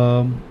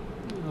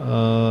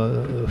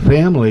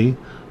family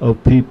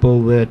of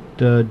people that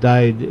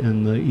died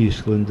in the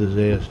Eastland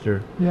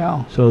disaster.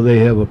 Yeah. So they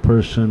have a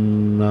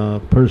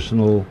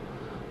personal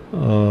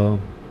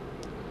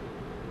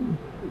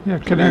Yeah.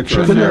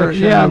 Connection Connection there.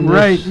 Yeah. in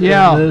Right. this,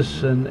 Yeah. in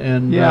this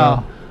and Yeah.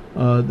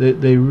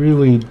 they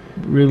really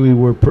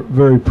were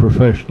very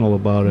professional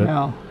about it.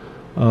 Yeah.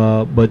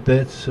 But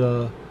that's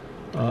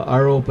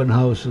our open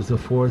house is the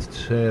fourth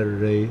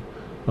Saturday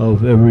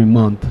of every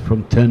month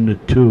from 10 to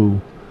 2,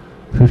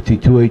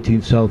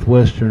 5218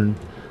 Southwestern,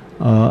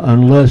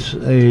 unless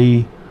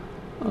a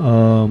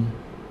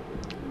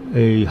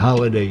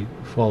holiday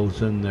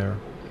falls in there,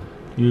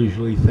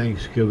 usually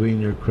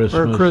Thanksgiving or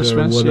Christmas Or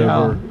Christmas.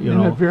 whatever, Yeah. you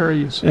know. And it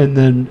varies. And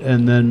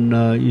then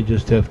you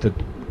just have to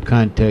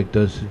contact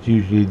us. It's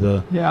usually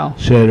the Yeah.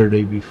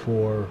 Saturday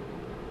before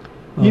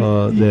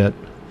that.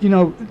 You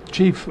know,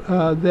 Chief,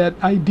 that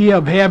idea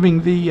of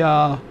having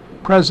the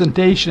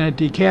presentation at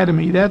the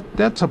Academy,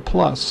 that's a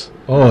plus.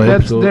 Oh,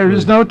 absolutely. There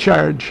is no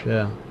charge.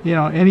 Yeah. You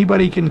know,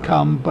 anybody can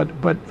come, but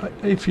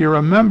if you're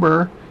a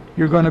member,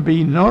 you're going to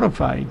be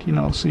notified, you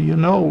know, so you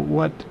know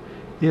what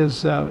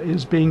is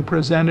being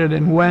presented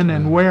and when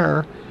and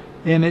where.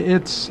 And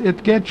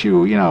it gets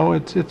you, you know,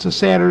 it's a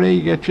Saturday,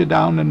 it gets you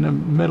down in the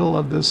middle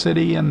of the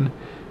city, and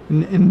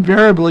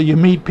invariably you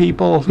meet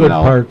people, you Good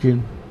know,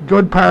 parking.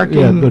 good parking.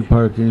 Yeah, good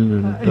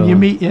parking. And you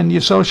meet and you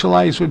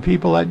socialize with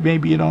people that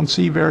maybe you don't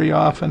see very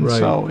often. Right.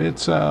 So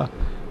it's a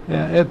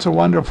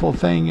wonderful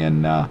thing,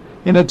 and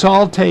it's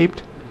all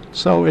taped,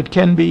 so it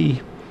can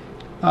be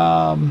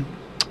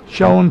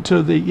shown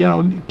to the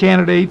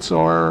candidates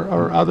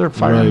or other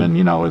firemen,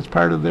 Right. as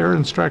part of their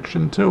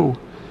instruction too.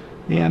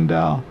 And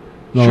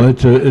No,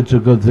 sure. it's a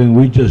good thing.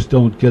 We just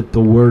don't get the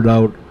word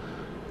out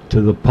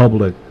to the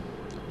public,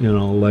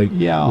 like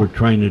Yeah. we're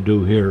trying to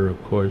do here, of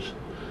course,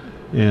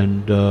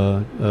 and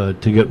to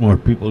get more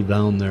people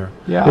down there.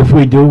 Yeah. If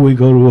we do, we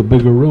go to a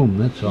bigger room.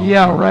 That's all.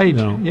 yeah, right,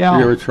 You know. yeah.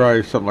 You ever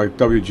try something like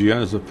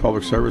WGN as a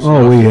public service?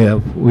 Oh, we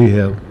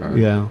have,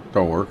 yeah.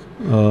 Don't work.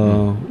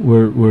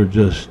 We're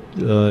just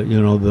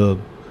the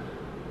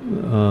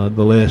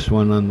last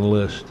one on the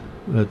list.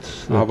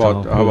 That's How all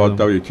about for them.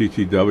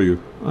 WTTW?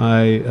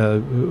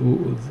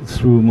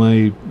 Through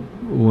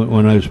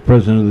when I was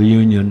president of the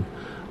union,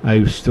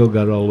 I've still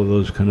got all of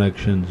those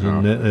connections,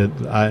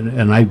 and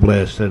I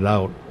blasted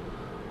out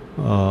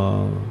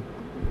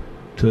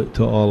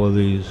to all of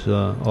these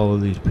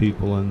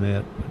people and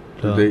that.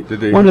 But, Did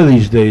they? one of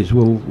these days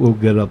we'll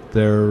get up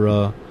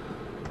there.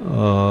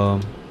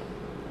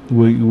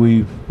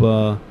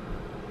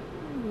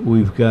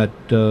 We've got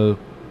the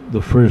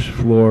first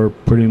floor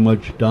pretty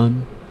much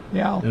done,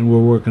 Yeah. and we're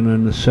working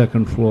on the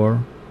second floor,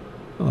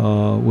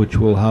 which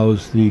will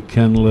house the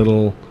Ken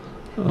Little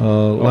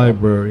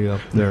library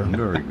up there.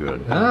 Very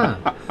good.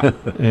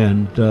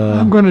 And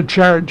I'm going to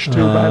charge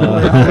too, by the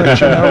way. I'll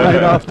let you know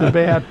right off the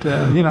bat.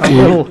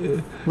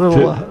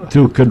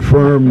 to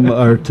confirm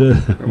or to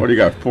What do you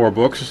got? 4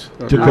 books?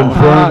 to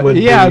confirm with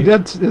yeah,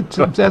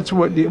 the, that's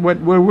what we're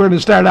going to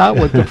start out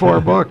with, the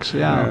 4 books.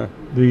 Yeah,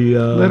 the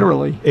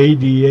literally.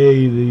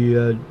 ADA,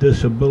 the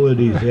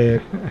Disabilities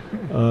Act.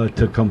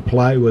 To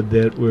comply with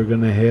that, we're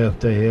going to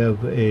have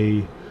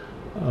a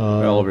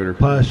Elevator.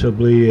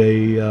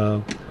 possibly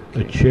a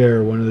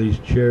chair, one of these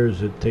chairs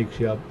that takes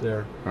you up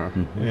there.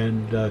 Uh-huh.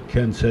 And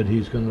Ken said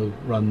he's going to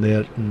run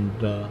that, and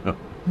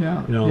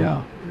Yeah, you know,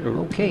 yeah.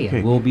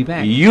 Okay, we'll be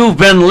back. You've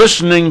been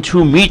listening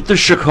to Meet the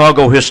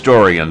Chicago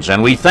Historians,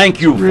 and we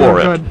thank you Real for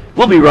it. good.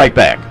 We'll be right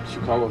back.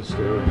 Chicago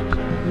Historians.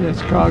 Yeah,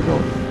 Chicago.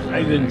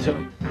 I didn't tell.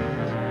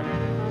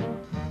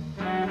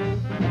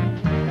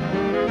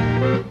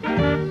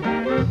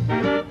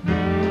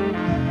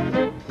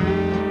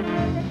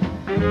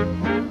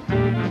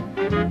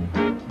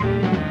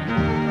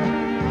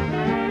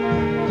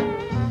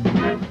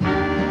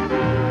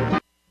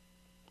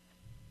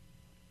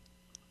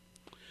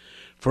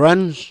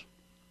 Friends,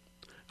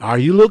 are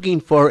you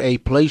looking for a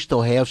place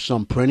to have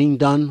some printing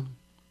done?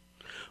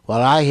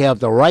 Well, I have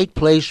the right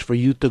place for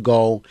you to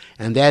go,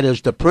 and that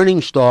is the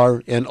printing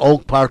store in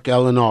Oak Park,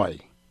 Illinois.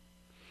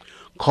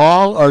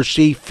 Call or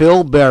see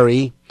Phil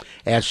Berry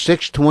at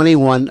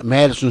 621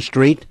 Madison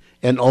Street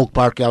in Oak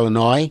Park,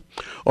 Illinois,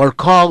 or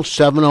call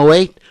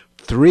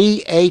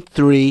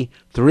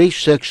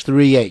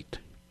 708-383-3638.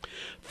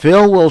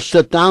 Phil will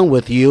sit down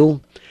with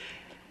you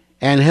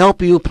and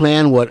help you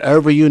plan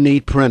whatever you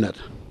need printed.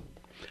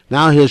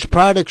 Now, his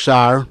products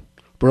are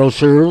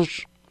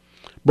brochures,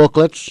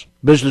 booklets,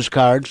 business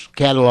cards,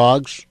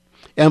 catalogs,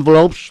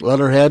 envelopes,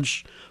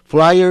 letterheads,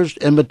 flyers,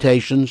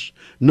 invitations,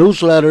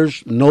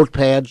 newsletters,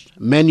 notepads,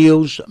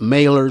 menus,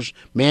 mailers,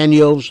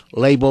 manuals,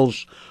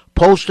 labels,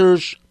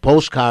 posters,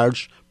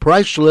 postcards,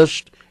 price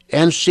lists,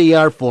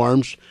 NCR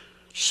forms,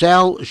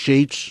 sell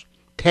sheets,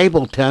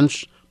 table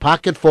tents,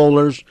 pocket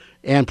folders,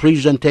 and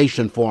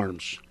presentation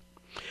forms.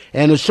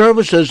 And his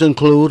services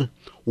include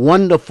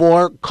 1 to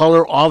 4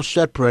 color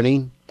offset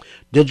printing,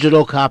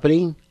 digital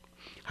copying,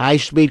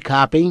 high-speed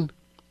copying,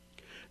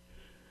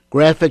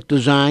 graphic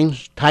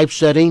designs,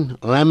 typesetting,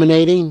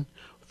 laminating,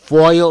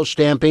 foil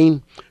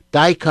stamping,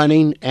 die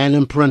cutting, and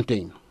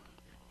imprinting.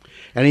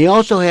 And he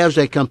also has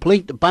a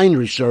complete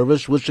bindery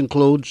service, which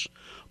includes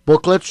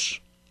booklets,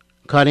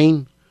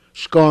 cutting,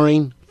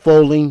 scoring,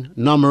 folding,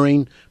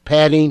 numbering,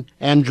 padding,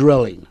 and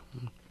drilling.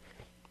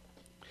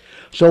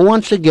 So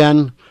once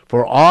again,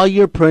 for all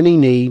your printing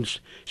needs,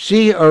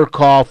 see or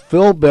call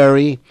Phil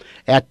Berry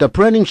at the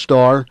printing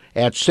store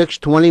at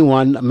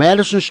 621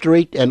 Madison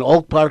Street in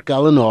Oak Park,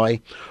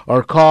 Illinois,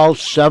 or call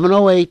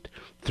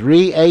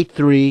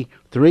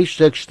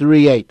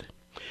 708-383-3638.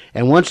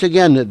 And once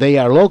again, they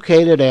are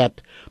located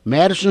at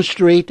Madison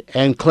Street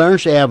and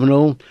Clarence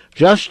Avenue,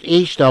 just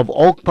east of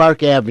Oak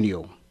Park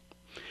Avenue.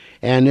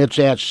 And it's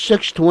at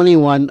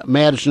 621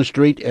 Madison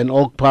Street in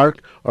Oak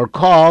Park, or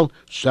call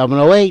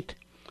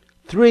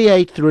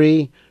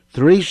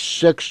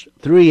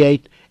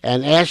 708-383-3638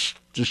 and ask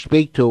to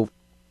speak to.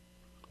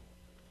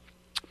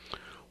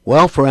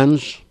 Well,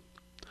 friends,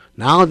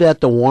 now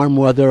that the warm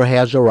weather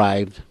has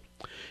arrived,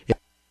 if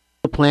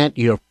you plant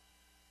your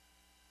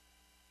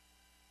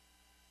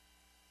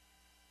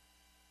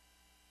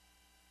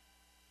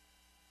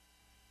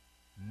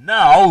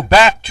Now,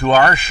 back to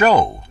our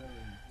show.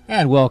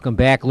 And welcome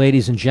back,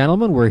 ladies and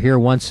gentlemen. We're here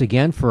once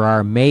again for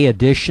our May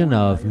edition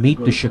of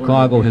Meet the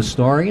Chicago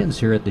Historians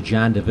here at the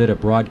John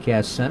DeVita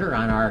Broadcast Center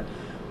on our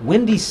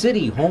Windy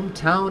City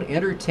Hometown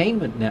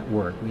Entertainment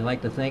Network. We'd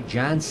like to thank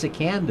John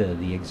Sikanda,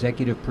 the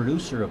executive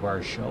producer of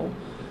our show,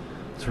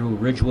 through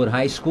Ridgewood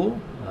High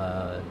School,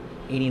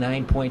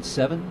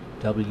 89.7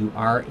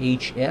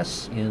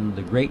 WRHS in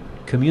the great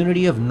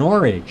community of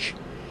Norridge.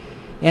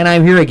 And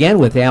I'm here again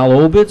with Al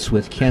Obitz,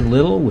 with Ken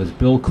Little, with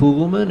Bill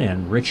Kugelman,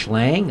 and Rich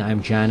Lang.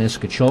 I'm John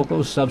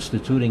Iscachoco,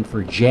 substituting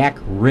for Jack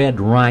Red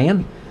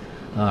Ryan,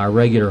 our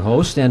regular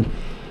host. And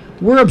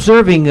we're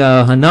observing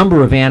a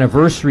number of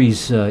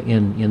anniversaries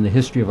in the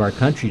history of our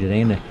country today.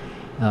 And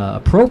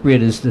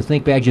appropriate is to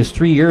think back just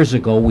 3 years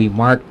ago, we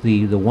marked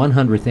the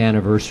 100th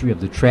anniversary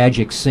of the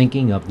tragic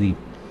sinking of the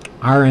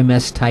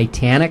RMS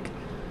Titanic,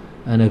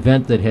 an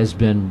event that has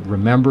been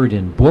remembered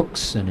in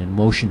books and in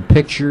motion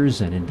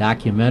pictures and in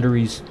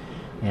documentaries,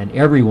 and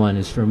everyone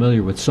is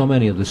familiar with so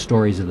many of the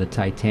stories of the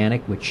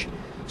Titanic, which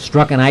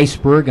struck an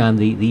iceberg on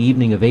the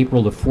evening of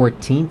April the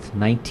 14th,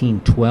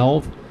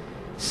 1912,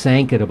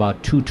 sank at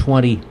about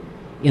 2:20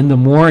 in the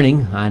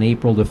morning on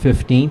April the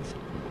 15th,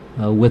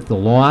 with the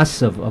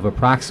loss of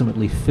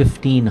approximately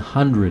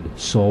 1,500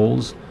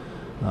 souls,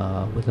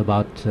 with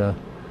about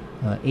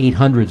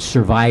 800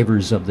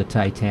 survivors of the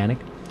Titanic.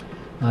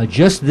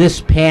 Just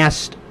this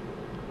past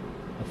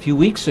a few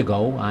weeks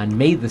ago, on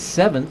May the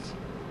 7th,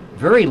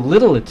 very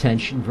little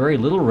attention, very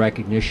little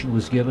recognition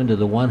was given to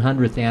the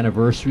 100th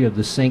anniversary of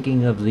the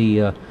sinking of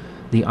the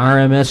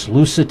RMS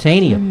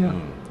Lusitania. Yeah.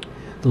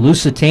 The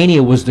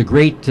Lusitania was the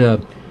great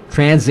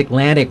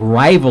transatlantic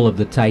rival of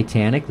the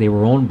Titanic. They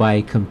were owned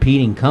by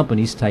competing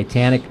companies.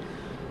 Titanic,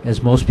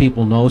 as most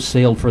people know,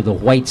 sailed for the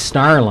White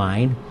Star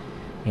Line,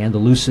 and the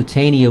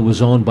Lusitania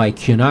was owned by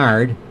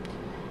Cunard,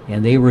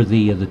 and they were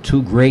the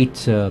two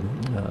great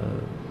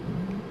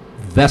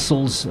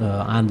vessels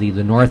on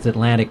the North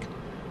Atlantic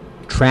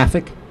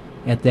traffic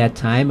at that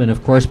time. And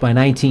of course, by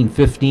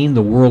 1915,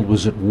 the world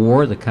was at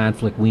war. The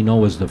conflict we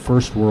know as the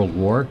First World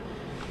War.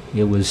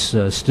 It was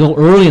still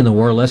early in the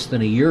war. Less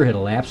than a year had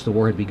elapsed. The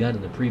war had begun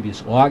in the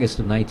previous August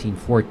of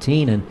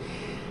 1914,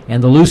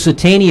 and the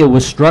Lusitania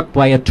was struck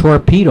by a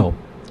torpedo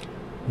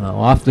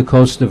off the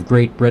coast of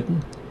Great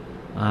Britain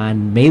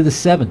on May the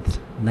 7th,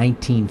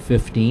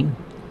 1915,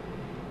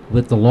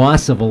 with the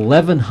loss of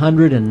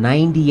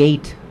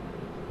 1,198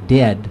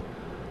 dead,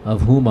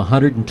 of whom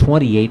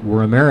 128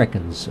 were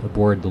Americans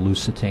aboard the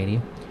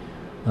Lusitania.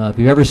 If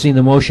you've ever seen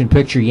the motion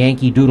picture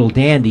Yankee Doodle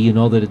Dandy, you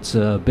know that it's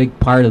a big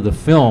part of the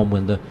film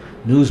when the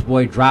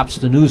newsboy drops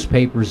the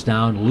newspapers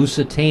down,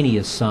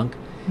 Lusitania sunk.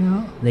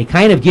 Yeah. They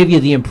kind of give you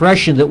the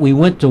impression that we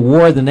went to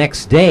war the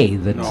next day.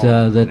 That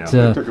it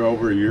took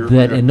over a year.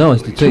 No,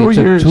 it took 2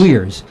 years. 2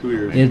 years.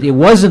 It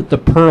wasn't the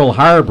Pearl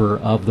Harbor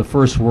of the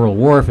First World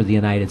War for the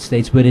United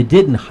States, but it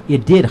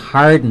did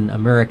harden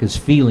America's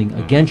feeling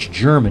against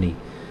Germany,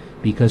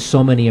 because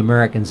so many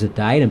Americans had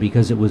died, and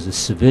because it was a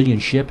civilian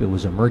ship, it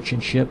was a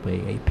merchant ship,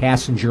 a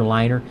passenger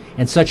liner,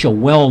 and such a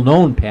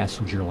well-known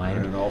passenger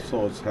liner. And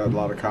also it's had a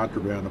lot of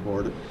contraband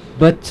aboard it.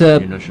 But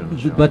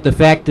the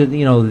fact that,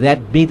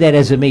 that be that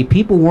as it may,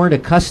 people weren't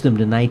accustomed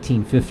in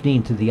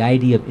 1915 to the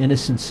idea of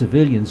innocent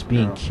civilians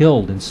being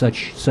killed in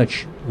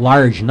such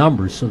large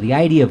numbers. So the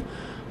idea of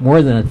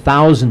more than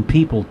 1,000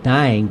 people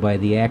dying by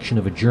the action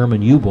of a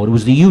German U-boat. It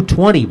was the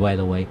U-20, by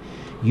the way.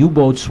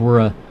 U-boats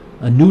were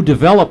a new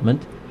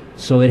development.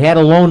 So it had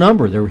a low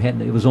number.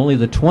 It was only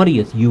the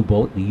 20th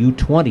U-boat, the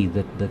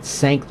U-20, that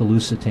sank the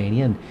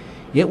Lusitania, and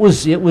it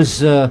was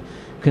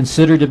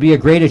considered to be a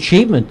great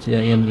achievement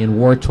in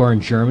war-torn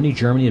Germany.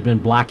 Germany had been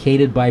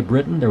blockaded by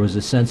Britain. There was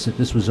a sense that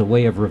this was a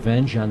way of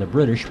revenge on the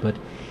British.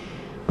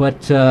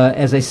 But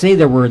as I say,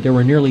 there were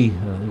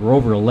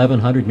over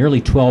 1,100, nearly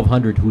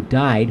 1,200 who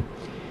died.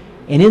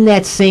 And in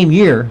that same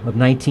year of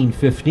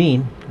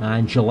 1915,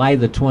 on July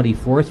the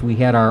 24th, we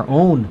had our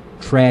own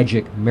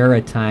tragic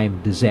maritime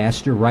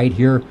disaster right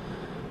here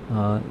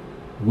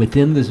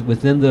within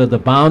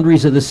the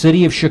boundaries of the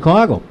city of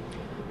Chicago.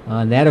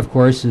 And that, of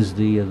course, is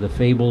the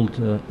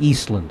fabled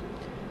Eastland.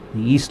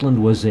 The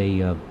Eastland was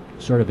a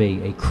sort of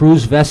a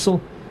cruise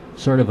vessel,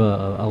 sort of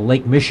a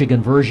Lake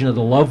Michigan version of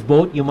the Love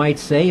Boat, you might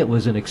say. It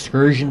was an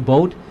excursion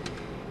boat,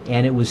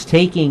 and it was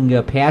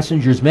taking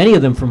passengers, many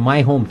of them from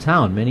my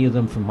hometown, many of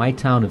them from my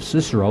town of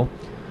Cicero,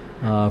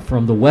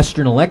 from the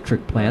Western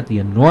Electric plant, the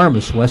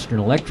enormous Western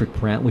Electric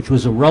plant, which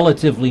was a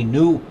relatively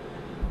new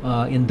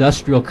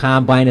industrial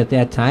combine at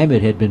that time.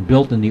 It had been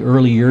built in the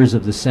early years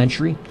of the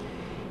century.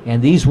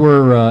 And these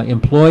were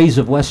employees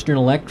of Western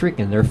Electric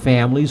and their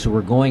families who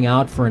were going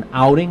out for an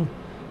outing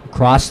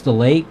across the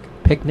lake,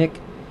 picnic,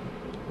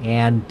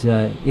 and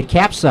it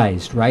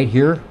capsized right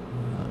here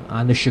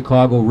on the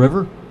Chicago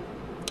River.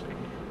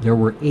 There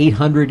were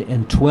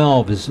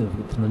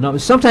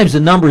 812. Sometimes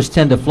the numbers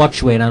tend to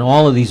fluctuate on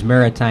all of these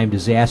maritime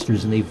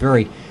disasters, and they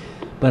vary.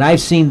 But I've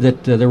seen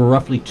that there were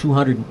roughly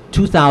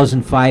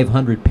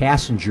 2,500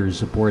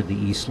 passengers aboard the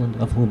Eastland,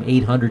 of whom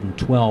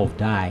 812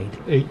 died.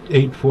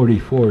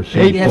 844.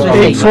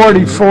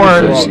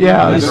 844 is,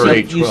 yeah.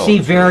 You see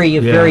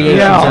variations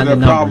on the numbers.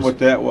 The problem with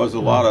that was a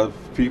lot of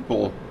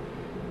people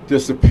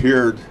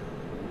disappeared,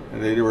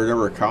 and they were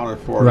never accounted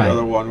for. Right.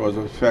 Another one was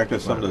the fact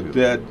that some of the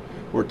dead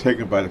were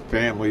taken by the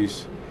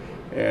families,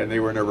 and they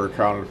were never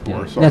accounted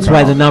for. Yeah. So That's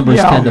why the numbers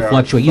tend to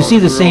fluctuate. You So see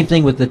the it's same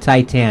thing with the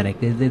Titanic.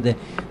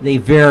 They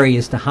vary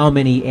as to how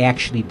many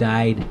actually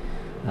died.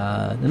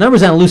 The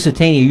numbers on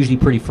Lusitania are usually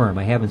pretty firm.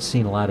 I haven't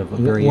seen a lot of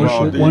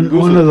variation.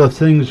 One of the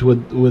things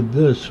with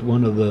this,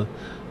 one of the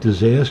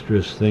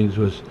disastrous things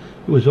was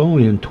it was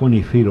only in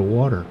 20 feet of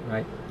water.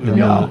 Right.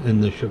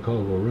 In the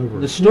Chicago River.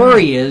 The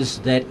story is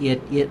that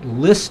it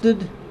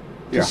listed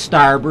to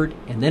starboard,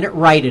 and then it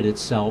righted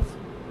itself,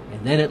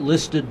 and then it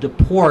listed to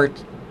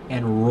port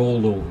and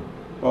rolled over.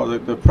 Well,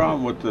 the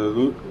problem with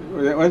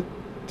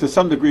to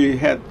some degree,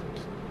 had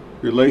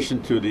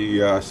relation to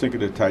the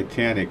sinking of the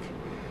Titanic,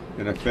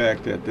 and the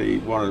fact that they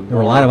wanted more. There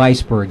were a lot of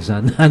icebergs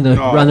on the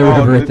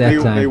river at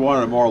that time. They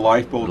wanted more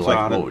lifeboats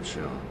on it,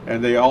 yeah.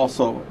 and they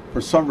also, for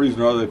some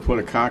reason or other, they put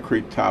a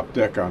concrete top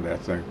deck on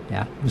that thing.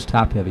 Yeah, it was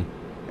top heavy.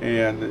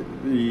 And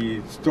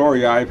the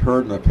story I've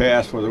heard in the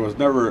past was it was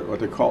never what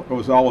they call. It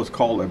was always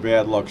called a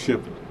bad luck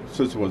ship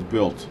since it was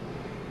built,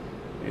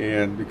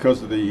 and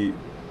because of the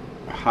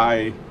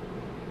high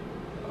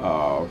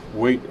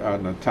weight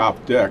on the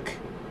top deck,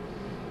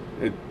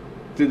 it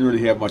didn't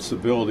really have much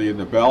stability, and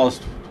the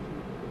ballast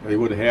they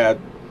would have had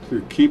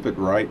to keep it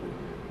right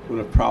would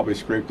have probably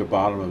scraped the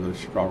bottom of the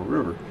Chicago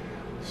River.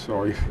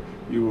 So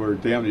you were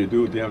damned you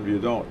do, damned you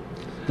don't.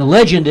 The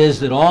legend is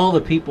that all the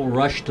people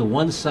rushed to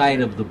one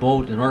side of the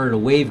boat in order to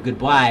wave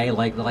goodbye,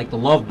 like the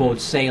Love Boat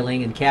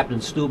sailing and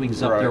Captain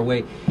Stubing's up their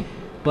way.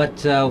 But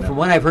from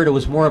what I've heard, it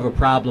was more of a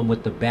problem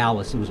with the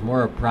ballast. It was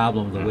more a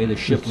problem the way the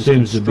ship was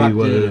seems to be constructed.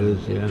 what it and-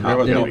 is, yeah. and There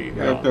was they no-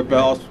 don't- the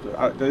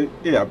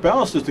ballast,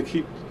 ballast is to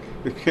keep,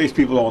 in case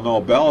people don't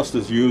know, ballast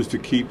is used to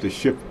keep the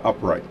ship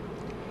upright.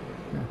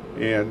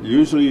 And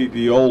usually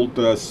the old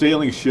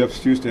sailing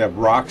ships used to have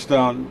rocks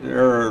down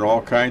there and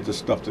all kinds of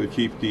stuff to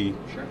keep the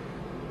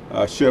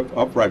ship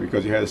upright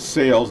because you had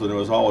sails and it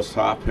was always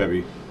top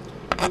heavy.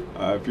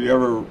 If you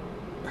ever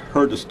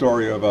heard the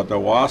story about the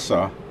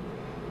Wasa,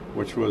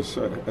 which was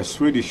a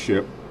Swedish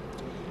ship,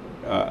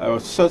 it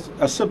was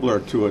similar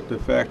to it. The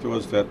fact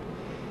was that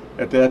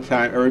at that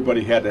time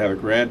everybody had to have a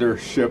grander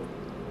ship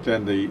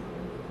than the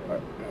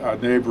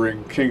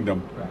neighboring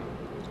kingdom.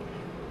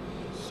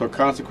 So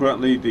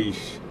consequently, the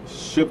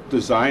ship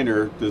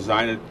designer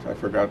designed it. I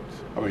forgot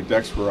how many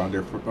decks were on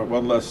there, but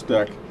one less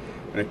deck,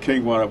 and the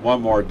king wanted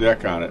one more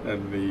deck on it.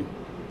 And the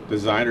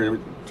designer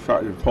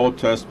tried to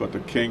protest, but the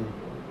king,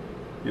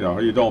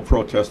 you don't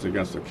protest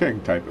against the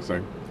king type of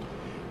thing.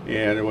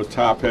 And it was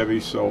top heavy,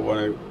 so when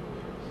it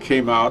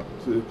came out,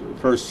 the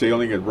first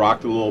sailing, it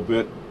rocked a little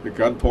bit. The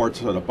gun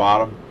ports at the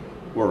bottom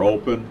were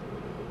open.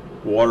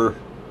 Water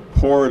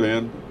poured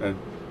in and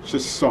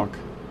just sunk.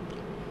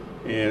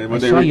 And I when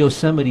saw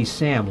Yosemite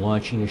Sam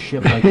launching a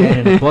ship like that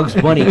in a Bugs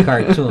Bunny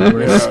cartoon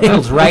where it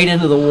sails right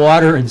into the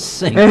water and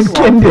sinks.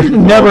 And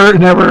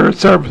never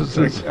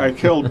surfaces. I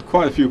killed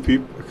quite a few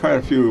people, quite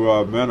a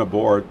few men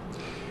aboard,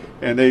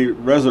 and they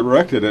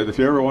resurrected it. If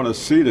you ever want to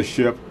see the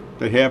ship,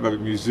 they have a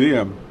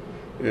museum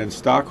in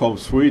Stockholm,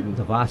 Sweden,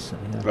 The Vasa,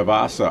 yeah. the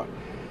Vasa,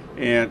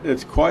 and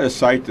it's quite a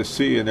sight to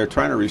see. And they're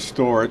trying to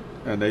restore it,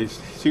 and they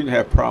seem to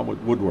have a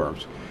problem with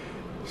woodworms.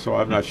 So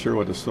I'm not sure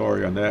what the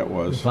story on that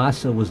was.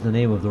 Vasa was the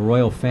name of the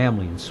royal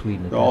family in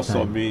Sweden at It that also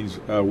time. means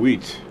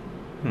wheat.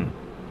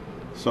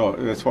 So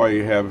that's why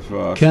you have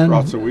Ken,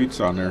 sprouts of wheats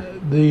on there.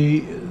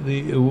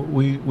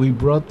 We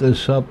brought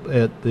this up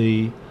at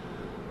the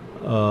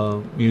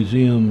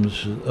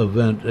museum's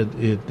event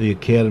at the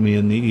Academy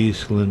in the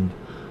Eastland.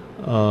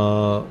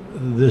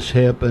 This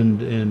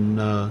happened in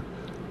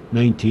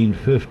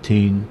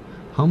 1915.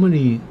 How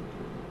many?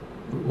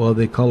 Well,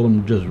 they call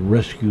them just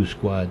rescue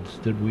squads.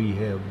 Did we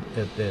have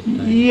at that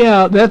time?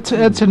 Yeah, that's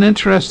an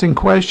interesting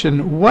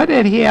question. What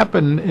had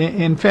happened?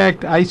 In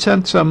fact, I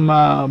sent some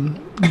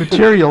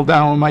material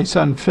down with my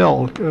son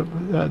Phil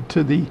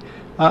to the.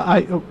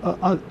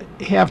 I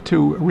have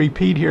to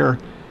repeat here.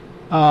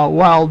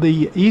 While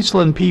the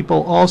Eastland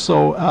people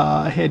also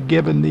had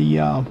given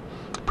the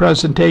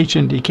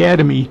presentation to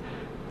Academy,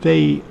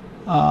 they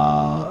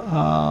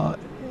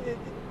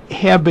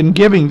have been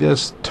giving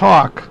this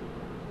talk.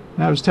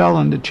 And I was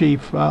telling the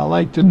chief,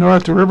 like the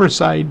North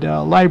Riverside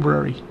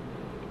Library,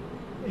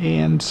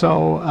 and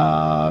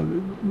so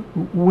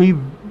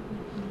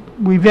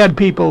we've had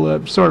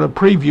people sort of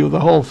preview the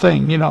whole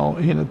thing, and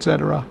et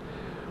cetera.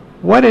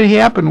 What had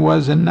happened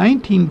was in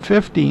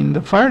 1915,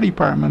 the fire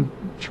department,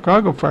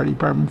 Chicago Fire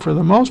Department, for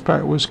the most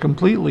part, was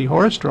completely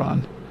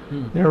horse-drawn.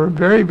 There were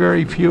very,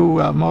 very few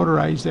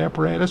motorized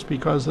apparatus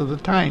because of the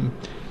time,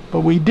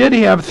 but we did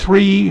have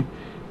 3.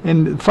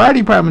 And the fire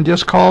department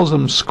just calls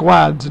them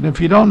squads. And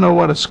if you don't know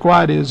what a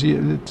squad is,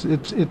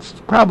 it's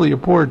probably a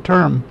poor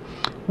term.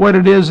 What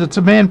it is, it's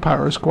a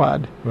manpower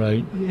squad.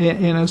 Right.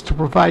 And it's to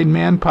provide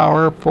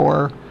manpower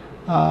for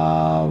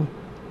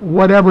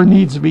whatever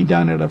needs to be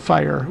done at a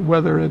fire,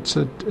 whether it's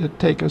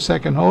take a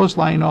second hose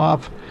line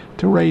off,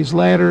 to raise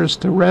ladders,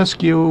 to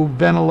rescue,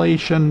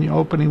 ventilation,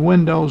 opening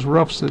windows,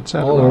 roofs,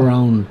 etc. All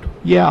around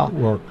Yeah.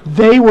 work.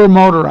 They were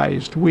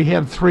motorized. We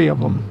had 3 of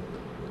them.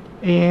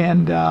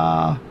 And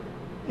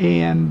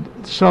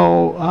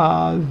so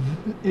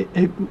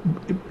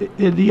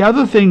the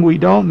other thing we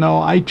don't know,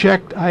 I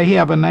checked, I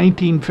have a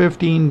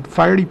 1915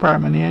 Fire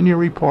Department annual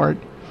report.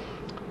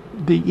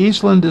 The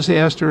Eastland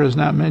disaster is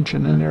not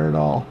mentioned in there at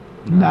all.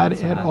 Not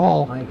at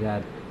all. My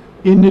God.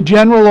 In the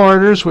general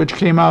orders, which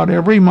came out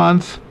every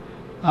month,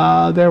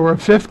 there were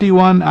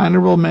 51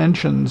 honorable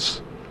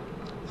mentions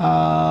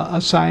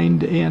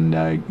assigned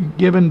and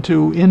given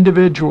to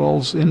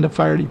individuals in the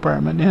fire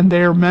department, and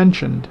they're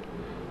mentioned.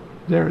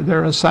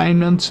 Their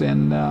assignments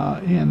and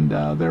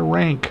their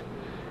rank,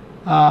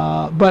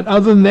 but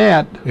other than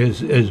that,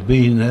 As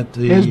being at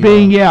the as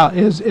making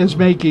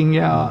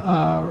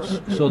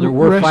So there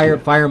were rescue.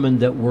 firemen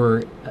that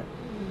were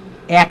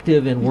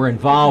active and were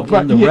involved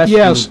But in the y-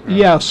 rescue.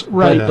 yes,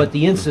 right. But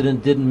the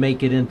incident didn't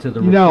make it into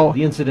the No.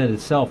 The incident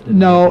itself didn't.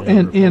 No, make it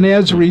into the and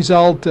report. as a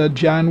result,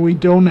 John, we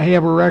don't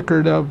have a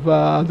record of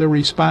the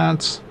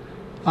response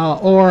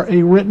or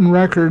a written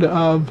record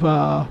of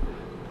What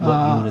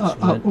units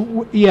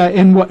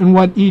went. and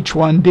what each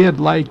one did.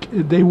 Like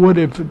they would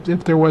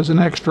if there was an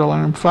extra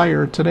alarm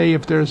fire. Today,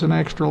 if there's an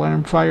extra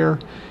alarm fire,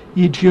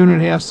 each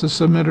unit has to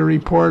submit a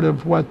report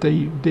of what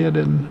they did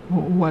and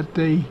what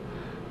they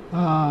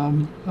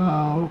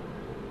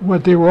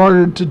were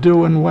ordered to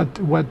do and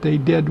what they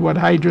did, what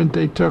hydrant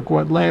they took,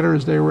 what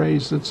ladders they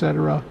raised,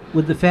 etc.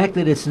 Would the fact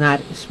that it's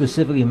not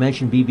specifically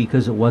mentioned be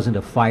because it wasn't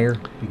a fire?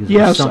 Because it was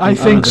Yes, something I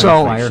other think than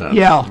so. a fire?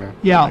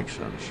 Yeah. Makes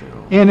sense,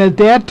 And at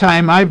that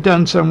time, I've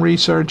done some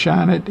research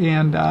on it,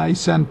 and I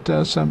sent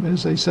some,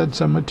 as I said,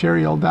 some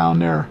material down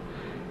there.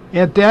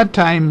 At that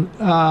time,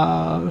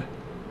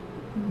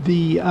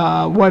 the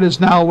what is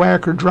now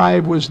Wacker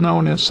Drive was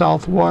known as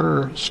South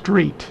Water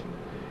Street,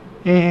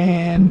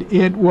 and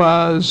it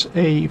was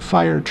a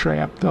fire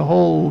trap. The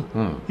whole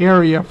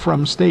area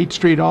from State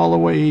Street all the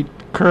way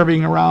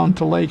curving around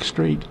to Lake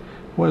Street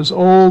was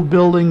old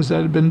buildings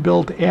that had been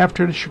built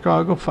after the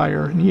Chicago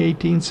fire in the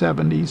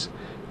 1870s.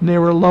 And they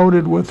were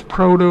loaded with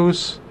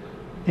produce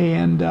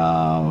and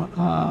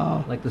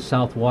Like the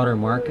South Water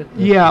Market?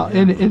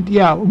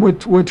 yeah,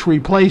 which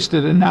replaced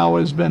it and now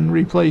has been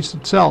replaced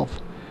itself.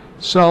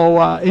 So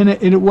and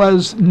it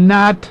was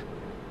not,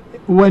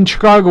 when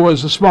Chicago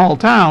was a small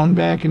town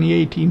back in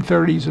the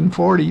 1830s and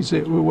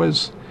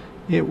 40s.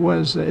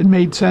 It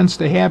made sense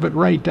to have it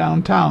right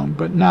downtown,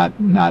 but not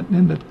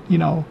in the,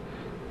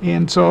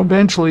 and so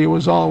eventually it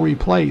was all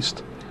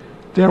replaced.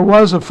 There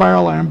was a fire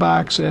alarm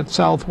box at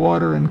South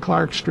Water and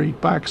Clark Street,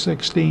 box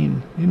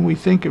 16, and we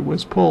think it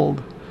was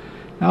pulled.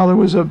 Now, there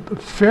was a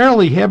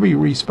fairly heavy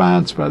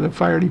response by the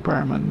fire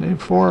department. They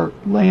had 4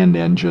 land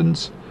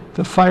engines,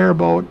 the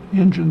fireboat,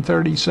 engine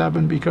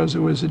 37, because it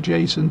was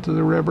adjacent to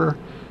the river,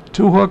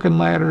 2 hook and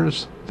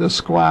ladders, the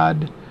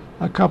squad,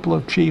 a couple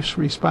of chiefs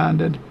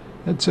responded,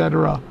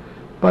 etc.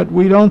 But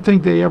we don't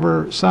think they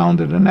ever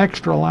sounded an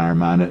extra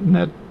alarm on it, and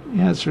that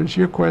answers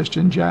your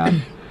question,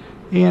 John.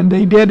 And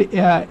they did,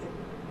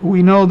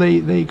 we know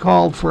they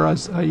called for a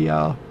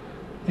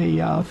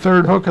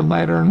 3rd hook and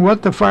ladder, and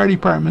what the fire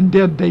department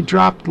did, they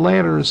dropped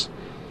ladders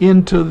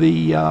into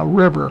the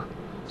river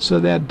so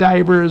that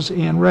divers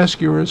and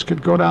rescuers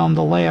could go down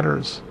the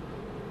ladders.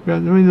 I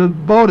mean, the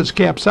boat is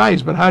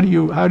capsized, but how do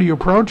you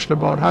approach the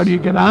boat? How do you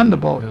get on the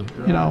boat?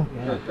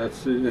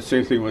 That's the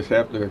same thing was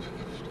happening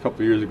a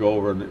couple of years ago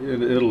over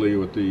in Italy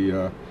with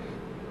the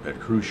That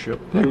cruise ship.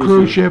 The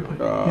cruise ship,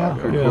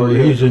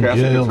 Concordia, he's in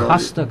Casa jail. Concordia.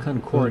 Costa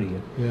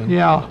Concordia.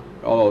 yeah.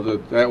 Although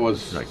that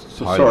was Like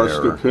some high sort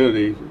of there.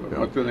 stupidity, Yeah.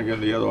 but then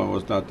again, the other one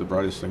was not the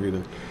brightest thing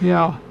either.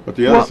 Yeah. But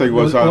the other Well, thing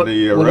was on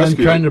the what rescue.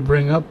 I'm trying to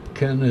bring up,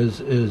 Ken,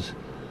 is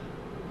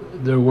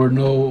there were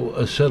no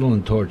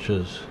acetylene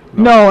torches.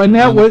 No, and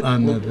that was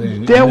on the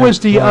thing, that and was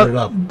that the brought it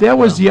up. that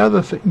was the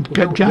other thing.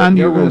 John,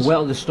 there you were was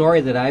the story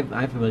that I'm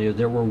familiar with,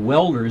 there were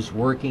welders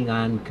working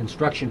on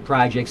construction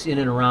projects in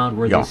and around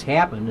where Yeah. this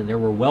happened, and there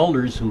were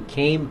welders who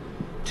came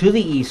to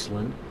the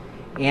Eastland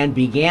and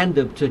began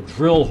to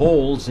drill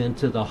holes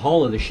into the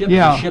hull of the ship.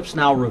 Yeah. The ship's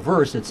now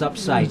reversed, it's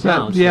upside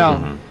down. So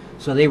yeah.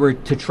 So they were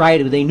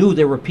they knew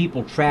there were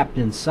people trapped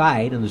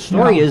inside, and the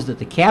story Yeah. is that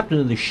the captain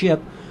of the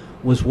ship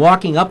was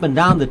walking up and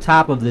down the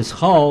top of this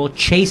hull,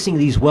 chasing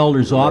these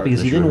welders off Right,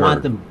 because he as you didn't want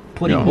heard. them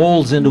putting Yeah.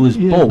 holes into his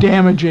Yeah, boat.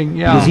 damaging.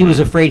 Because he Yeah.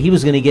 was afraid he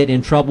was going to get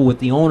in trouble with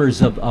the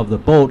owners of the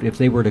boat if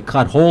they were to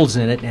cut holes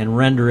in it and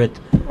render it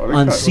Well, they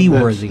cut-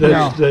 unseaworthy.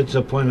 That's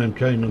the point I'm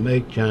trying to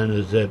make, John,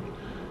 is that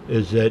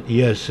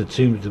yes, it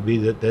seems to be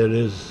that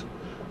is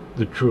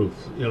the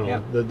truth. Yeah.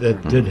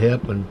 That did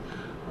happen.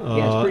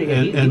 Yeah, it's pretty-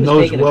 he And was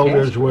those taking a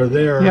welders task. were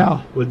there Yeah.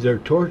 with their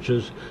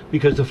torches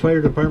because the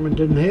fire department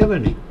didn't have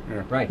any,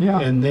 Right.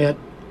 Yeah. and that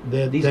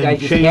These then guys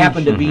just changed.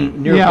 happened to be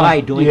nearby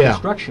doing Yeah.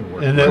 construction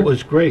work. And that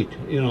was great.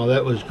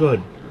 That was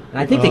good.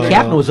 And I think the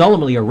captain was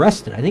ultimately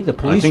arrested. I think the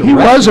police think he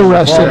was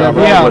arrested. him.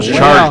 Yeah. was yeah.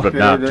 charged, but They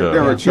not. never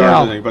charged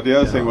Yeah. anything. But the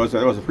other thing was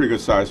that it was a pretty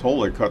good sized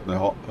hole they cut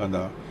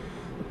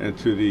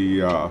into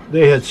the.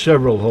 They had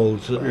several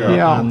holes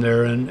Yeah. on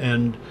there,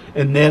 and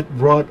that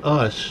brought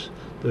us,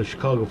 the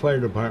Chicago Fire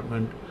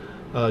Department,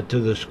 to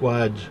the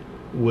squads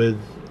with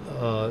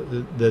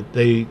that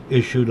they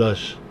issued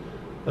us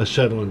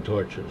acetylene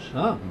torches,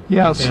 Oh,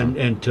 Yes.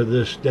 and to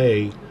this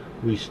day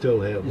we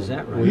still have Is them.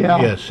 that right?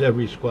 Yeah. Yes,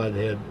 every squad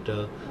had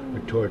a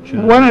torch.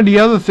 On One it. of the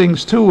other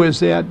things too is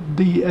that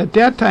at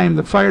that time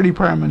the fire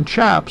department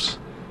shops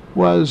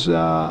was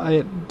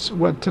at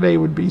what today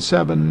would be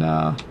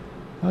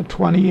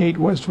 728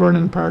 West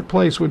Vernon Park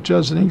Place, which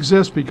doesn't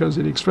exist because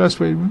of the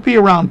expressway. It would be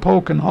around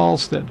Polk and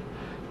Halsted.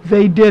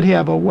 They did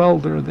have a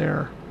welder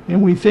there,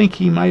 and we think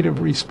he might have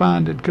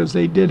responded because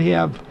they did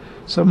have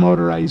some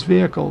motorized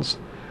vehicles.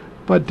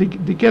 But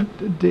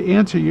to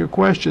answer your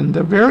question,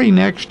 the very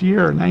next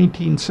year,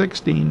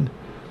 1916,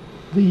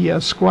 the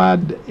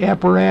squad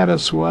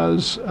apparatus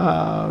was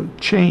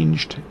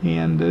changed,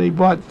 and they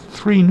bought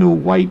 3 new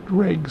white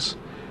rigs,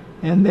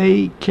 and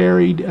they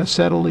carried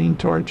acetylene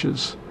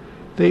torches.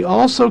 They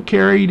also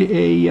carried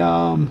a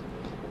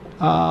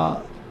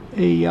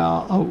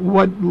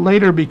what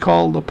later be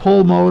called a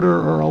pull motor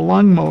or a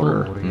lung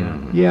motor.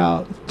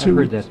 Yeah,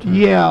 heard that term.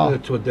 yeah,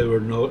 That's what they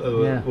were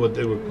Yeah. what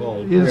they were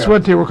called. it's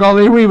what they were called.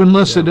 They were even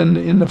listed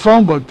in the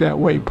phone book that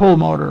way, pull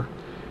motor.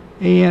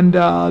 And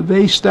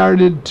they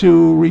started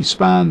to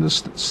respond, the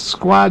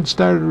squad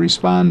started to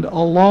respond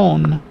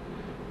alone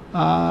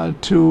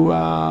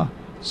to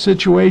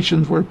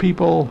situations where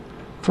people,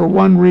 for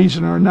one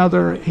reason or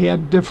another,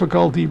 had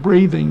difficulty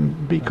breathing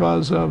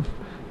because of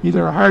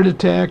either a heart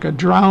attack, a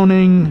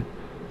drowning,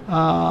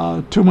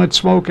 too much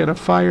smoke at a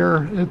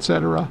fire,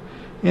 etc.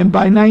 And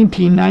by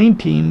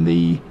 1919,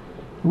 the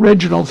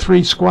original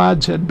 3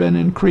 squads had been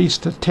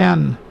increased to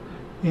 10,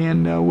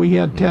 and we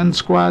had 10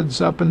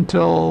 squads up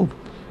until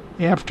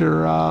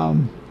after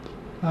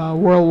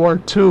World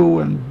War II,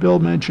 and Bill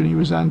mentioned he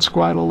was on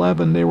Squad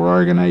 11. They were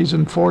organized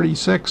in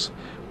 46.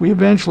 We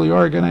eventually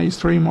organized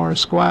 3 more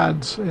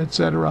squads,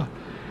 etc.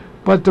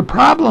 But the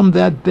problem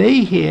that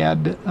they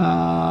had,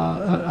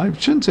 I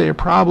shouldn't say a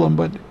problem,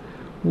 but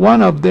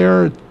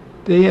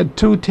they had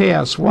 2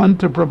 tasks. One,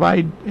 to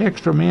provide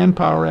extra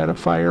manpower at a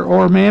fire,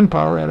 or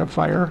manpower at a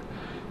fire.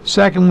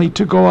 Secondly,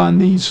 to go on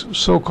these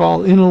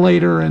so-called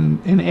inhalator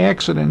and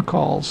accident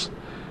calls.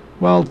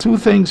 Well, 2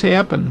 things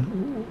happened.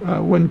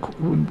 When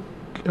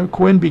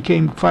Quinn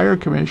became fire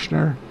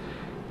commissioner,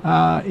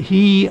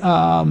 he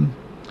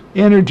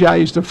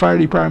energized the fire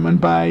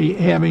department by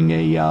having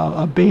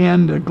a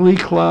band, a glee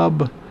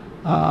club,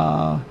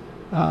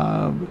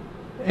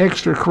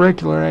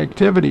 extracurricular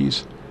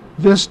activities.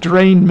 This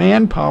drained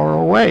manpower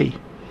away.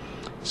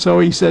 So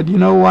he said, you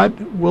know what,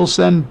 we'll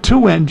send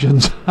 2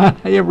 engines on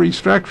every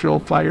structural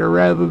fire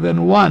rather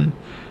than 1.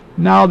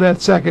 Now that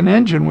 2nd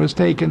engine was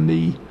taking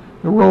the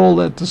role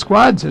that the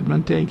squads had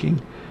been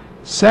taking.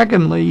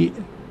 Secondly,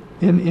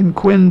 in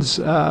Quinn's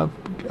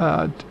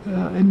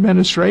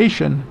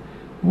administration,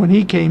 when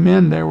he came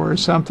in, there were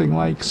something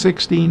like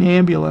 16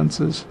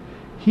 ambulances.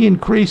 He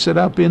increased it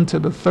up into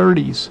the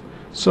 30s.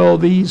 So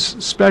these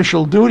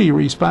special duty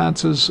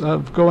responses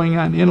of going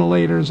on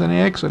inhalators and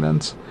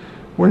accidents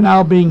were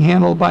now being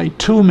handled by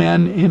 2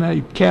 men in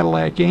a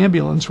Cadillac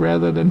ambulance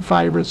rather than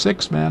 5 or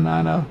 6 men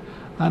on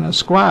a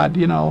squad,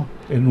 you know.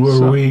 And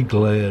were we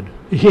glad?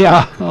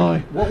 Yeah.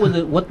 What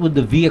would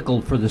the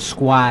vehicle for the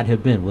squad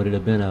have been? Would it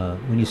have been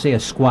when you say a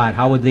squad,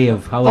 how would they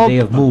have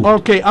moved?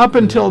 Okay, up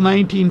until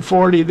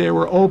 1940 they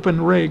were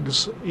open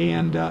rigs,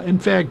 and in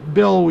fact,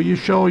 Bill, will you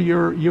show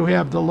you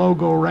have the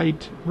logo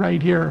right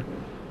here.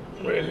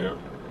 Right here.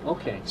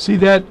 Okay. See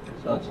that?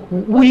 So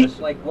it's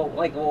like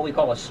what we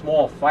call a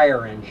small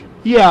fire engine.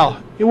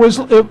 Yeah, it was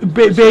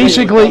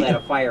basically Call that a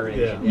fire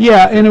engine.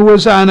 Yeah, and it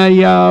was on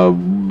a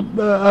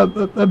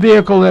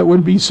vehicle that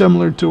would be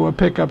similar to a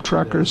pickup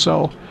truck or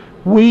so.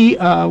 We,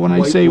 when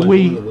I say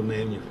we, One of the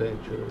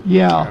manufacturers.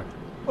 yeah,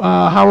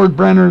 Howard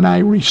Brenner and I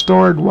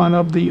restored one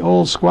of the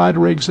old squad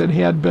rigs that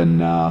had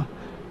been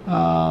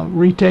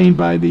retained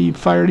by the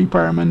fire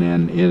department,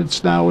 and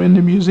it's now in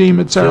the museum.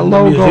 It's our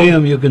logo. In the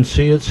museum, you can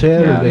see it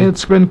Saturday. Yeah,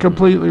 it's been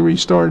completely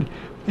restored.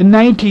 In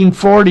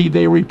 1940,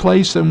 they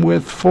replaced them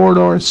with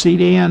 4-door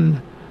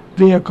sedan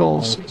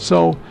vehicles. Okay.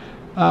 So,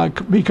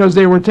 because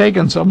they were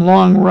taking some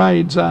long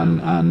rides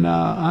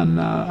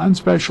on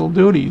special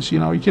duties, you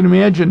know, you can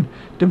imagine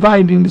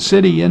dividing the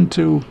city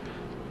into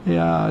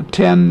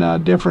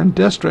 10 different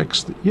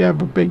districts. You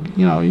have a big,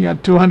 you know, you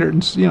got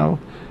 200,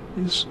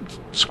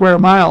 square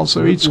miles.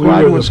 So each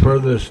squad was was the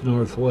furthest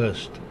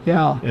northwest.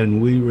 Yeah.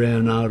 And we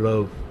ran out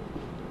of,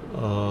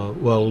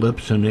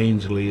 Lips and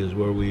Ainsley is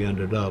where we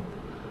ended up,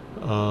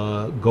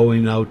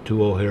 going out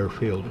to O'Hare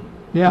Field.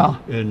 Yeah.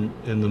 In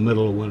the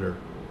middle of winter.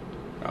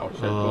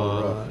 Outside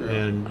rough, yeah.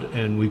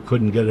 And we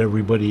couldn't get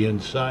everybody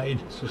inside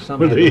So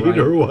where the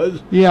heater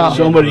was. Yeah. So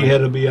somebody had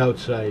to be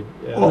outside.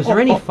 Yeah. Was there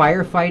any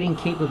firefighting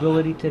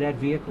capability to that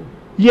vehicle?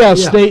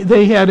 Yes, Yeah.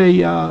 they had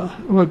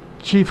well,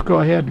 Chief, go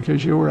ahead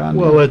because you were on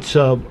Well, the it's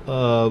a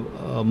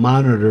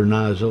monitor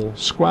nozzle.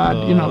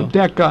 squad,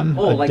 deck gun.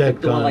 Oh, like deck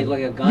the one, gun.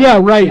 like a gun.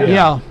 Yeah, right.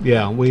 Yeah.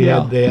 Yeah, we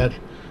Yeah. had that,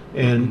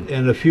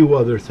 and a few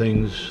other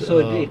things. So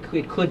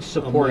it could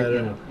support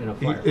in a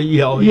fire.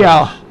 Yeah.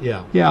 Yeah.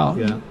 Yeah.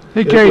 Yeah.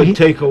 They It carried would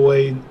take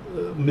away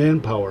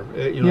manpower.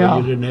 Yeah.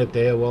 You didn't have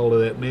to have all of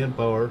that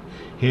manpower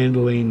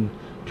handling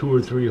 2 or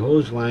 3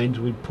 hose lines.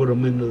 We'd put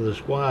them into the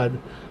squad,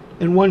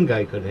 and one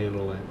guy could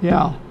handle that.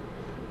 Yeah.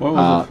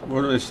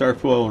 When did they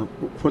start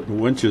putting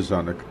winches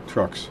on the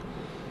trucks?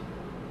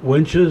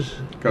 Winches?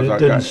 'Cause It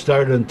didn't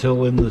start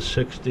until in the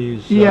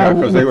 60s. Yeah,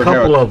 because they a would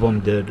couple have of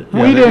them did. We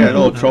Yeah, they didn't- had a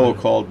little trouble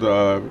called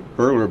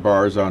burglar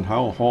bars on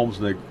how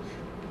homes, and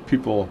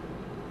people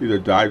either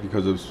died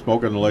because of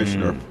smoke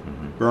inhalation or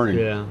burning.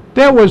 Yeah.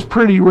 That was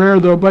pretty rare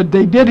though, but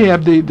they did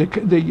have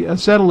the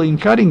acetylene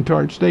cutting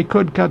torch. They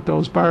could cut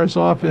those bars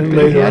off if And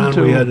they later had on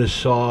to. we had a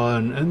saw,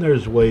 and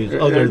there's ways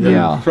other than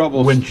Yeah.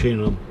 Trouble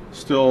winching them.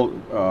 still,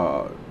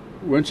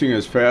 winching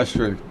is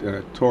faster than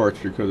a torch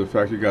because of the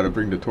fact you got to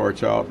bring the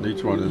torch out, and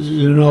each one is.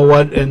 You know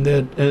what? And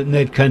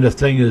that kind of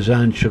thing is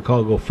on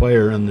Chicago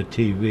Fire on the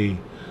TV.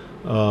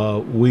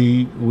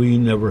 We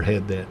never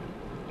had that.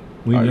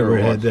 We I never never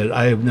had watched. that.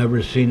 I have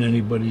never seen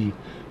anybody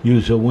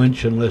use a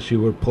winch unless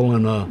you were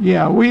pulling a.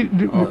 Yeah, Okay.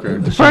 the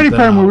fire Something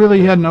department out.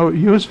 really had no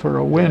use for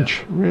a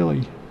winch,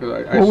 really. 'Cause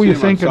I What were see you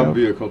them thinking on some of?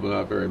 vehicles, but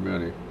not very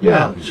many.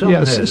 Yeah, some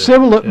had it.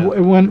 Civil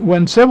Yeah.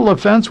 when civil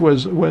offense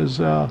was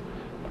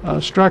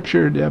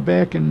structured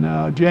back in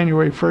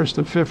January 1st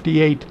of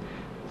 '58,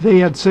 they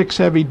had 6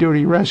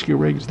 heavy-duty rescue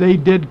rigs. They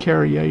did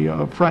carry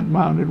a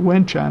front-mounted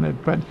winch on it,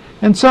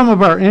 and some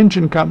of our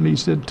engine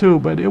companies did too.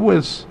 But it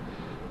was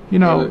You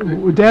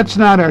know, that's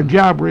not our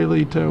job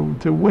really to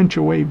winch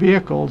away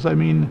vehicles. I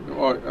mean,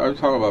 Well, I'm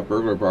talking about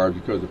burglar bars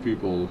because of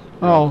people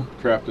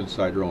trapped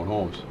inside their own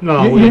homes. No,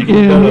 Y- we've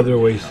y- got y- other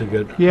ways to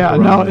get yeah,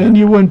 around no, that. and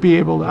you wouldn't be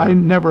able to. I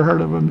never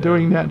heard of them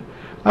doing that.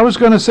 I was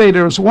going to say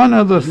there was one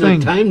other There's no thing.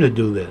 time to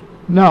do that.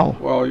 No,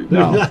 Well,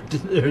 no.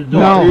 There's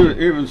No.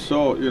 even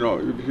so, you know,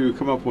 if you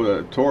come up with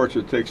a torch,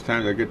 it takes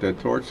time to get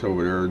that torch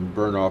over there and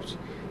burn off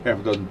half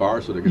a dozen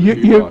bars so they can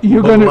keep on.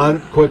 You're But going a to.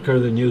 lot quicker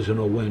than using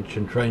a winch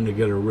and trying to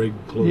get a rig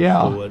close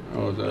Yeah. to it.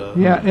 Oh, is that-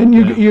 Yeah, and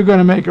yeah. you're going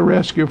to make a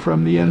rescue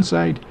from the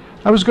inside.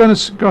 I was going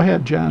to go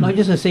ahead, John. No, I was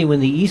just going to say, when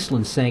the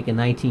Eastland sank in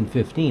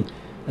 1915,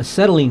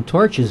 acetylene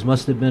torches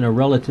must have been a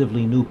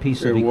relatively new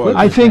piece of It was. equipment.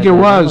 I think That- it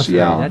that was, must have-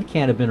 yeah. That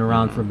can't have been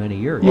around for many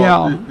years.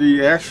 Yeah. Well,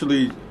 the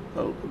actually,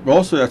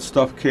 most of that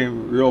stuff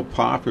came real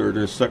popular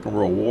during the Second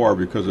World War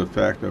because of the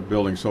fact of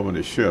building so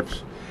many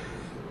ships.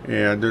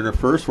 And during the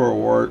First World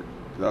War,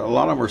 a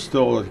lot of them were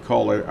still what they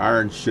call like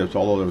iron ships,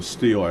 although they were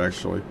steel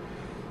actually.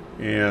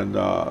 And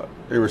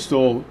they were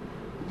still,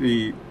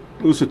 the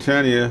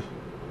Lusitania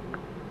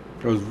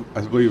was,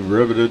 I believe,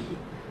 riveted.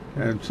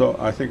 And so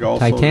I think also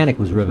Titanic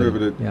was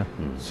riveted. Yeah.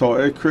 So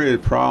it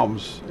created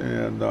problems,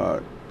 and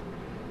the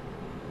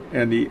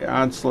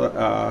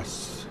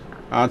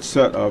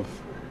onset of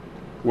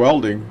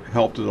welding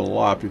helped it a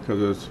lot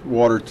because it's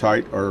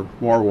watertight or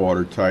more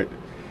watertight.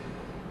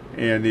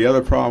 And the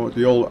other problem with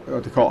the old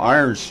what they call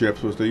iron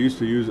ships was they used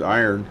to use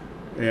iron,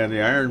 and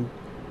the iron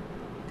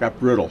got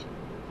brittle,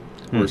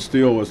 where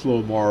steel was a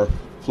little more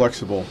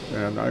flexible.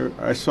 And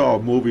I saw a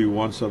movie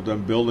once of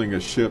them building a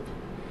ship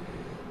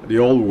the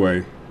old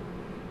way,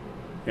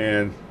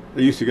 and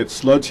they used to get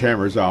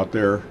sledgehammers out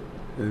there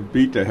and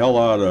beat the hell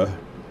out of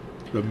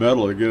the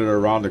metal to get it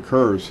around the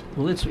curves.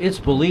 Well, it's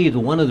believed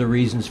one of the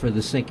reasons for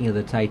the sinking of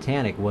the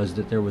Titanic was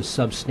that there was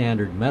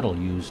substandard metal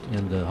used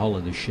in the hull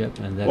of the ship,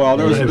 and that Well,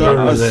 there was I've no- heard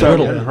of a that.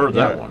 several- I hadn't heard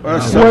that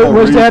one. several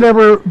Was that reasons.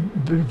 ever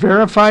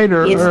verified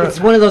or?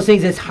 It's one of those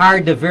things that's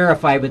hard to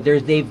verify, but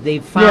they've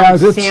Yeah, found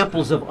that's-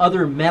 samples of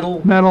other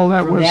metal metal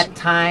that from was? that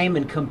time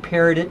and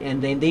compared it,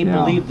 and they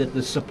Yeah. believe that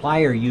the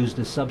supplier used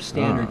a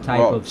substandard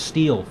type well- of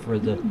steel for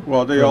the.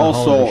 Well, they for the hull of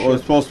also the it was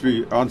ship. supposed to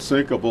be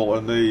unsinkable,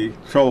 and the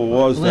trouble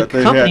was Well, that the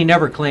they company had.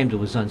 never claimed it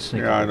was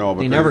unsinkable. Yeah, I know,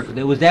 but they they- never.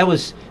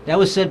 That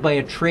was said by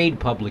a trade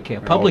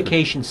publication.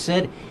 Publication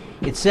said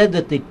it said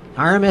that the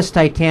RMS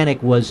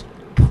Titanic was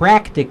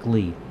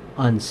practically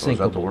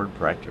unsinkable. Was that the word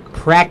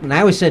practical? And I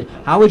always said,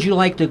 how would you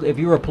like to, if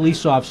you were a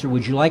police officer,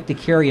 would you like to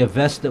carry a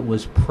vest that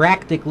was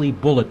practically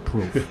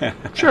bulletproof?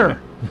 Sure.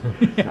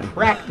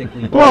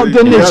 Practically. Well, the-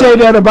 didn't the they say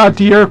other- that about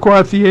the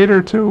Iroquois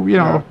Theater too? You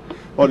know.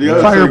 Well, the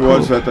other thing Fireproof.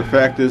 was that the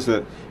fact is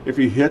that if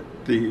he hit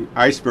the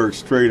iceberg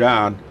straight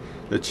on,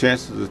 the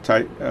chances of the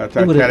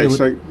Titanic would-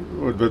 sink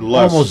would have been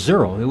less. Almost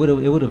zero. It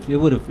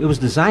was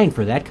designed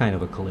for that kind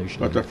of a collision.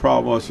 But the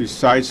problem was he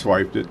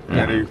sideswiped it,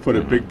 and he put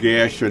a big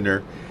gash in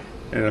there,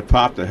 and it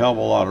popped a hell of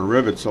a lot of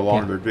rivets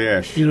along Yeah. the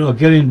gash. You know,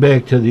 getting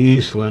back to the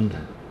Eastland,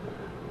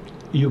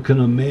 you can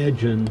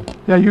imagine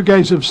Yeah, you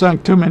guys have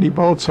sunk too many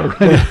boats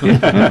already.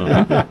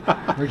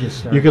 We're just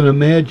starting. you can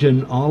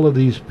imagine all of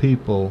these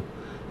people,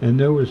 and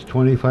there was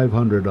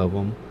 2,500 of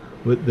them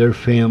with their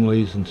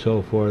families and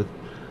so forth,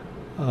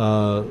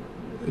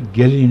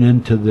 getting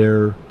into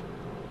their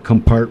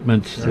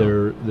compartments,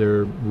 their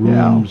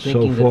rooms, so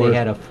thinking that forth. they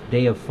had a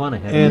day of fun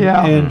ahead. and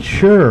Yeah. and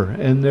sure,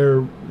 and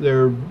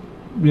they're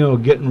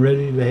getting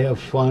ready to have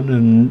fun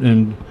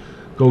and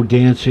go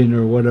dancing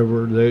or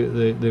whatever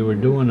they were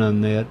doing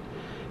on that,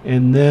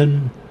 and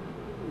then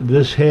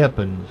this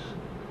happens.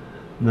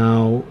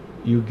 Now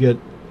you get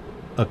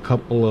a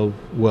couple of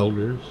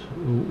welders,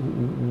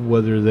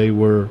 whether they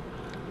were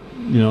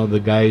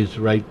the guys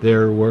right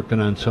there working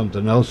on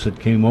something else that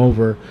came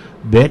over.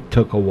 That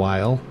took a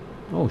while.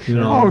 Oh, sure.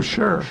 You know, Oh,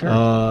 sure.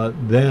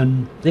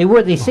 Then,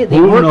 They said they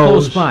Who were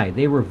knows? close by.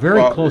 They were very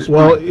Well, close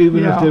well, by.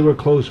 even Yeah. if they were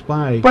close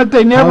by, But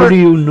they never. how do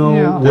you know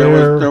Yeah.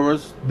 where There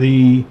was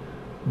the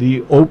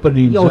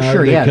openings Oh, are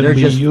sure, that yeah. can They're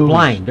be just used?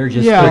 blind. They're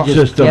just, Yeah. they're It's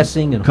just a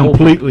guessing and hoping.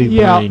 completely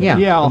Yeah, blind.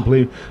 yeah.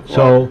 Complete.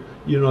 So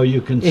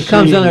you can. It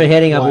comes see under the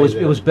heading of why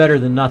it was better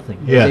than nothing.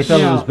 Yes. They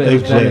felt Yeah. it was better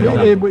Exactly. than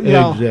nothing.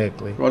 Yeah.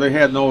 Exactly. well, they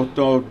had no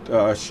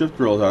ship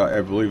drills,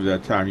 I believe, at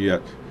that time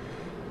yet,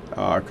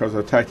 because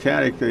the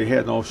Titanic they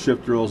had no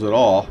ship drills at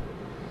all,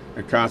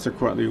 and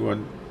consequently,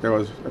 when there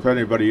was if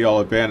anybody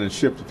yelled abandoned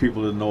ship, the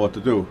people didn't know what to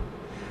do.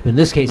 In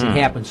this case, it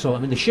happened. So I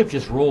mean, the ship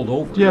just rolled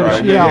over. Yeah,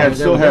 Right. yeah. They had- There,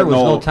 still there had was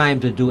no no- time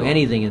to do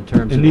anything in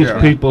terms And of these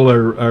Yeah. people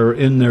are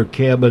in their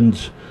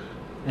cabins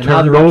and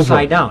now they're turned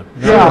upside over. down.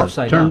 Now Yeah. they're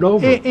upside turned down.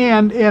 over.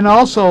 And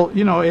also,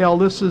 Al,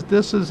 this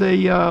is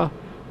a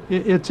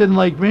it's in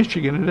Lake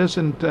Michigan. It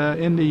isn't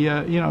in the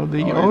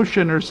the Oh,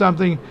 ocean or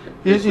something.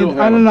 They still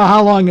I have don't know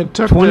how long it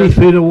took. 20 to,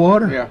 feet of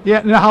water. Yeah.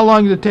 Yeah, now how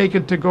long did it take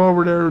it to go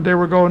over there? They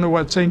were going to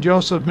what, St.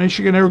 Joseph,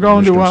 Michigan? They were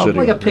going Michigan to City.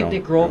 Like a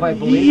picnic grove, I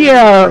believe.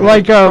 yeah,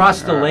 like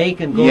Across the lake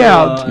and go.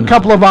 yeah, a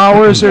couple of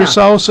hours Yeah. or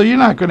so. So you're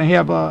not going to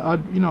have a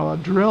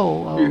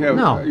drill. You have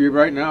No. you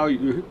right now.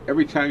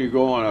 Every time you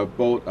go on a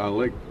boat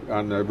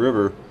on the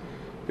river,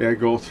 they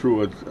go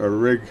through a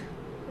rig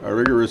a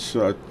rigorous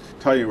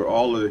tell you where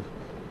all the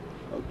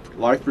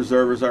life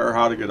preservers are,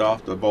 how to get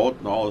off the boat,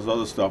 and all this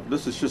other stuff.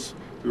 This is just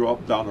to go up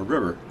and down the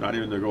river, not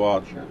even to go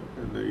out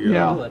in the.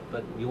 Yeah. Do it,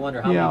 but you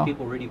wonder how many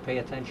people really pay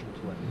attention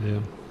to it. Yeah.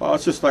 Well,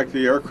 it's just like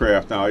the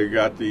aircraft now. You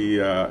got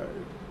the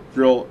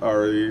drill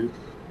or the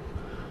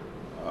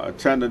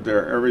attendant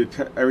there.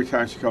 Every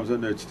time she comes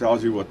in there, she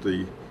tells you what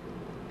the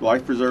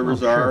life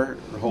preservers are,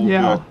 the whole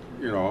bit,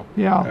 you know,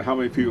 and how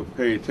many people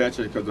pay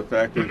attention, because the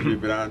fact is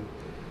we've been on,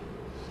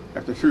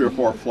 after 3 or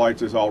 4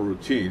 flights is all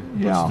routine,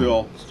 but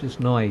still. It's just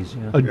noise,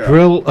 A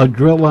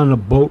drill on a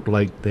boat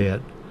like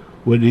that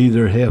would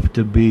either have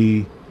to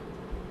be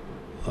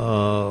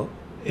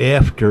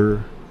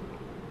after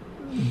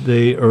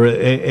they, or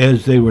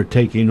as they were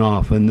taking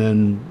off, and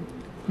then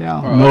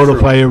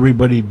notify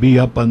everybody, be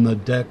up on the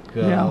deck,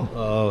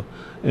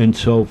 and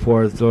so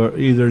forth, or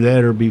either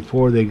that or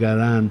before they got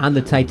on. On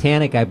the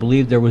Titanic, I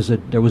believe there was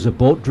a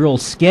boat drill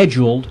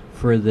scheduled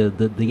for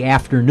the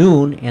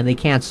afternoon, and they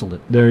canceled it.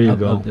 There you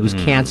go. It was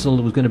canceled.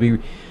 It was going to be.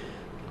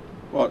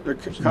 Well, the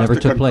never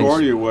took place.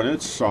 Concordia, when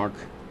it sunk,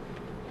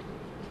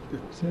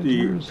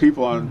 the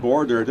people on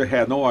board there, they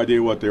had no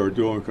idea what they were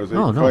doing, because they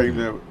claimed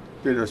that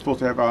they were supposed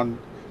to have on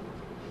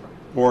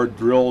board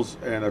drills,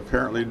 and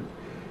apparently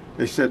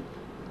they said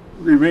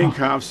remain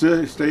calm,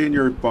 stay in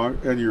your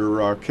bunk, in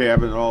your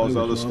cabin, and all this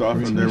other stuff,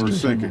 and they were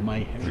sinking.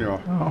 You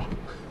know.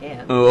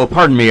 Oh,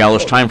 pardon me, Al.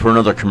 It's time for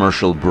another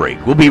commercial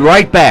break. We'll be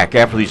right back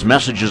after these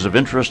messages of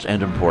interest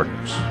and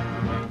importance.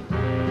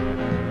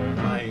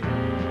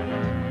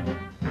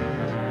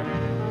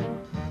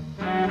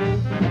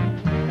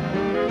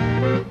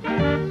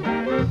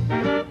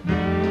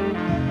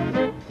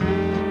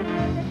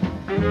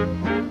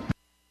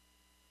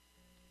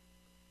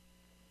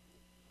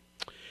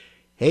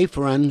 Hey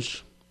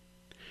friends,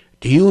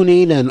 do you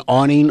need an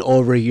awning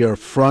over your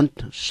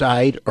front,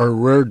 side, or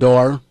rear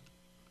door?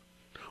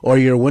 Or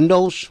your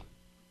windows?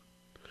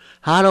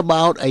 How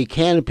about a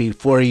canopy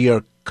for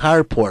your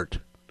carport?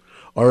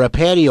 Or a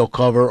patio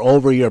cover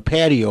over your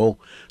patio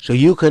so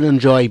you can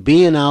enjoy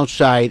being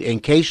outside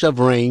in case of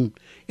rain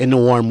in the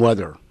warm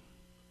weather?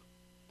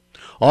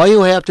 All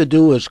you have to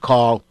do is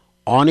call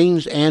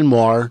Awnings and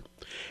More,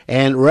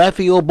 and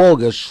Raphael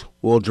Bogus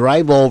will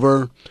drive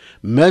over,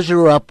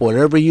 measure up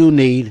whatever you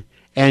need,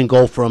 and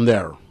go from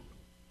there.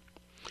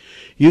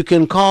 You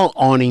can call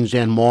Awnings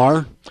and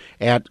More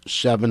at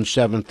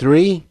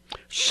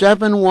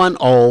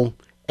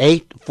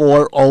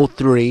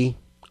 773-710-8403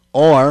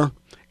 or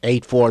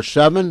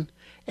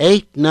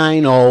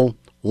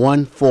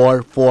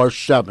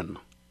 847-890-1447.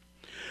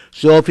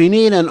 So if you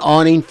need an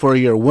awning for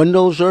your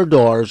windows or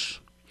doors,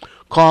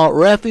 call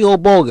Raphael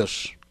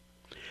Bogus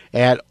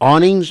at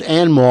Awnings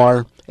and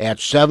More at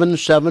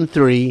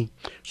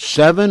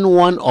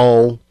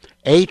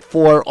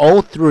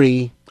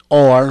 773-710-8403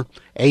 or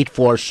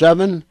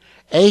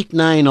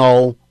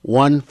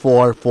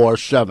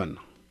 847-890-1447.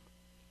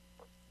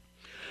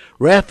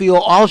 Raphael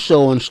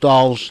also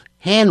installs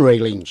hand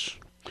railings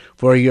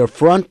for your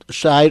front,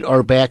 side,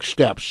 or back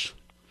steps.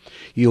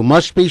 You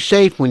must be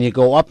safe when you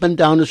go up and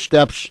down the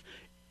steps,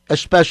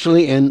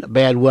 especially in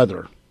bad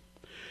weather.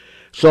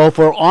 So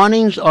for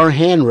awnings or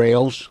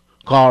handrails,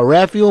 call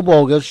Raphael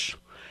Bogus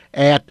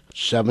at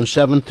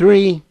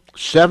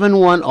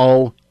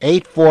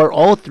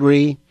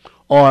 773-710-8403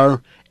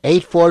 or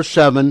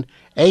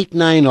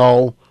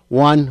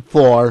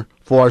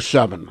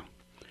 847-890-1447.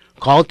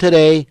 Call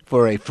today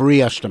for a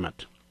free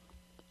estimate.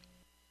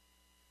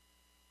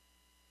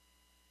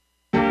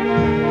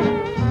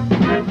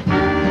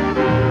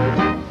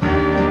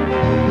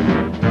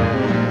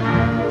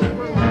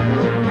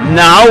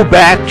 Now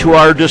back to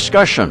our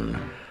discussion.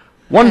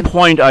 One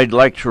point I'd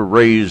like to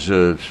raise,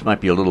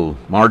 might be a little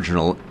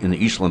marginal, in the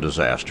Eastland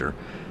disaster.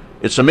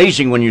 It's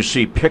amazing when you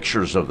see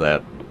pictures of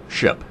that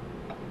ship,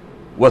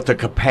 what the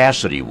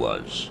capacity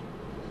was.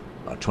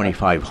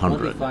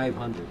 2,500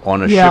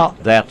 on a ship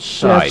that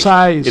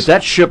size. If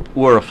that ship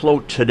were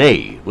afloat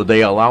today, would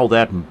they allow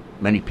that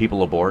many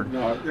people aboard?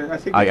 No, I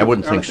think I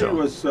wouldn't think so. It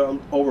was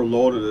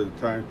overloaded at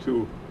the time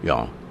too.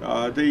 Yeah.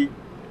 The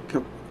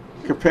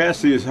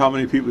capacity is how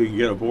many people you can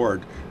get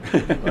aboard.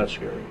 That's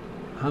scary.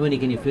 How many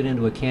can you fit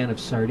into a can of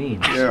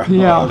sardines? Yeah.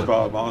 That's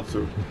about amounts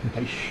to.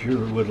 I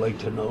sure would like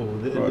to know.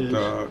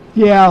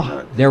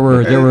 There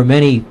were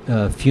many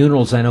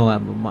funerals. I know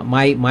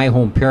my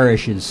home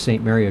parish is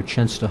St. Mary of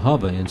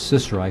Chenstohova in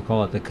Cicero. I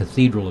call it the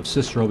Cathedral of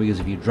Cicero because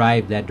if you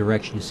drive that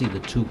direction, you see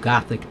the two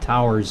Gothic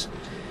towers.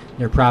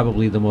 They're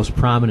probably the most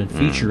prominent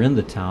feature in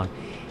the town.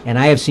 And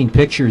I have seen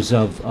pictures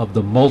of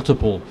the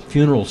multiple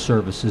funeral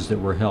services that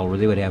were held, where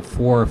they would have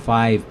 4 or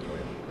 5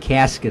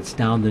 caskets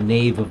down the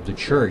nave of the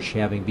church,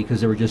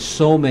 because there were just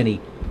so many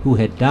who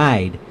had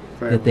died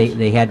that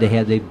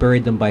they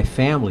buried them by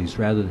families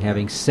rather than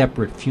having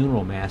separate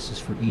funeral masses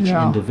for each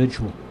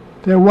individual.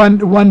 There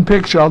one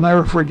picture I'll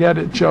never forget.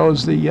 It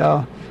shows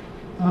the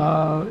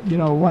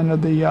one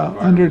of the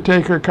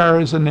undertaker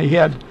cars, and they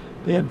had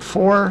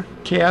 4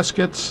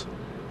 caskets,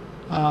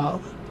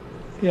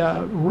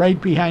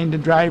 right behind the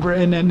driver,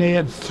 and then they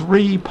had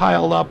 3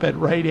 piled up at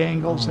right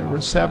angles. There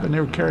were 7. They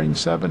were carrying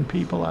 7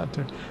 people out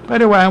there. By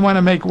the way, I want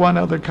to make one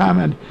other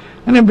comment.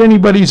 And if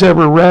anybody's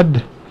ever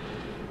read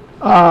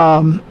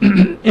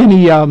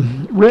any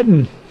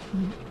written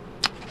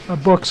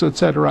books,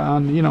 etc.,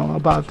 on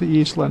about the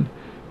Eastland,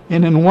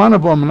 and in one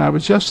of them, and I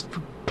was just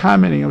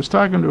commenting, I was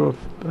talking to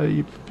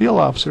a field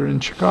officer in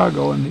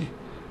Chicago, and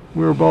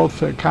we were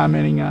both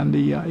commenting on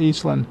the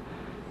Eastland.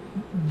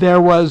 There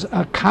was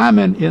a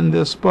comment in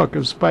this book. It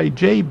was by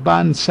J.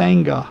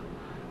 Bonsanga,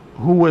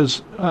 who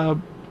was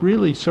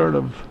really sort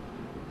of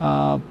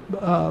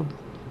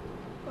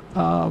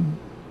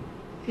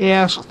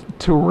asked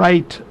to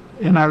write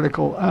an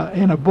article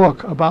in a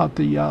book about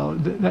the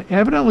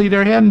evidently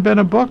there hadn't been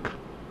a book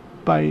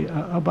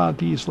about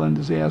the Eastland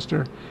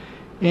disaster,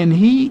 and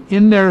he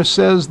in there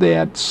says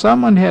that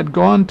someone had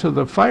gone to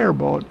the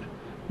fireboat,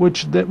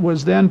 which that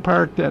was then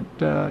parked at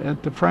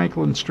the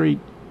Franklin Street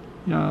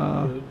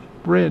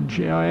bridge.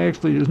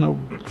 Actually, there's no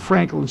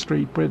Franklin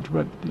Street bridge,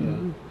 but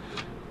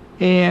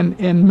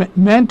and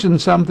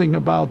mentioned something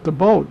about the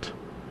boat.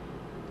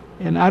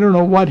 And I don't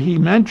know what he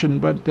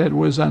mentioned, but that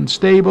was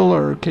unstable,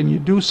 or can you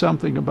do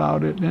something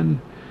about it? And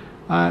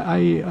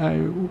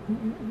I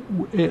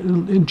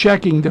in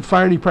checking the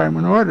fire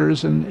department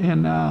orders,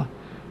 and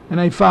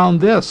I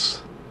found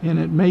this, and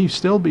it may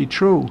still be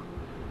true.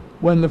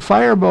 When the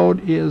fireboat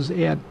is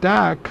at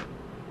dock,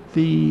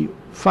 the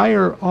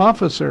fire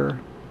officer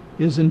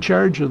is in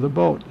charge of the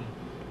boat.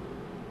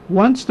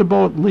 Once the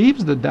boat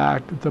leaves the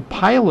dock, the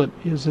pilot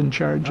is in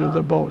charge of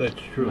the boat. That's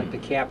true. Like the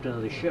captain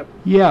of the ship.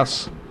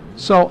 Yes.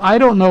 So I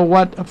don't know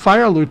what a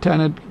fire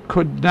lieutenant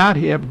could not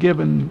have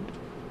given.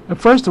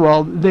 First of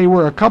all, they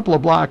were a couple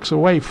of blocks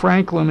away.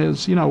 Franklin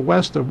is,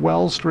 west of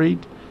Wells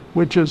Street,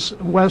 which is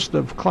west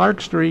of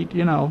Clark Street,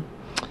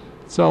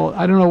 So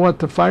I don't know what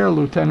the fire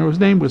lieutenant, his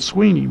name was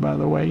Sweeney, by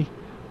the way,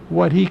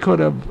 what he could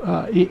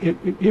have,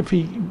 if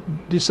he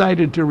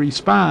decided to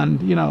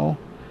respond,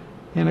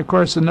 And of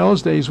course, in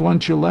those days,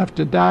 once you left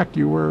the dock,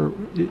 you were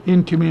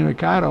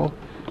incommunicado.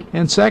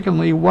 And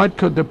secondly, what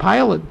could the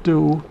pilot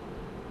do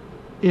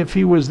if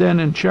he was then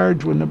in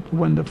charge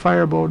when the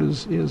fireboat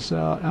is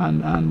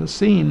on the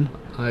scene?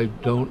 I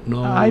don't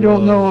know. I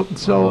don't know.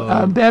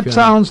 So that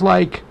sounds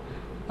like.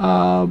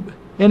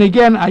 And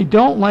again, I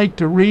don't like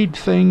to read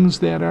things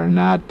that are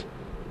not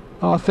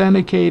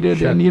authenticated.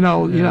 Check,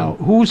 and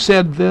who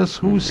said this,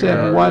 who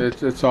said what.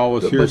 It's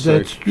always But hearsay.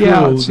 that's true.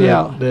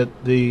 That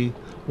the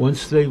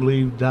once they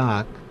leave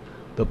dock,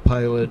 the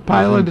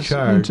pilot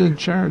is in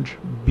charge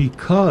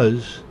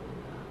because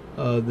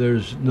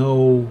there's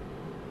no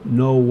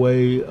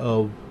way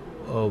of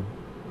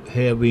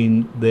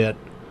having that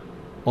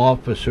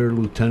officer,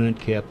 lieutenant,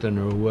 captain,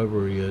 or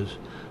whoever he is,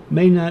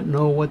 may not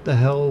know what the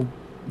hell.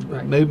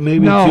 Right. Maybe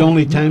No. it's the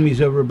only time he's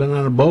ever been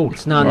on a boat.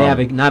 It's not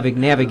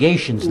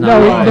navigation's not.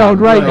 No,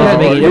 right, Doesn't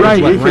make any right.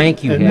 difference what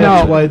rank you And have.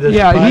 that's why this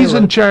Yeah, he's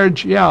pilot- in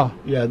charge. Yeah.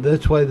 Yeah,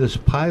 that's why this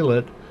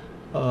pilot,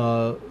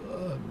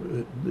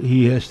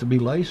 he has to be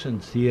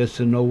licensed. He has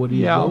to know what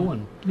he's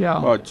doing.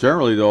 Yeah. Well,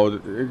 generally, though,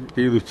 the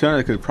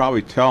lieutenant can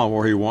probably tell him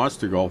where he wants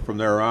to go. From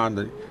there on,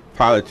 the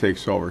pilot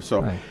takes over.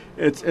 So Right.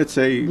 it's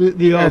a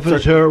The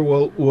officer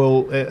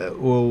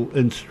will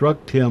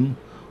instruct him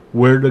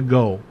where to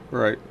go.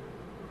 right.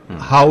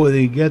 How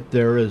they get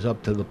there is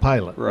up to the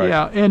pilot. Right.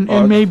 Yeah, and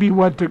maybe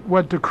what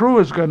the crew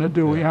is going to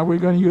do. Are we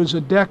going to use a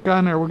deck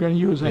gun, or we're going to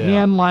use a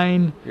hand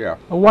line? Yeah.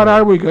 What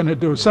are we going to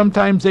do?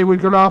 Sometimes they would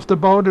get off the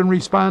boat and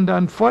respond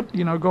on foot.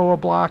 Go a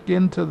block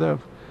into the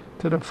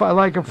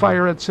like a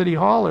fire at City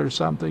Hall or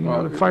something.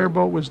 Well, the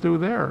fireboat was due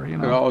there.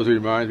 It always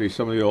reminds me of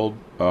some of the old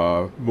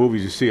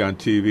movies you see on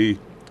TV,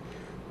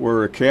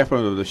 where a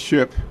captain of the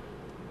ship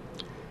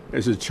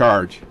is in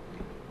charge,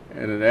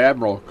 and an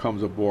admiral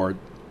comes aboard.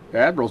 The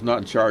admiral's not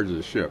in charge of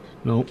the ship.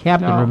 Nope.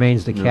 Captain No.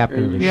 remains the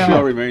captain of the He Yeah. ship.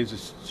 still remains in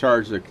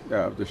charge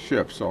of the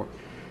ship. So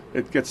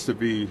it gets to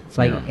be. It's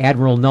like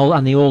Admiral Nelson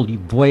on the old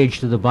Voyage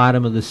to the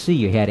Bottom of the Sea.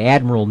 You had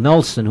Admiral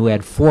Nelson, who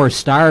had 4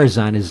 stars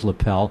on his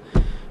lapel,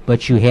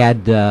 but you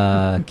had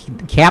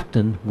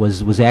captain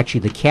was actually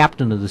the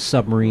captain of the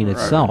submarine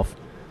itself.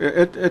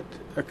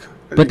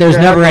 But there's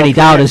the never any admiral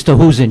doubt can- as to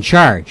who's in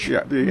charge. Yeah,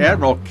 the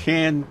admiral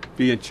can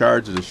be in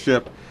charge of the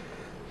ship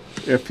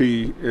if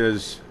the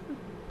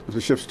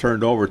ship's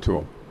turned over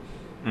to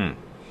him.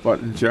 But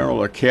in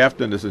general, a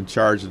captain is in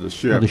charge of the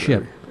ship. Of the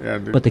ship.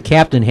 And But the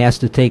captain has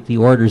to take the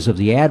orders of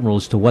the admiral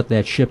as to what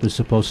that ship is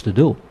supposed to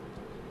do.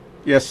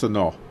 yes and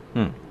no.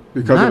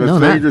 Because Not- if no,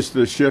 it's not- dangerous to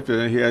the ship,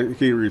 then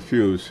he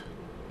refuse.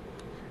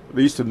 At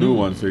least the new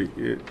ones,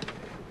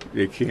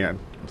 they can.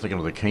 I'm thinking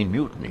of the Cane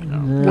Mutiny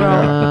now.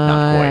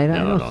 Well, I No,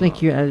 don't no,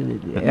 think no. you.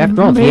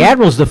 After all, if the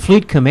admiral's the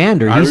fleet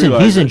commander. I He's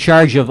realize in that.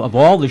 charge of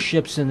all the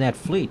ships in that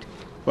fleet.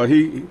 But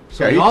he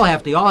So they all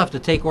have to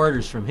take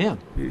orders from him.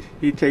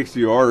 he takes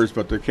the orders,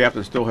 but the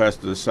captain still has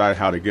to decide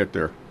how to get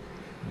there.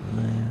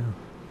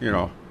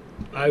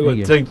 I would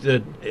you- think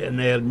that an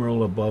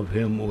admiral above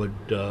him would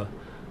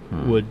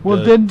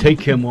Well, didn't-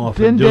 take him off of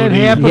didn't duty. that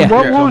happen? Yeah.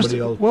 What was Somebody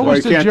else. what Well, was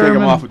you the can't take him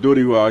German? off of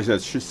duty while he's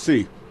at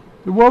sea.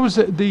 What was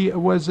it?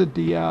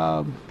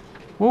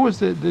 What was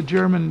the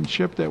German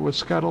ship that was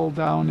scuttled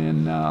down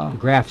in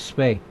Graf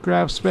Spee.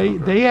 Graf Spee?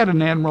 They had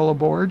an admiral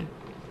aboard,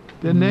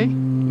 didn't they?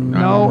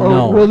 No.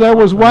 No. Well, there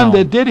was one No.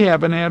 that did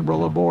have an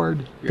admiral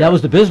aboard. That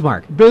was the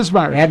Bismarck.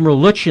 Bismarck. Admiral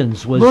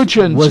Lutyens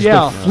was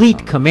yeah. the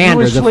fleet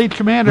commander. He was fleet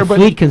commander, the but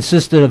fleet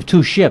consisted of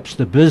two ships,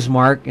 the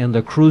Bismarck and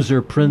the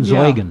cruiser Prinz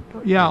yeah, Eugen.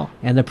 Yeah.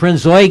 And the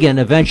Prinz Eugen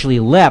eventually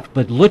left,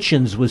 but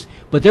Lutyens was.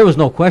 But there was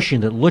no question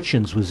that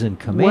Lutyens was in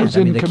command. Was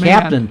in the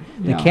command,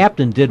 the yeah.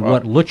 captain did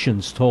what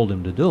Lutyens told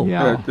him to do.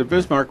 Yeah. The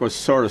Bismarck was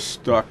sort of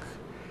stuck.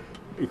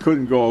 He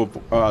couldn't go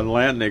on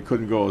land. They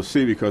couldn't go to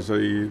sea because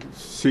the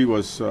sea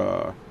was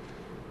blocked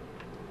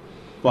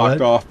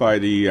What? off by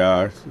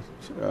the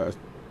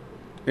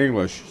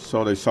English,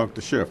 so they sunk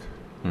the ship.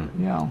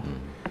 Yeah.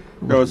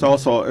 There was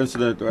also an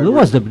incident. Well, it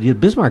was the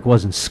Bismarck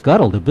wasn't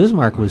scuttled. The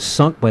Bismarck was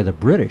sunk by the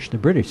British. The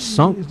British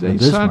sunk They the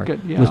Bismarck sunk it,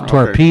 yeah. with Okay.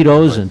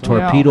 torpedoes and Yeah.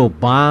 torpedo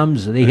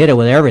bombs. They hit it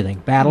with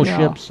everything,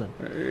 battleships.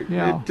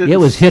 Yeah. It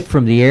was hit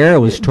from the air. It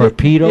was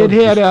torpedoed.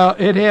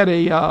 It had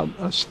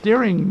a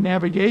steering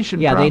navigation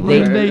Yeah, problem.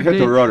 It hit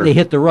the rudder. They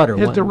hit the rudder.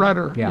 Hit the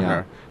rudder. Yeah. Yeah. Yeah.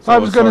 I So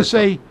was it's going to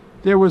sort of-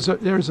 say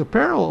there's a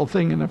parallel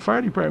thing in the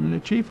fire department. The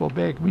chief will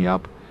back me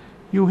up.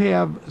 You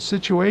have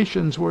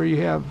situations where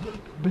you have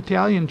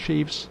battalion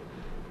chiefs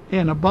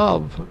and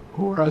above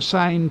who are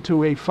assigned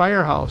to a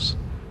firehouse,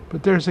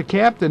 but there's a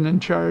captain in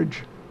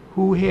charge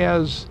who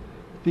has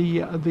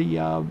the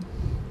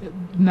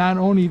not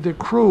only the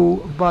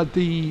crew but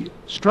the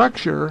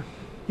structure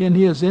in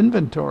his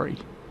inventory.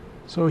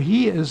 So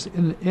he is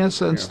in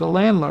essence the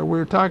landlord. We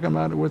were talking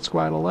about it with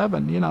Squad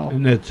 11, you know.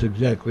 And that's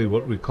exactly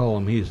what we call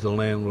him. He's the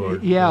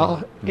landlord.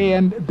 Yeah,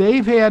 and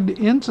they've had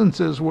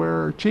instances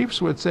where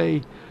chiefs would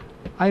say,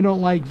 "I don't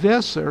like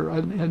this,"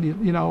 and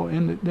you know,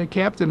 and the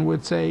captain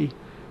would say,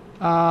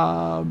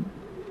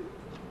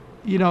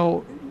 you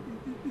know,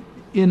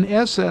 in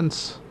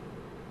essence,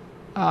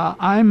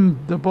 I'm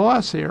the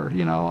boss here.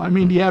 You know, I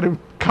mean, you had to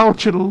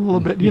couch it a little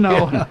bit, you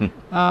know,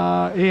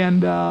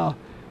 and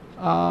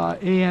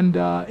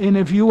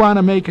if you want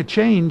to make a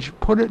change,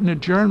 put it in a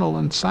journal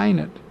and sign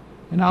it,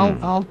 and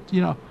I'll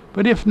you know.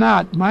 But if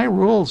not, my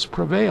rules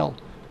prevail.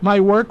 My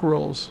work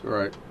rules.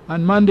 Right.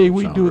 On Monday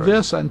we Sound do right.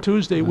 this. On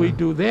Tuesday we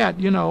do that.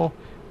 You know,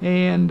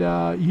 and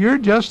you're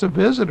just a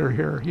visitor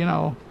here. You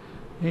know,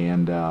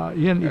 and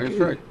That's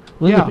right.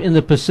 Well, Yeah. in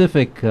the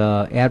Pacific,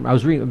 I've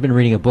been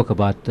reading a book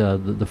about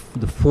the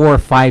 4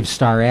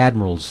 5-star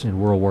admirals in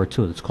World War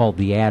II. It's called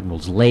The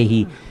Admirals: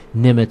 Leahy,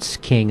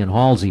 Nimitz, King, and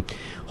Halsey.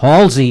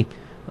 Halsey,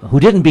 who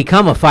didn't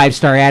become a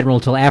 5-star admiral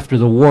until after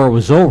the war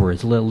was over.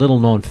 It's a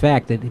little-known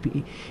fact that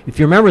if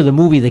you remember the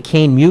movie The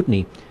Caine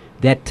Mutiny,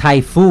 that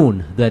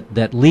typhoon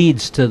that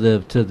leads to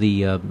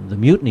the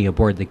mutiny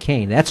aboard the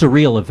Caine, that's a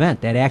real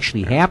event. That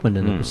actually happened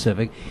in the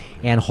Pacific,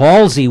 and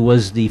Halsey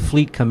was the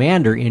fleet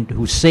commander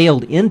who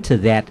sailed into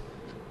that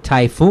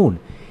typhoon,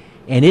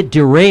 and it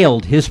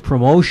derailed his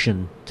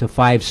promotion to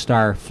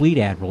 5-star fleet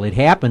admiral. It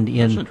happened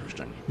in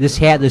interesting.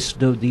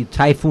 the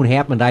typhoon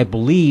happened, I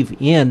believe,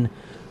 in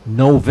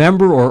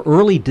November or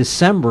early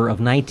December of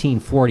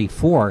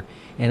 1944,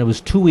 and it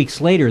was 2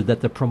 weeks later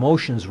that the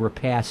promotions were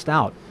passed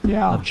out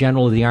Yeah. of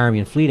General of the Army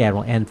and Fleet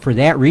Admiral. And for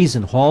that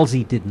reason,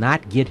 Halsey did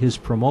not get his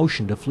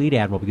promotion to Fleet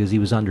Admiral because he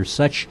was under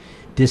such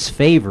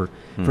disfavor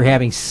for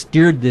having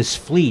steered this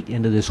fleet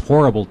into this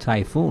horrible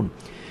typhoon.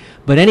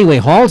 But anyway,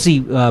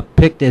 Halsey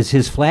picked as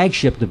his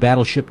flagship the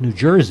battleship New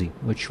Jersey,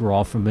 which we're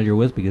all familiar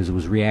with because it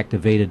was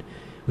reactivated.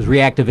 It was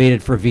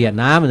reactivated for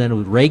Vietnam, and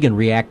then Reagan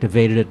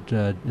reactivated it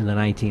in the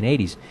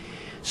 1980s.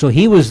 So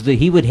he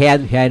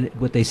had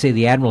what they say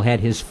the admiral had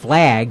his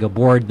flag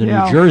aboard the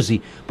Yeah. New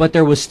Jersey, but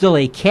there was still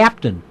a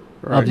captain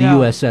of the Yeah.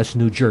 USS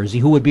New Jersey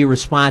who would be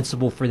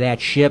responsible for that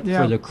ship,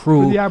 Yeah, for the for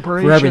crew, the for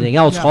operation. everything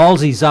else. Yeah.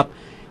 Halsey's up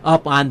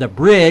on the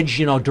bridge,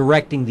 you know,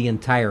 directing the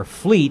entire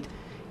fleet,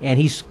 and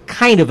he's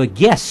kind of a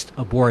guest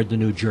aboard the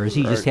New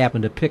Jersey. He just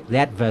happened to pick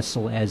that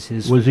vessel as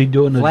his Was he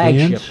doing a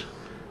flagship. dance?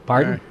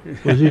 Pardon?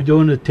 Was he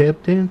doing a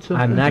tap dance?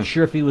 I'm not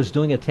sure if he was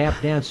doing a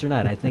tap dance or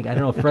not. I don't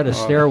know if Fred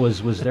Astaire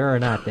was there or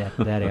not that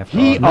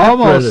afternoon. He Not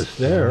almost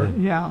Fred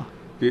Astaire. yeah.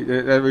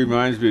 That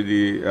reminds me of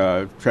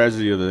the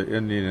tragedy of the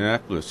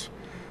Indianapolis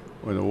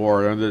when the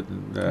war ended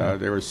and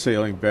they were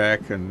sailing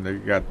back and they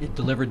got It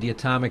delivered the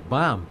atomic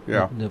bomb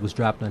Yeah. that was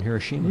dropped on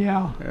Hiroshima.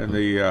 Yeah. and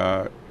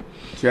the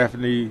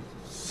Japanese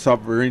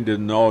submarine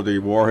didn't know the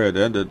war had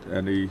ended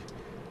and he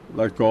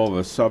let go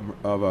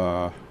of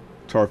a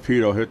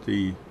torpedo hit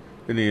the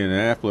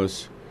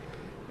Indianapolis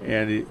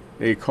and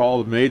they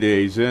called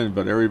Maydays in,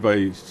 but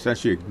everybody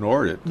essentially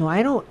ignored it. No,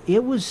 I don't.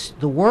 It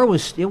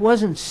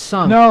wasn't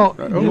sunk. No,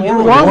 The the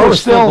war war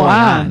was still going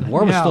on.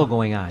 War was Yeah. still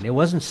going on. It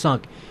wasn't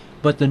sunk.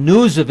 But the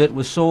news of it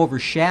was so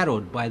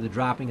overshadowed by the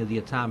dropping of the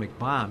atomic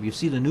bomb. You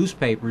see the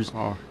newspapers,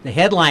 Oh. the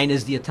headline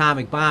is the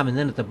atomic bomb, and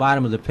then at the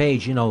bottom of the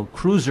page, you know,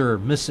 cruiser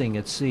missing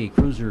at sea,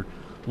 cruiser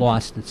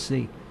lost at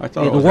sea. I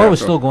thought Yeah, it the was war was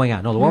after- still going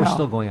on. No, the war was Yeah.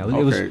 still going on.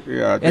 It was Okay,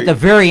 yeah, at the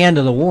very end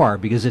of the war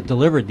because it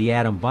delivered the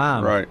atom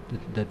bomb Right.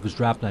 that was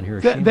dropped on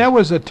Hiroshima. That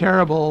was a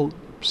terrible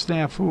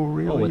snafu,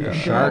 really. Oh, with the Yeah.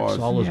 sharks,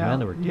 Yeah. all those yeah, men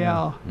that were killed.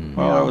 yeah.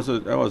 Well,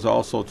 that was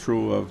also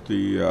true of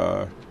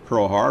the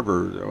Pearl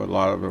Harbor. A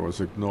lot of it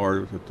was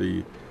ignored with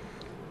the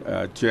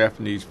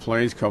Japanese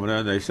planes coming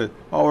in. They said,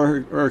 "Oh,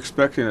 we're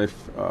expecting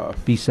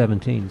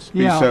B-17s.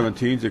 Yeah.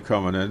 B-17s are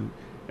coming in,"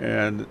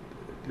 and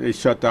they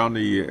shut down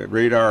the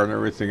radar and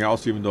everything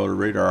else, even though the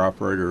radar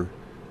operator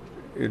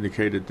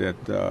indicated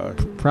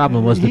that.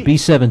 Problem was the He-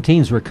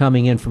 B-17s were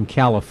coming in from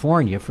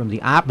California from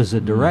the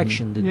opposite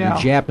direction. The Yeah.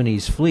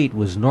 Japanese fleet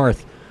was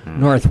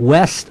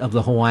northwest of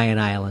the Hawaiian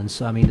Islands.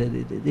 So, I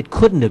mean, it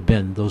couldn't have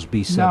been those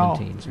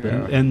B-17s. But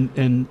Yeah.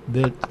 And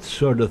that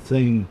sort of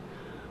thing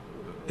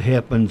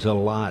happens a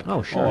lot.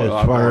 Oh, sure. Oh, a As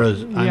lot far more.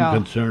 as Yeah. I'm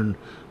concerned,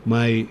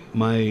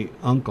 my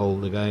uncle,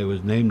 the guy I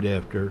was named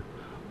after,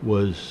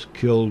 was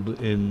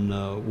killed in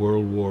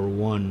World War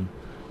I,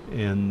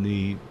 and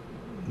the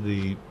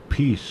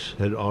peace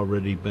had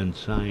already been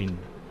signed,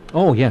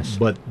 oh, yes.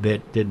 but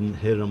that didn't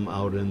hit him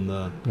out in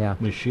the Yeah.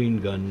 machine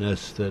gun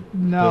nest that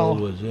No.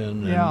 Bill was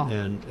in, Yeah.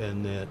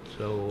 and that.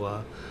 So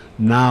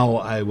now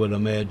I would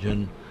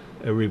imagine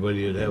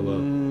everybody would have a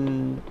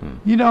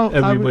You know,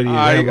 everybody. would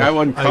have a I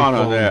wouldn't count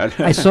on iPhone.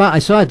 that. I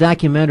saw a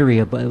documentary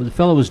about the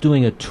fellow was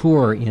doing a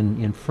tour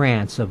in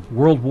France of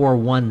World War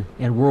I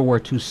and World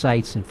War II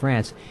sites in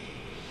France,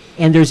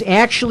 and there's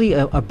actually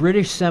a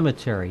British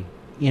cemetery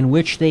in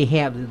which they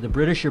have the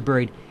British are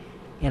buried,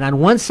 and on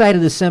one side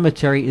of the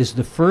cemetery is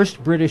the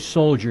first British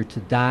soldier to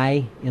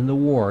die in the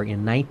war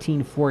in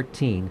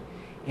 1914,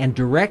 and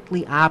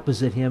directly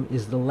opposite him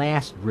is the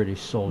last British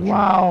soldier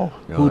wow.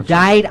 who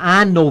died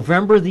on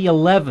November the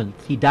 11th.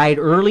 He died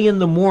early in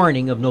the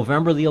morning of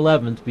November the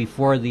 11th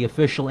before the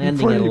official ending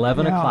Before at the-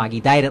 11 yeah. o'clock. He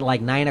died at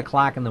like 9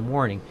 o'clock in the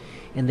morning,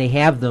 and they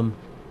have them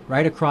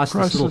right across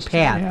this little this-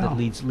 path yeah. that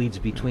leads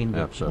between the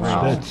Absolutely.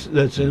 Wow.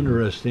 That's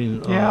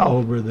interesting Yeah.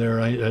 over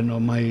there. I know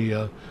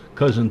my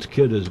cousin's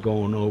kid is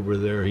going over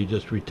there. He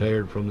just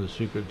retired from the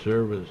Secret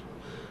Service,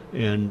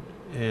 and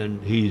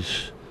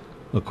he's,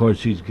 of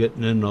course, he's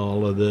getting into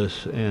all of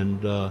this.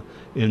 And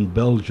in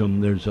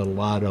Belgium, there's a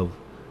lot of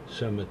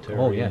cemeteries.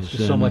 Oh yes,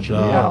 just so and, much of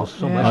the Yeah.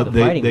 so Yeah. much of the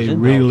they fighting was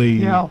in really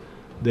Yeah.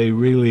 they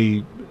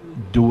really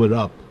do it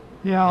up.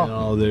 Yeah. You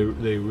know,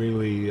 they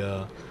really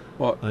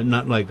Well,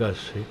 not like us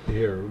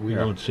here. We Yeah.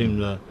 don't seem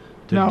to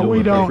No, do we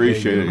it. don't.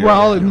 Appreciate it, yeah.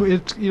 Well, and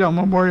it's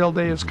Memorial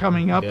Day is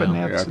coming up, and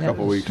Yeah. that's Yeah, a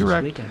couple weeks.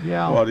 direct. This weekend.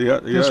 Yeah. well,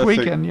 the this other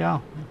weekend, thing, yeah.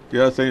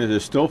 the other thing is they're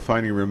still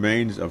finding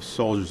remains of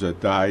soldiers that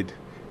died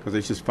because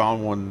they just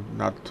found one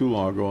not too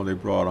long ago and they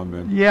brought them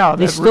in. Yeah.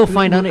 They that still re-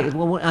 find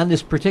on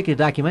this particular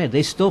documentary.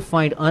 They still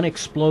find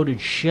unexploded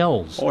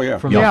shells Oh, yeah.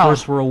 from Yeah. the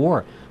First World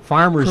War.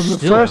 Farmers From the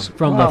still first-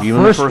 from wow. the Even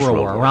the First First World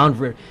World War War.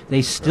 around.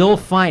 They still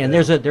find, and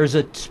there's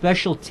a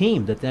special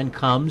team that then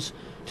comes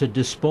to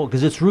dispose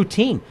because it's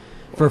routine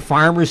for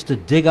farmers to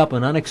dig up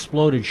an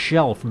unexploded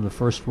shell from the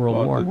First World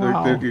Well, War.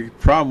 Wow. the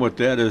problem with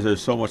that is there's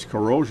so much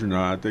corrosion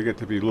on it. They get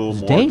to be a little It's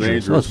more dangerous.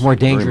 dangerous. Oh, it's more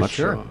Very dangerous. much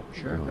Sure,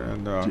 so. sure.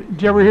 And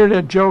Did you ever hear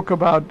that joke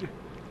about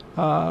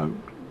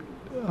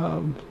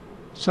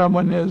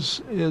someone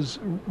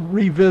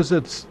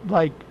revisits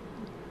like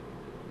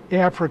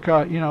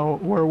Africa,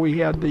 where we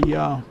had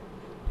the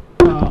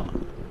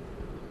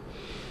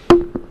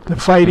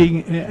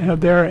fighting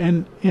there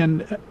and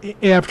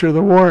after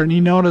the war, and he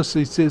noticed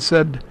he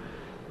said,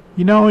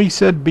 he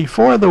said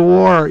before the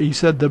war, he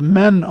said the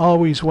men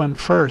always went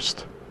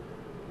first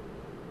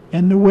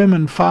and the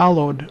women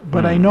followed,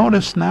 but I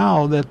notice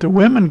now that the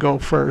women go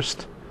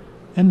first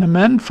and the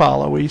men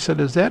follow. He said,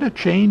 is that a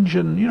change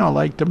in,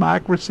 like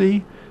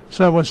democracy?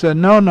 Someone said,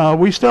 no,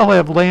 we still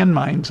have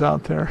landmines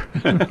out there.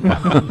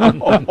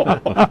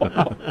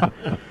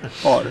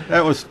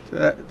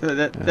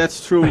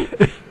 that's true.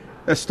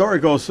 That story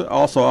goes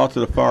also out to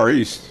the Far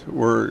East,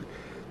 where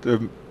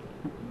the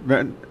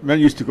men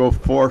used to go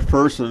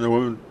first, and the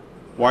women,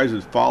 wives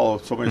would follow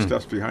so many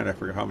steps behind. I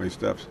forget how many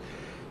steps.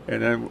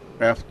 And then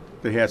after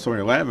they had so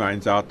many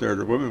landmines out there,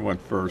 the women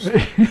went first.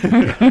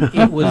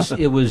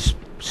 It was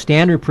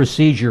standard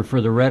procedure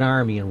for the Red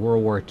Army in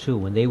World War II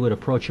when they would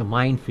approach a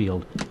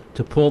minefield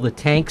to pull the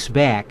tanks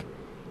back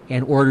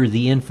and order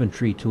the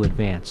infantry to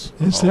advance.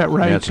 Is that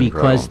right? that's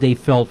Because incredible. they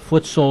felt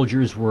foot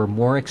soldiers were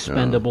more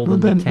expendable Well,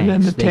 than the than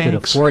tanks. the They could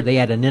tanks. afford. They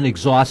had an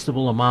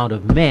inexhaustible amount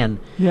of men,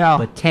 Yeah.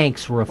 but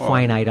tanks were a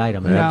finite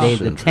item. Yeah.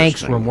 The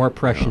tanks were Interesting. more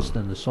precious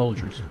than the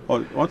soldiers.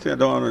 Well, one thing I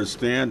don't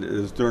understand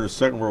is during the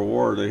Second World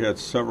War, they had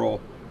several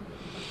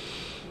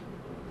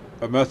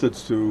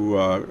methods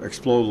to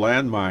explode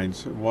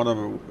landmines. One of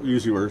them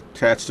usually were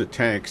attached to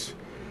tanks.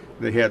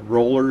 They had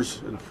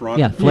rollers in front.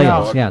 Yeah,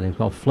 flails. Yeah. Yeah, they're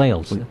called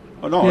flails.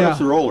 Oh, no, Yeah. that's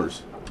the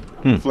rollers.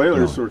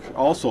 Flailers were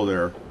also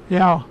there.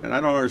 Yeah. And I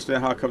don't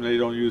understand how come they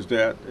don't use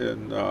that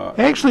in...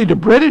 Actually, the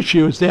British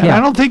use that. Yeah. I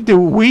don't think they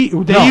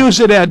No. use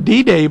it at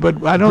D-Day,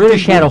 but I don't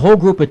British think had a whole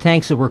group of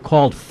tanks that were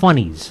called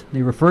funnies.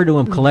 They referred to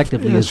them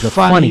collectively As as the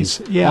funnies,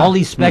 funnies. yeah. All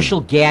these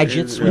special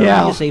gadgets, Yeah. whatever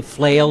Yeah. you say,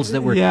 flails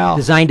that were Yeah.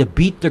 designed to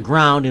beat the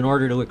ground in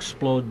order to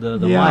explode the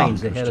Yeah.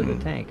 mines ahead of the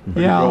tank.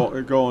 Yeah.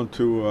 Going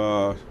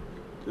to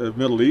the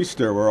Middle East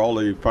there, where all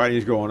the fighting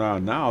is going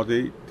on now,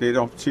 they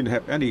don't seem to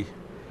have any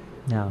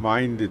Yeah.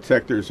 mine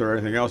detectors or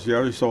anything else. You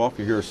every so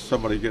often hear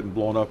somebody getting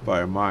blown up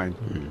by a mine.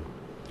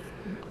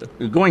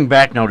 Going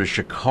back now to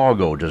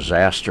Chicago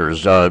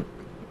disasters,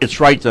 it's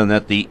right then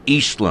that the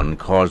Eastland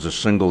caused the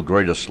single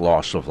greatest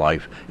loss of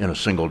life in a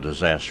single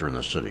disaster in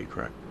the city,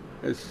 correct?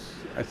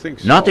 I think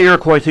so. Not the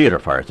Iroquois Theater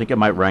fire. I think it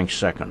might rank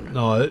second.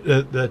 No,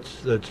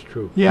 that's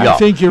true. Yeah, I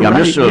think you're I'm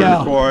right. just,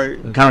 Yeah. Boy,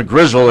 kind of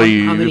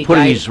grisly How many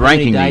putting died- these, how many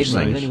ranking died these in-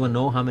 Does things. anyone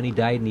know how many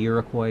died in the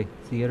Iroquois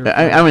Theater?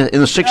 I mean,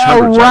 in the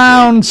 600s.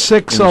 Around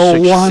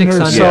 601 or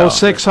 600. so, Yeah.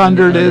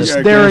 600 is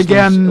Yeah, there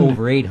against again.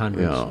 Over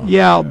 800. Yeah.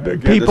 Yeah, again,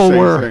 people the same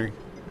were. thing.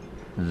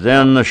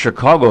 Then the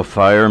Chicago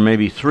fire,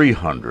 maybe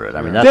 300.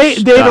 I mean,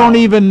 that's They don't down.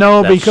 even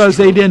know That's because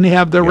true. they didn't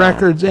have the Yeah,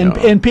 records, and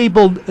yeah.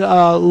 people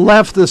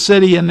left the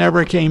city and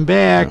never came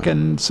back,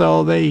 and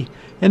so they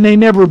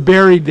never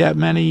buried that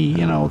many.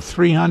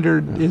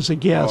 300 is a Oh,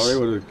 guess. they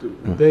would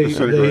have They,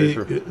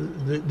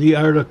 disintegrated. the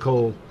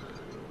article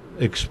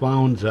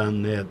expounds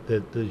on that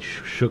the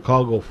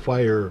Chicago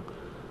fire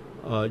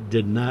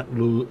did not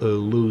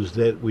lose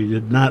that. We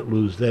did not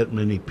lose that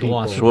many people.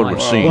 Lost That's what it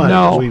would seem. But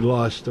No. we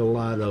lost a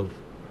lot of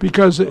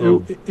Because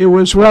it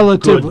was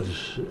relatively.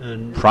 goods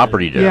and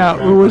Property damage. Yeah,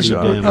 it was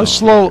Property a damage.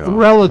 slow, Yeah.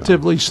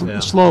 relatively Yeah.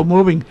 slow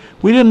moving.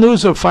 We didn't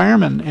lose a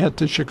fireman at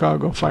the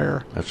Chicago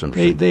fire. That's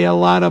interesting. They had a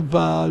lot of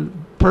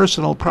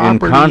personal In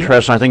property.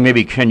 contrast, I think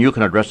maybe, Ken, you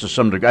can address to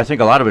some degree. I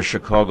think a lot of us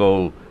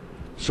Chicago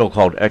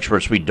so-called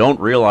experts, we don't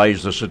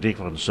realize the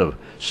significance of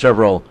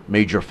several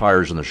major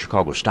fires in the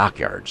Chicago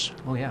stockyards.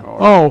 Oh, yeah.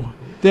 Oh,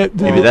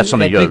 Maybe that's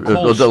something, That big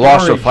cold the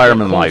loss storage- of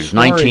firemen cold lives,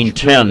 storage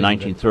 1910, building.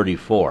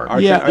 1934.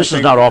 Yeah. I This is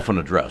think- not often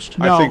addressed.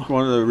 No. I think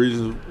one of the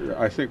reasons,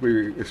 I think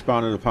we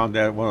expounded upon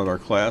that in one of our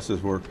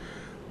classes where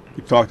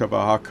we talked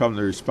about how come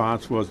the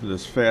response wasn't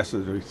as fast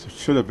as it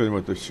should have been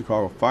with the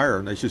Chicago fire,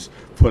 and they just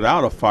put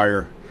out a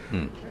fire,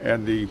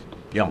 and the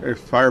Yeah.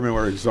 firemen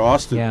were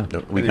exhausted. Yeah. The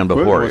And the weekend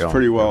equipment before, was yeah.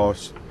 pretty well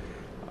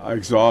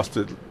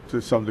exhausted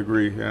to some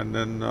degree, and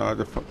then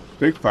the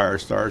big fire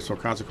started, so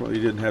consequently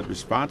you didn't have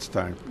response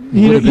time.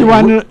 You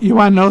want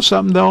to know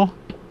something though?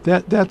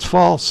 That's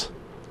false.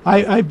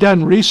 I've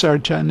done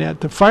research on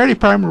that. The fire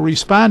department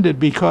responded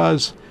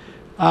because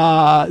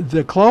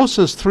the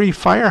closest 3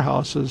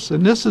 firehouses,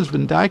 and this has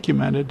been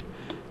documented,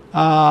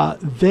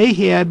 they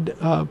had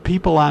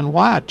people on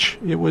watch.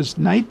 It was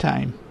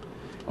nighttime.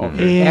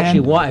 And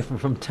Actually, why?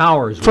 From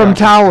towers. from right?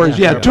 towers,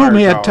 yeah. Yeah. 2 Fire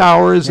had towers.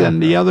 towers, Yeah.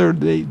 and the other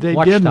they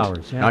Watch didn't.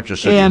 towers, yeah. Not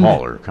just City And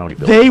Hall or County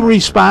Building. they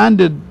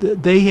responded.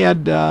 They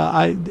had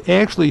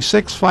actually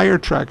 6 fire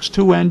trucks,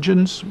 2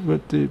 engines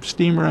with the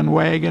steamer and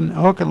wagon,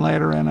 hook and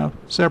ladder, and a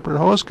separate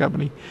hose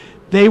company.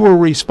 They were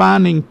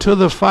responding to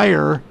the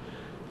fire.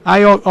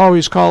 I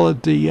always call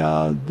it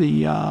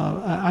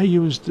I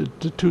used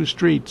the 2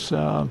 streets,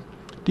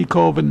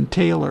 DeCove and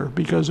Taylor,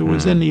 because it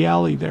was in the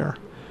alley there.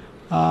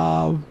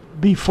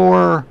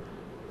 Before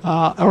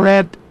or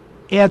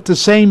at the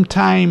same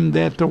time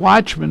that the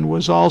watchman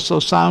was also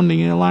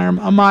sounding an alarm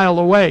a mile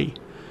away.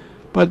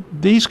 But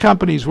these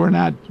companies were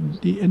not,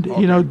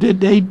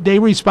 they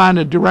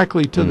responded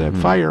directly to the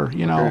fire,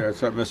 Okay,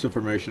 that's that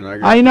misinformation I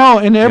got. I know,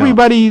 and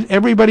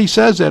everybody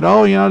says that.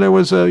 Oh, there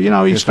was he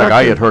In struck. fact,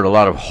 I had heard a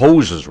lot of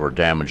hoses were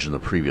damaged in the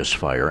previous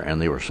fire,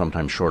 and they were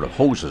sometimes short of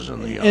hoses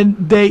in the.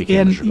 And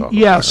became the Chicago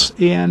yes,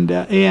 fire.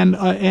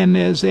 and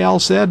as Al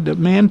said, the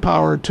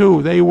manpower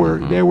too. They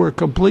were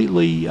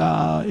completely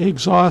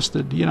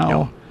exhausted,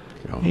 Yeah.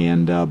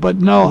 And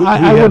but no, we I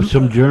have would.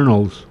 some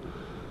journals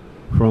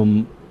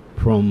from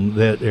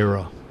that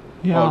era.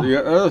 Yeah. Well,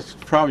 the other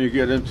problem you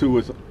get into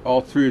with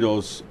all 3 of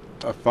those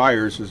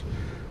fires is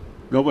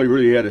nobody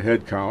really had a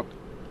head count.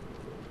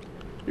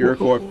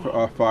 Iroquois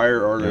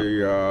fire or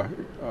the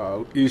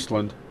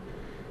Eastland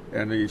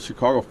and the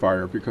Chicago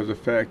fire, because the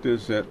fact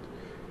is that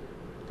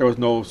there was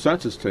no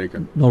census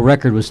taken. No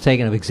record was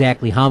taken of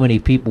exactly how many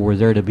people were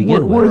there to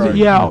begin Were with. the-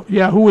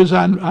 yeah, who was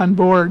on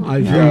board? I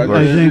Yeah.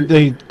 think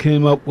they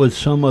came up with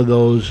some of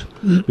those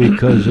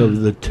because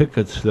of the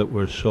tickets that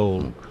were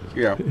sold.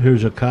 Yeah.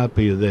 Here's a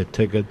copy of that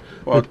ticket.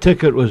 Well- The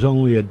ticket was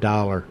only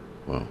 $1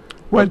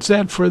 What's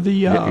that for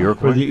the? Iroquois?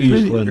 for the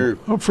Eastland.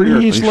 For the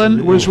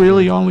Eastland was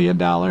really only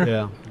 $1.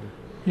 Yeah.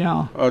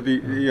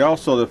 Yeah.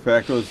 Also, the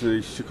fact was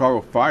the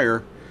Chicago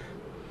fire,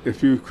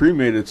 if you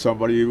cremated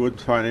somebody, you wouldn't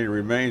find any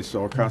remains,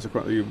 so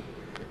consequently you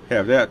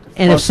have that.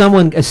 And if Plus-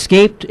 someone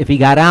escaped, if he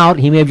got out,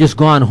 he may have just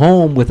gone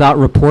home without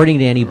reporting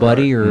to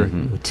anybody or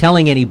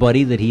telling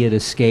anybody that he had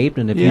escaped.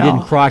 And if you Yeah.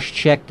 didn't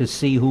cross-check to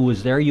see who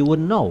was there, you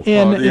wouldn't know.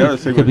 And the other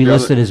thing He could with be the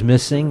listed as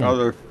missing.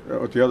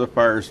 with the other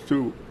fires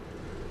too,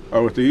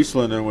 with the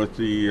Eastland and with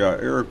the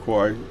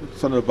Iroquois,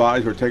 some of the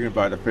bodies were taken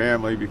by the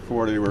family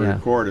before they were Yeah.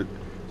 recorded.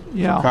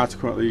 yeah, So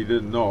consequently, you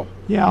didn't know.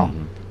 yeah.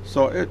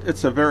 So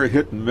it's a very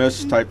hit and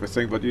miss type of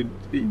thing, but you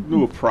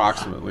knew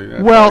approximately. That's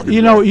all Well, I could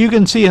you know, say. you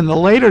can see in the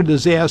later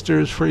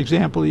disasters, for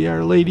example, the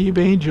Our Lady of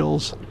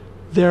Angels,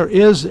 there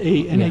is an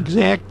Yeah.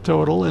 exact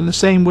total, and the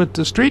same with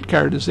the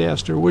streetcar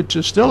disaster, which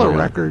is still a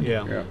record.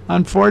 Yeah. Yeah.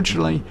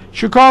 Unfortunately,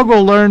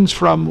 Chicago learns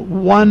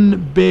from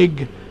one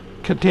big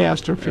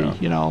catastrophe. Yeah.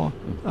 You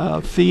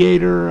know,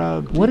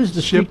 theater. What is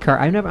the ship- streetcar?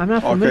 I'm not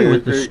familiar Okay,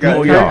 with the it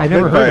streetcar. got I've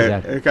never hit heard by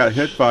of that. It got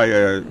hit by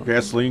a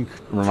gasoline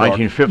In the truck.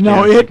 1950. No,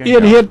 I'm it thinking,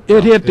 it yeah. hit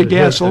it hit the It hit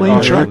gasoline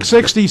the- truck.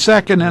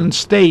 62nd and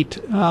State,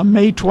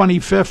 May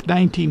 25th,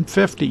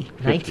 1950.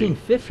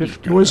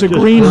 1950. It was a Just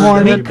Green burned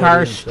Hornet. everybody Car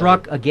inside.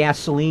 struck a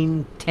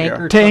gasoline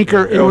tanker. Yeah.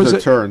 Tanker. It was a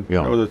a- turn.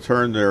 Yeah. It was a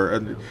turn there,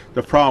 and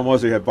the problem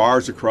was they had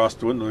bars across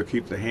the window to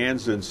keep the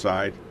hands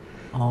inside,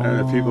 and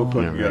the people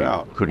couldn't get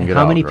out. Couldn't And get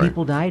how out. many right.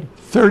 people died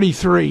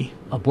 33.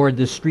 aboard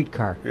this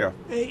streetcar Yeah,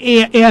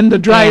 And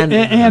the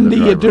And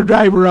the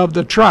driver of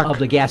the truck. of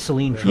the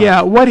gasoline truck?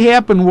 Yeah, what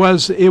happened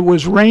was it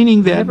was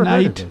raining that Never heard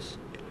of night,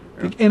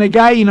 this. and a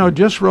guy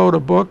just wrote a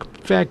book.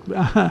 In fact,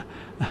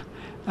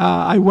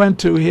 I went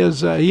to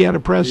his. He had a you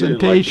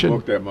presentation. didn't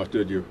like the book that much,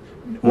 did you?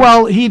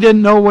 Well, he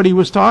didn't know what he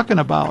was talking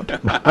about.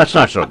 That's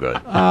not so good.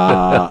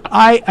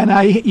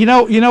 You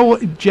know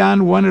what,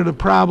 John, one of the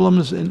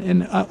problems,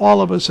 and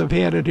all of us have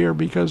had it here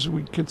because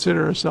we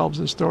consider ourselves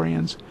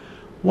historians.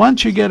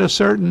 Once you get a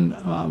certain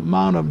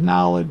amount of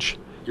knowledge,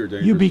 You're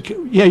you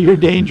dangerous. you're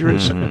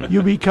dangerous.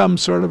 You become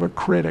sort of a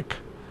critic,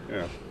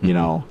 Yeah. you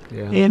know.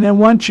 Yeah. And then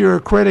once you're a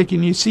critic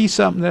and you see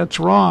something that's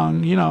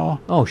wrong, you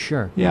know, Oh,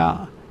 sure.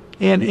 yeah.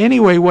 And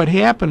anyway, what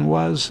happened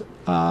was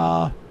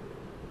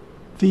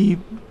the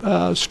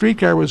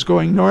streetcar was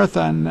going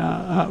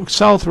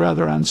south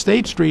on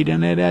State Street,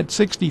 and at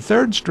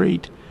 63rd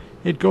Street,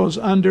 it goes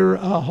under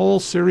a whole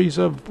series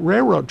of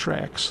railroad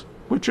tracks,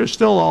 which are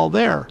still all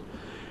there.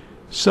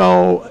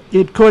 So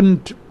it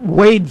couldn't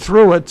wade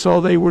through it, so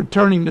they were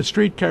turning the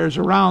streetcars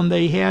around.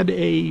 They had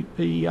a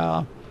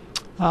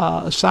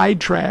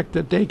side track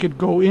that they could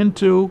go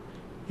into,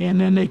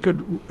 and then they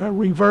could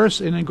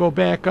reverse and then go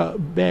back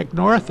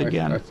north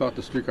again. I thought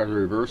the streetcars were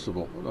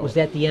reversible. No. Was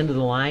that the end of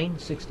the line,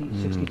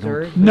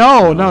 63rd?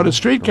 No, the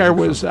streetcar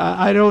was,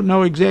 I don't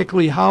know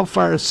exactly how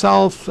far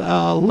south.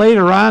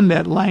 Later on,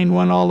 that line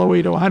went all the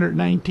way to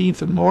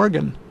 119th and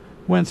Morgan,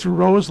 went through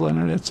Roseland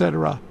and et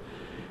cetera.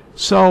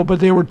 So, but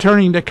they were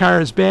turning the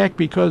cars back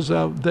because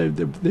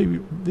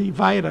the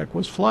viaduct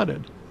was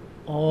flooded.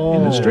 Oh.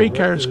 And the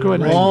streetcars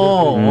couldn't.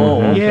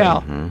 Oh.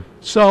 Yeah.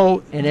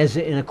 So, And as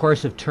in the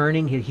course of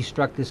turning, he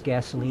struck this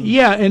gasoline.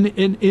 yeah, and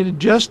it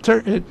just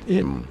turned,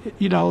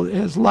 you know,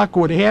 as luck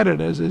would have it,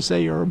 as they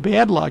say, or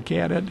bad luck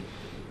had it,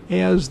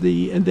 and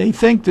they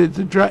think that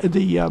the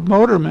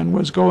motorman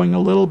was going a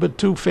little bit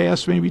too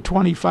fast, maybe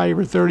 25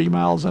 or 30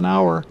 miles an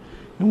hour,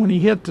 and when he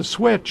hit the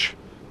switch,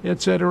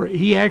 etc.,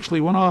 he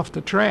actually went off the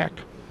track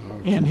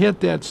and hit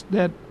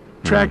that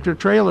tractor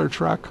trailer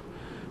truck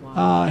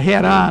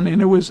head on,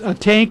 and it was a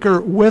tanker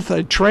with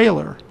a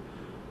trailer.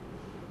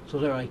 So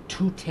there are like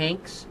two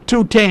tanks.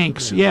 Two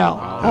tanks, yeah.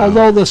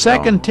 Although the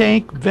second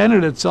tank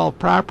vented itself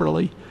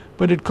properly,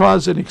 but it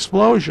caused an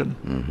explosion.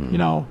 You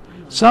know,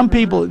 some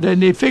people, then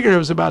they figured it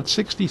was about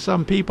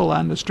 60-some people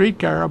on the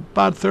streetcar.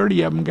 About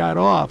 30 of them got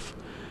off.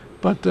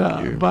 But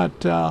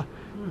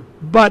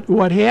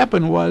what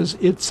happened was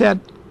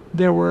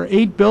there were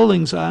 8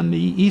 buildings on the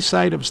east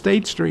side of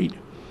State Street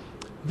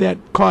that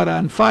caught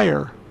on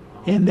fire,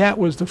 and that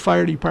was the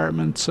fire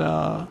department's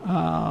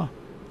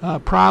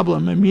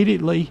problem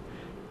immediately.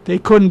 They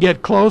couldn't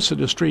get close to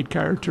the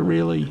streetcar to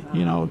really,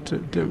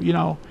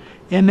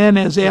 and then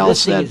as Al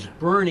This thing said, is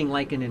burning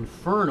like an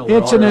inferno.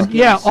 it's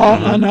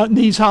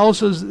these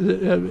houses.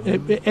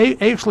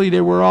 Actually,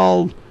 they were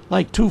all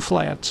like 2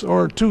 flats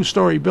or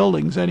 2-story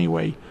buildings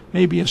anyway,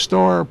 maybe a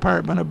store or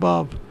apartment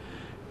above.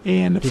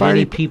 And the Did fire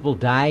any dep- people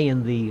die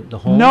in the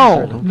homes?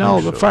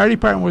 no, the fire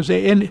department was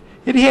there, and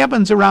it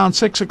happens around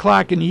 6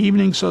 o'clock in the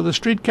evening, so the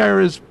streetcar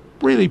is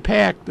really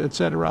packed,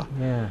 etc.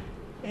 Yeah.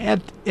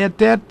 At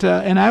that,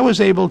 and I was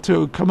able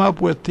to come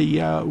up with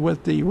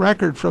the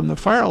record from the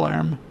fire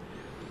alarm.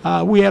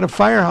 We had a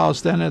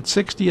firehouse then at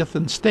 60th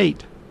and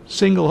State,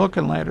 single hook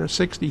and ladder,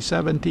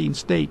 6017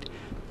 State.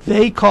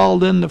 They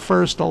called in the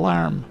first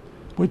alarm,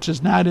 which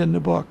is not in the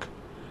book,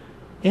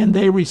 and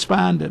they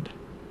responded,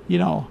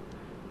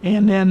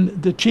 And then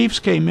the chiefs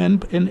came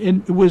in, and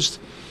it was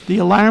the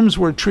alarms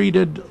were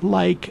treated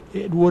like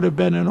it would have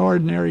been an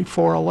ordinary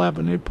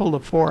 411. They pulled a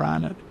 4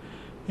 on it,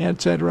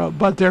 etc.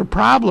 But their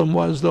problem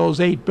was those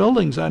 8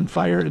 buildings on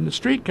fire in the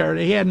streetcar.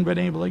 They hadn't been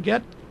able to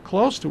get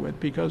close to it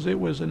because it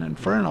was an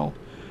inferno.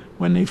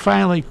 When they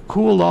finally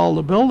cooled all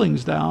the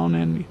buildings down,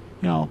 and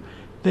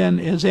then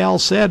as Al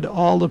said,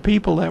 all the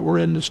people that were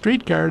in the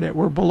streetcar that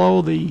were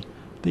below the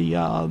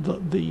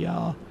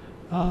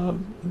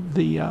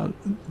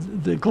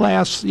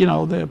glass,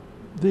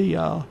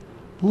 the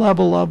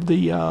level of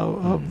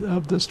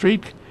the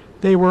street,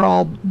 they were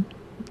all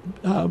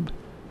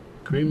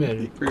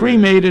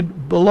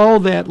cremated below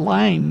that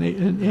line.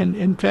 And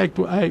in fact,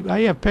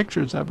 I have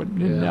pictures of it.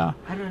 And, Yeah.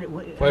 I don't know.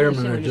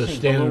 Firemen I are understand what you're just saying.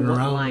 standing Below what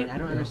around. line? I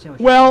don't understand what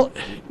you're well,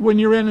 when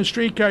you're in a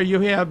streetcar, you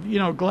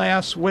have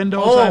glass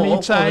windows on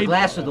each side. the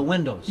glass of the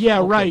windows. Yeah,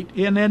 Okay. right.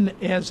 And then,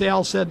 as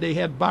Al said, they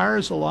had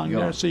bars along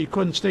there, so you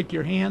couldn't stick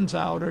your hands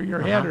out or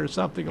your head or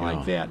something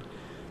like that.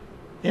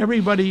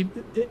 Everybody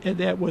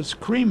that was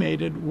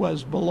cremated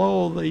was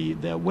below the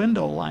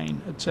window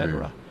line,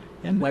 etc.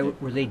 And Why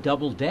were they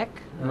double deck?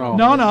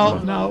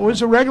 no. It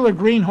was a regular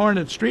Green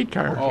Hornet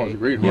streetcar. Oh, the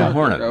Green Yeah. Hornet.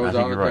 Hornet, That I was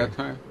think out you're at right. that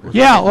time?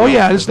 Yeah, oh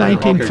yeah, it's Okay,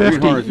 Green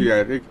 1950. Hornets,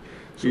 yeah.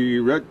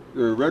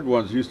 The red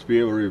ones used to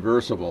be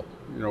reversible,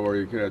 where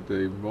you could have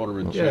the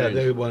motorman Yeah, change.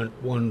 they went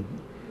one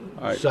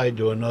I- side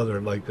to another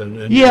like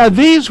an. Yeah,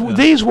 these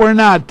were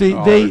not. the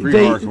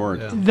Green Hornets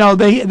weren't. Yeah. No,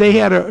 they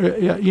had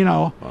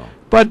a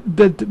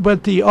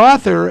but the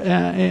author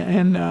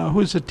and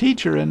who's a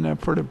teacher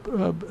for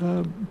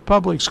the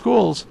public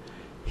schools,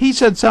 he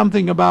said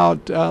something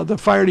about the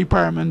fire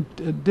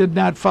department did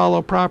not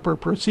follow proper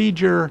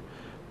procedure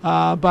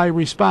by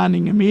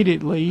responding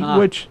immediately,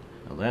 which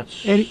Well,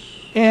 that's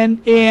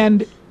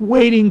and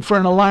waiting for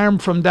an alarm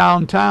from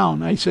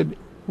downtown. I said,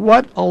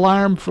 what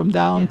alarm from Why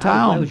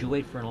downtown? would you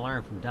wait for an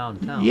alarm from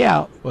downtown?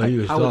 Yeah, Well, he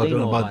was How would they talking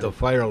know about about the it?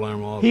 fire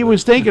alarm officer. he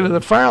was thinking of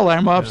the fire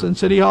alarm office in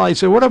City Hall. I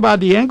said, what about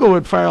the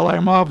Englewood fire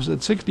alarm office at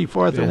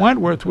 64th and Yeah.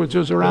 Wentworth, which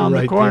was around the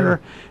Right corner?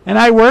 there. And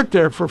I worked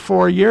there for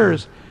 4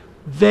 years.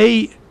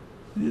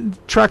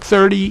 Truck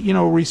 30,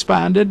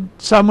 responded.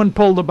 Someone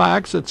pulled a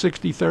box at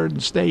 63rd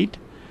and State,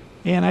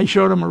 and I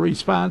showed them a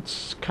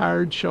response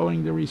card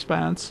showing the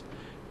response.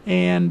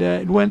 And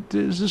it went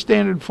as a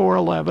standard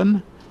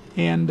 411.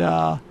 And,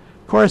 of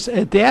course,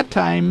 at that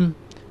time,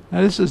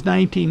 now this is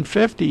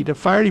 1950, the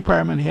fire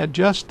department had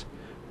just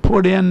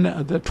put in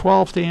the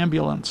 12th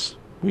ambulance.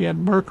 We had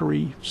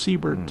Mercury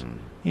Siebert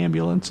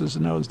ambulances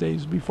in those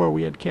days before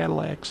we had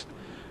Cadillacs.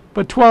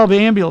 But 12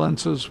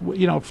 ambulances,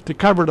 to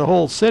cover the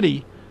whole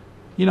city,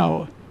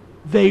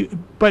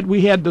 but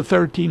we had the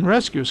 13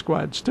 rescue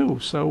squads too,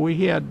 so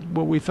we had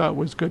what we thought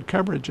was good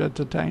coverage at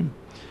the time.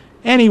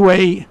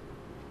 Anyway,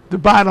 the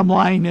bottom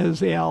line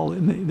is, Al,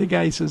 and the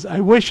guy says, I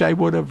wish I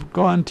would have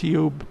gone to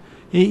you.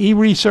 He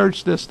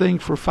researched this thing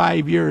for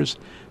 5 years.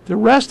 The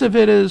rest of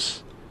it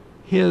is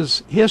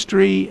his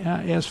history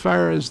as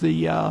far as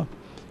the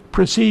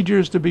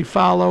procedures to be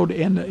followed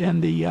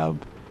and the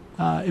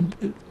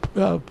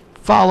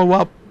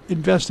follow-up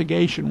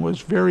investigation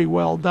was very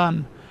well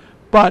done.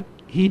 But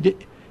he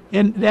did,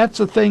 and that's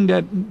the thing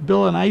that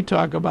Bill and I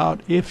talk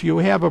about. If you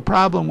have a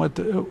problem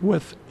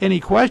with any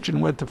question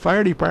with the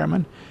fire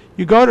department,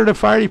 you go to the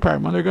fire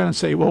department. They're going to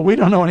say, well, we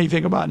don't know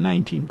anything about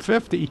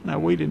 1950. No,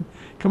 we didn't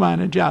come on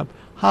a job.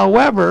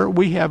 However,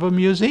 we have a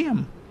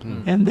museum,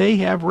 and they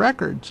have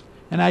records.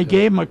 And I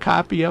gave them a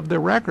copy of the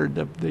record,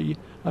 the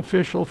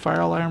official fire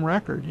alarm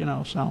record,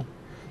 so.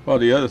 Well,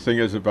 the other thing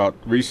is about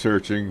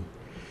researching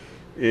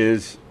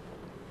is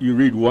you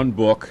read one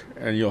book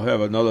and you'll have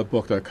another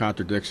book that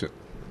contradicts it.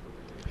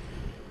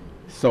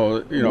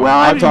 So, Well,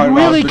 I'm talking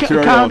really about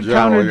material in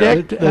general.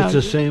 contradict. That's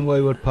the same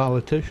way with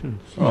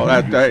politicians. Oh,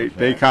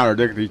 they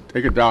contradict. They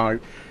take it down.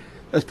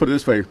 Let's put it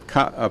this way: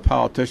 a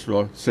politician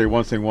will say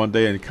one thing one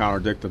day and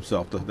contradict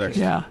himself the next.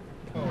 Yeah.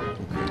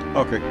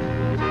 Okay.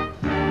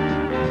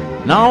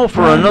 Now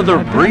for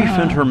another brief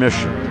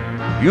intermission.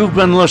 You've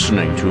been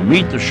listening to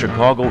Meet the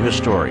Chicago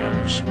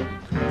Historians.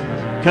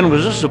 Ken,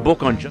 was this a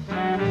book on...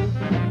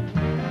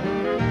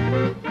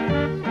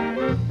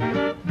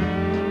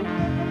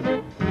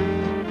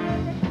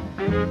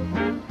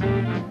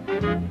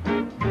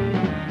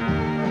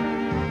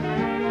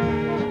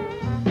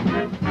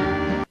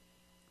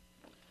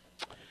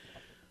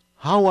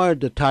 How are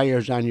the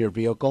tires on your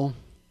vehicle?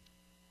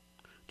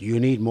 Do you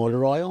need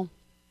motor oil?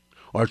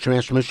 Or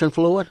transmission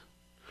fluid?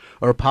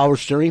 Or power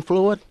steering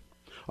fluid?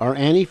 Or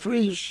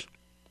antifreeze?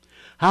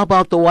 How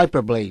about the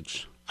wiper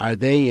blades? Are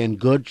they in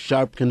good,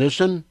 sharp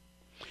condition?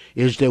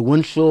 Is the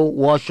windshield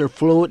washer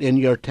fluid in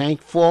your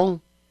tank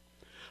full?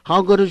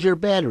 How good is your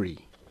battery?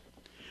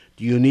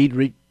 Do you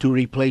need to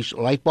replace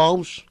light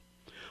bulbs?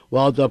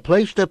 Well, the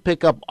place to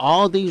pick up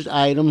all these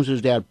items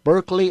is at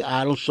Berkeley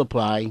Auto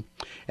Supply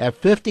at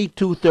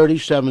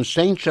 5237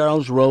 St.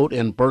 Charles Road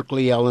in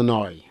Berkeley,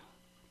 Illinois.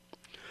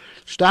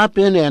 Stop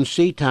in and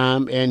see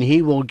Tom, and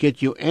he will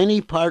get you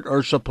any part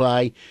or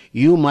supply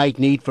you might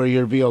need for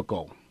your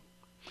vehicle.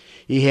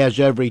 He has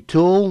every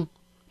tool,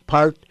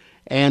 part,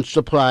 and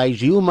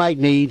supplies you might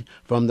need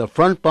from the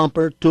front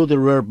bumper to the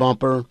rear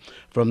bumper,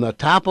 from the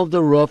top of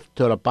the roof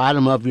to the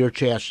bottom of your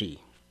chassis.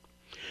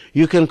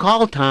 You can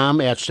call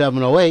Tom at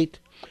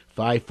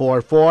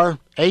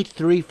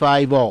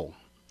 708-544-8350,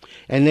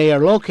 and they are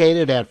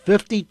located at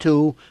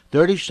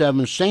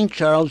 5237 St.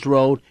 Charles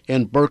Road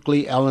in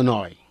Berkeley,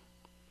 Illinois.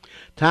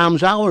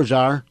 Tom's hours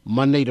are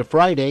Monday to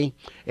Friday,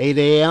 8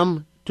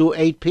 a.m. to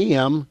 8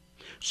 p.m.,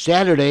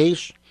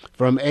 Saturdays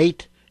from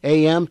 8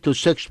 a.m. to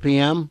 6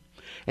 p.m.,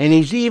 and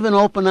he's even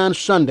open on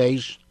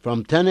Sundays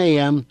from 10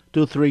 a.m.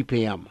 to 3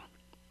 p.m.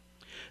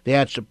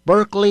 That's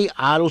Berkeley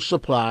Auto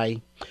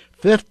Supply,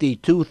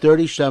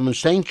 5237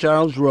 St.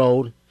 Charles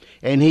Road,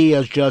 and he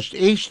is just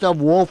east of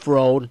Wolf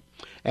Road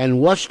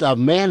and west of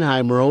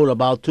Mannheim Road,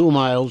 about 2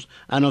 miles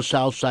on the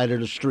south side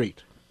of the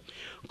street.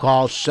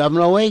 Call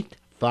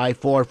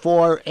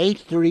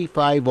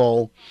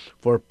 708-544-8350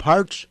 for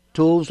parts,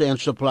 tools, and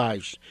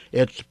supplies.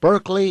 It's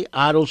Berkeley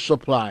Auto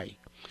Supply,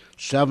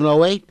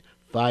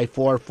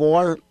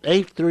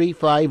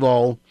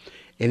 708-544-8350,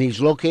 and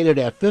he's located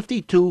at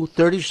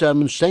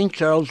 5237 St.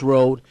 Charles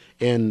Road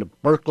in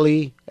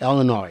Berkeley,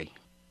 Illinois.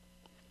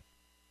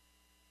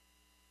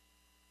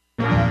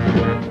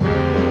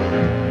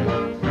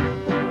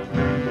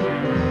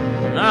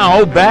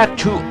 Now back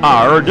to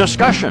our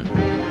discussion.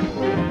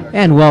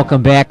 And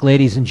welcome back,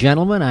 ladies and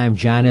gentlemen. I'm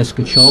John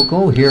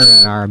Escachoco here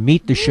at our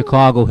Meet the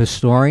Chicago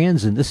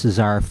Historians, and this is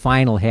our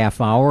final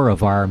half hour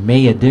of our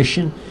May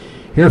edition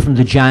here from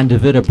the John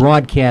DeVita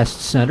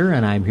Broadcast Center,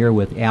 and I'm here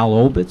with Al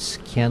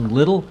Obitz, Ken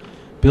Little,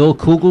 Bill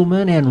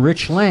Kugelman, and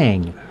Rich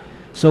Lang.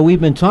 So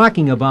we've been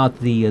talking about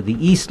the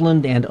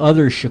Eastland and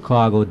other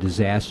Chicago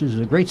disasters.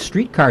 There's a great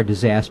streetcar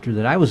disaster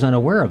that I was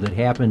unaware of that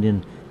happened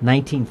in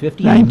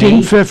 1950.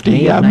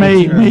 1950,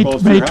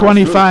 May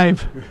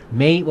 25.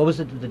 May, what was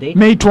it, the date?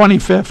 May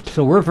 25th.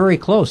 So we're very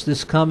close.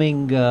 This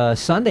coming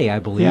Sunday, I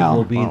believe, Yeah.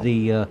 will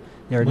be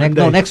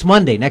next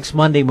Monday. Next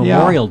Monday,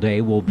 Memorial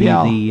Day, will be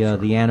Yeah.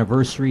 the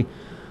anniversary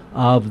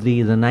of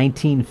the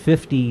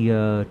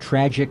 1950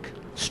 tragic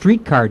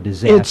streetcar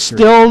disaster. It's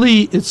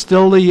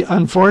still the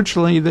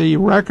unfortunately the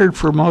record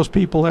for most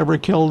people ever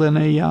killed in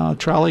a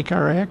trolley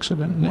car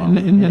accident in the How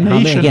many,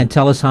 nation. again,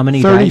 tell us how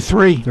many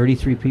 33. died?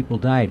 33 people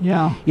died.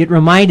 Yeah. It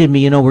reminded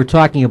me, we're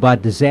talking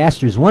about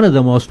disasters. One of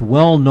the most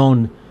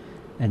well-known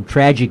and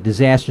tragic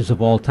disasters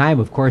of all time,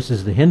 of course,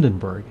 is the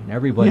Hindenburg. And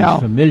everybody's Yeah.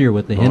 familiar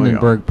with the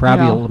Hindenburg,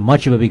 probably Yeah.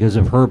 much of it because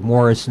of Herb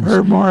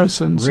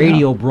Morrison's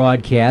radio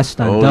broadcast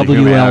on the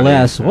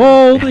WLS. humanity.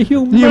 Oh, the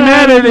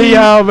Humanity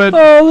of it.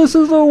 Oh, this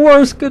is the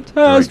worst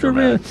catastrophe.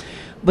 dramatic.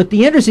 But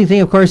the interesting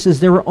thing, of course, is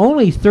there were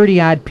only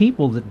 30-odd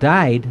people that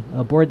died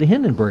aboard the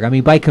Hindenburg. I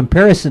mean, by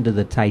comparison to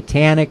the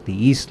Titanic, the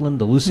Eastland,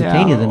 the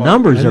Lusitania, the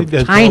numbers I are think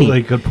that's tiny. all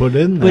they could put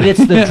in there. But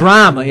it's the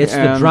drama. It's the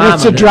And- drama.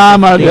 It's a that-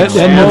 drama the that-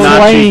 flames. and the Nazi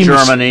flames.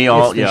 Germany,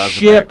 all It's the yeah,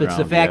 ship. It's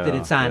the background, fact that yeah,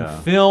 it's on yeah.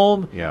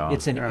 film. Yeah.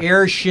 It's an Yeah.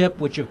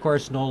 airship, which of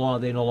course they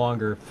no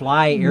longer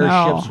fly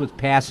airships with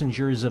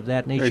passengers of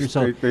that nature. They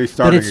but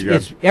starting it's, again.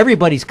 it's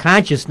everybody's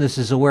consciousness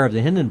is aware of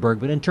the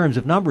Hindenburg. But in terms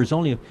of numbers,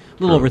 only a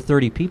little over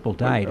 30 people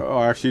died. Oh,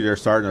 actually, they're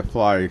starting to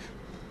fly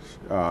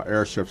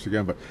airships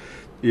again. But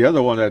the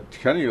other one that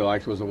Kenny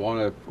liked was the one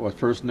that was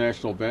First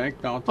National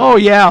Bank downtown. Oh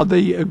yeah,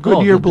 the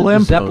Goodyear the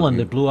blimp, Zeppelin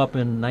that blew up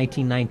in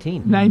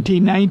 1919.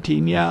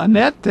 1919. Yeah, and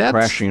that's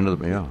Crashing into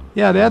the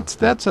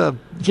that's a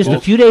Just a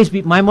few days.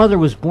 My mother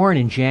was born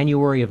in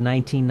January of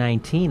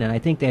 1919, and I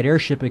think that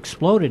airship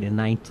exploded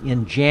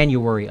in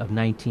January of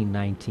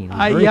 1919. It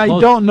was very I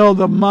close. don't know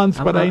the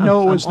month, but I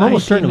know it was I'm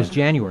almost certain it 19. was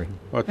January.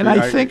 But And I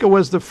think it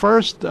was the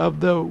first of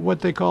the what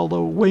they call the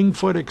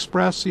Wingfoot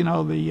Express.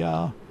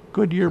 The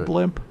Goodyear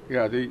blimp.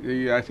 Yeah,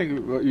 I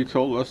think what you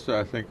told us,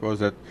 I think, was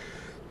that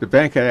the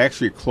bank had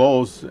actually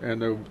closed,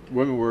 and the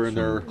women were in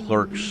their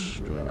clerks.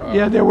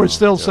 Yeah, there were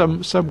still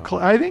some.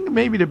 I think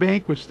maybe the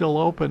bank was still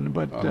open,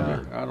 but I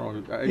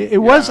don't know.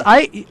 it was.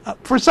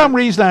 For some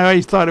reason, I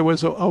always thought it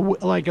was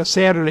like a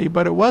Saturday,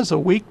 but it was a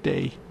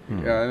weekday.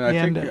 Yeah,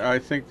 and I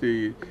think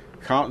the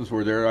accountants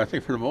were there. I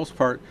think for the most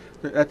part,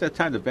 at that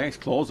time the banks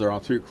closed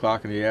around 3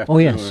 o'clock in the afternoon. Oh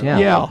yes, yeah.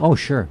 Yeah. Oh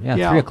sure, yeah.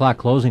 Yeah. 3 o'clock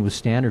closing was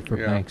standard for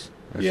Yeah. banks.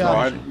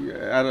 Yeah.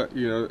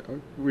 So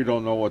we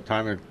don't know what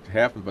time it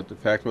happened, but the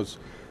fact was,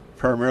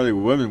 primarily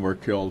women were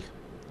killed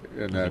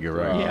in that. you're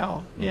right.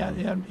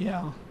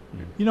 Yeah.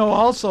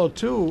 Also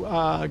too,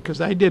 because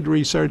I did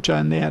research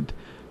on that,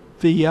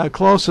 the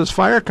closest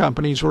fire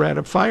companies were at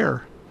a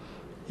fire,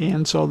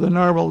 and so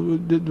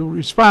the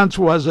response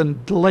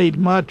wasn't delayed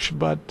much,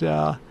 but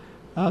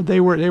they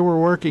were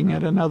working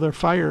at another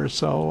fire.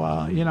 So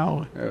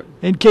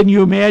and can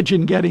you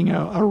imagine getting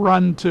a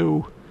run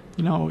to,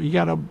 you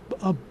got a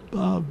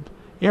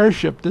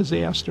airship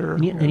disaster.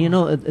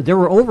 And there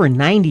were over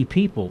 90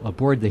 people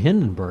aboard the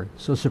Hindenburg.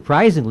 So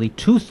surprisingly,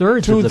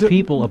 2/3 of the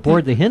people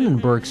aboard the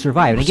Hindenburg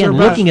survived. And again,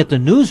 Survived. looking at the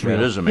newsreel,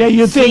 It is amazing.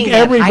 you think seeing that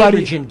everybody.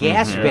 hydrogen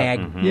gas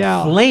bag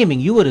Yeah. flaming,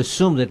 you would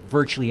assume that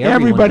virtually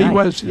Everybody died.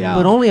 was, yeah.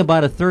 But only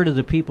about 1/3 of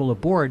the people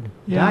aboard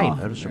Yeah.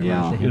 died. That is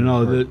Yeah.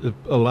 surprising.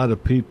 A lot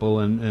of people,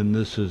 and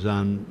this is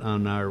on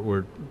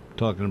we're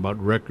talking about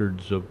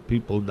records of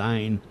people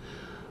dying.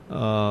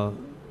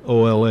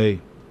 OLA.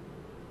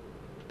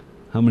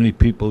 How many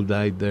people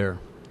died there?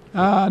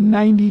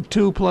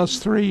 92 plus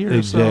 3 or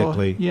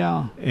Exactly. so.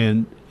 Yeah.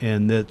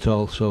 And that's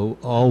also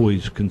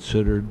always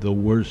considered the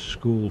worst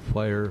school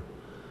fire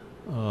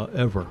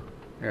ever.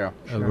 Yeah.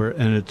 Ever,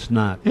 and it's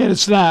not.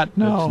 It's not.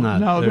 No. It's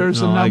not. No,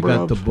 there's a I number got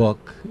of. the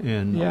book,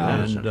 and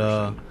Yeah.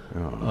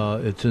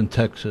 That's it's in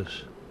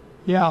Texas,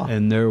 Yeah.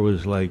 and there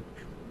was like,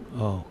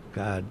 oh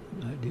God,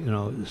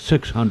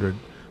 600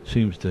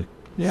 seems to.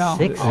 Yeah.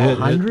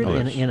 600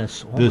 it- in a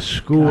The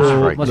school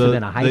God, must have the-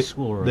 been a high they,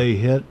 school. Or They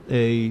hit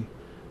a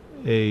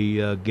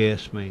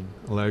gas main,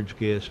 a large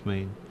gas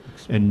main,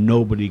 and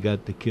nobody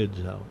got the kids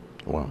out.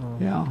 Wow.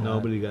 Yeah.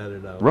 Nobody got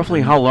it out.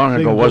 Roughly how long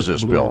Thing ago was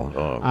just this, blew Bill?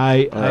 up.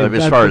 I as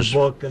got far the as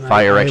book and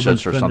fire I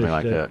exits or haven't something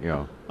like finished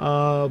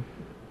that,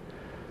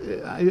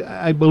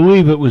 I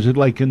believe it was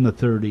like in the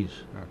 30s.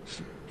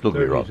 Still be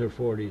 30s rough. or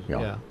 40s.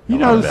 Yeah.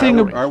 Yeah. The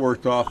thing. I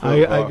worked off. Of,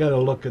 I got to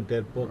look at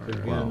that book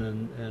again, Wow.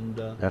 and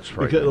That's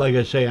because, frightening. like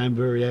I say, I'm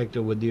very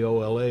active with the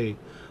OLA,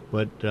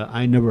 but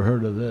I never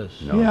heard of this.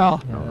 No. Yeah.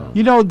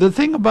 You know, the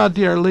thing about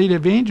the Our Lady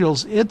of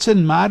Angels, it's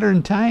in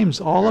modern times.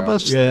 All of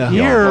us Yeah.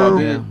 here Well,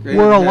 they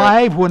were have-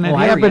 alive when it Oh,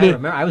 I happened.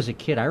 remember. I was a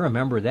kid. I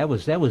remember that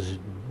was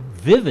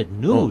vivid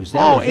news.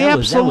 Oh, That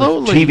was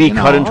absolutely. TV you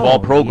cut know. into all Oh,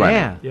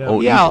 programming. yeah.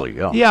 Oh, Yeah, easily,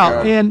 yeah.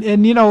 yeah,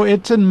 and you know,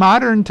 it's in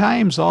modern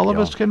times. All of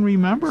Yeah. us can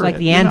remember It's like it,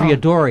 the you Andrea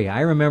know. Doria.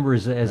 I remember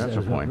as That's a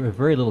a point.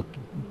 very little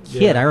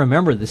kid. I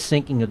remember the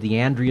sinking of the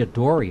Andrea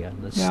Doria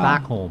in the Yeah.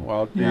 Stockholm.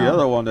 Well, the Yeah.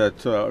 other one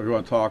that we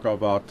want to talk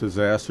about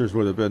disasters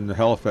would have been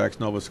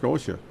Halifax, Nova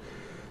Scotia.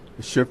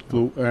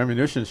 The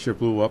ammunition ship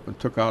blew up and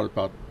took out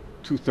about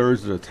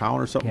 2/3 of the town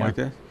or something Yeah. like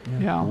that.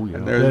 Yeah. Oh, yeah.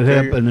 And That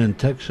happened in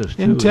Texas,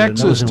 too. In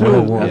Texas, That was in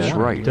World too. War That's I.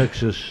 right.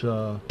 Texas,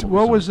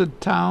 What was the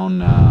town?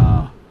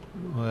 well,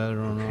 I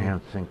don't know.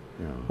 Can't think.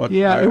 Yeah. But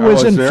Yeah, I it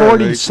was in there,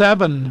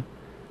 47.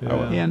 Yeah.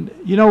 And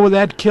you know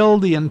that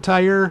killed the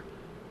entire.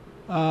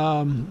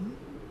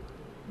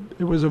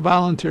 It was a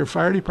volunteer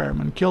fire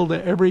department. Killed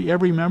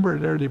every member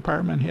of their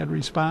department had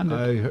responded.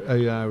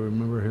 I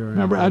remember hearing.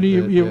 Remember? about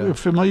You that, you yeah.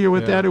 familiar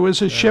with Yeah. that? It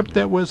was a Yeah. ship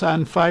that was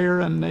on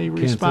fire, and they Can't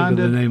think of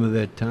responded. the name of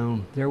that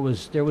town. There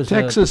was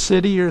Texas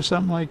City or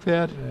something like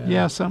that. Yeah.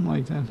 Yeah, something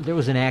like that. There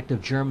was an act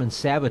of German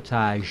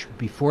sabotage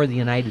before the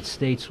United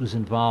States was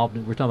involved.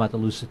 We're talking about the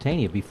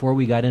Lusitania, before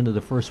we got into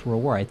the First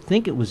World War. I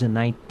think it was in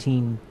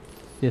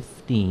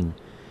 1915,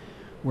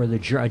 where the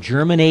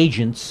German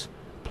agents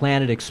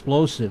planted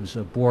explosives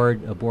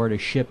aboard a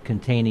ship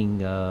containing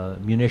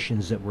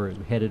munitions that were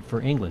headed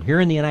for England, here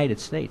in the United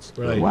States.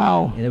 Right.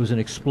 Wow. And there was an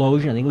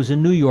explosion. I think it was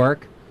in New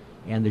York,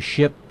 and the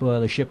ship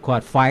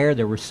caught fire.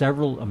 There were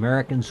several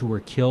Americans who were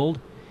killed,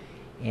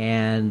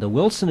 and the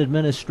Wilson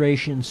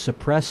administration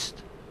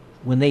suppressed,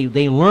 when they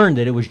learned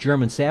that it was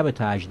German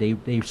sabotage,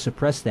 they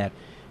suppressed that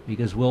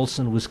because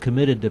Wilson was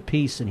committed to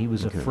peace, and he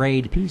was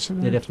afraid Peace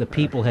and that if the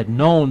people had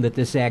known that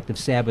this act of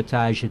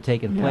sabotage had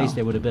taken place, Yeah.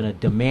 there would have been a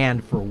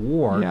demand for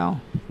war. Yeah.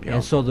 Yeah.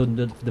 And so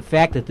the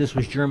fact that this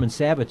was German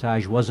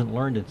sabotage wasn't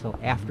learned until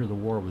after the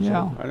war was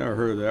Yeah. over. I never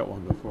heard of that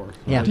one before.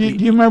 Yeah. Do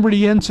you remember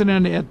the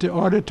incident at the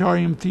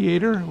Auditorium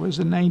Theater? It was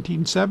in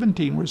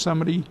 1917 where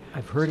somebody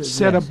I've heard it.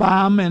 set yes. a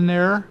bomb in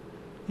there.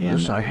 And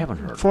This I haven't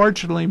heard.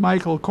 fortunately,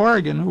 Michael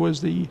Corrigan, who was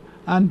the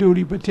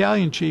on-duty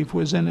battalion chief,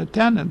 was in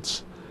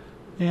attendance,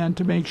 and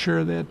to make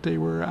sure that they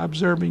were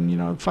observing,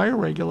 fire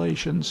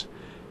regulations.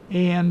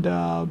 And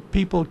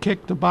people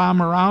kicked the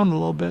bomb around a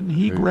little bit, and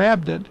he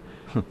grabbed it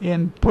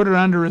and put it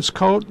under his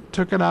coat,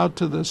 took it out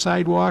to the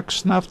sidewalk,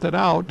 snuffed it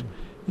out,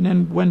 and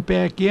then went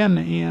back in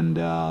and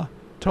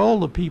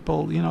told the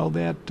people,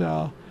 that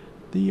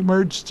the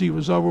emergency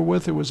was over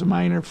with. It was a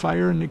minor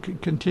fire, and it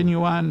could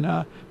continue on.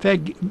 In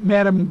fact,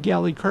 Madame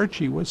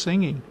Galli-Curci was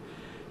singing,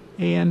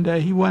 and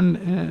he won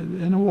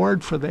an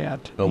award for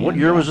that. What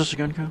And, year was this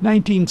again, Ken?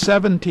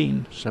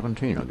 1917.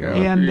 17, okay.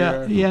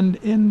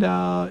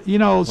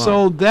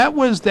 So that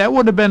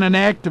would have been an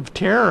act of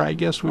terror, I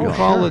guess we would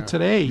call sure. it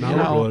today.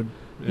 Now it would.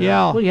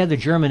 Yeah. Well, you had the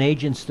German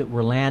agents that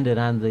were landed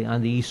on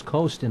the East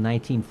Coast in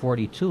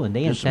 1942, and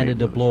they intended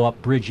to blow up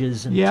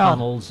bridges and Yeah.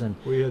 tunnels and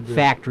We had the-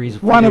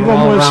 factories. One They of were them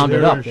all was- rounded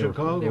They were up. in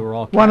Chicago. They were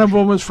all One of captured.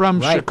 them was from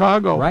Right.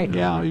 Chicago. Right.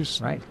 Yeah.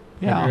 He's, Right.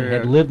 Yeah.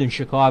 Had lived in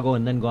Chicago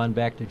and then gone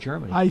back to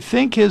Germany. I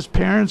think his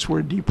parents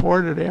were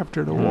deported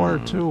after the war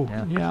too.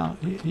 Yeah.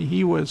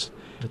 He was.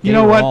 But You they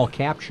know were what? all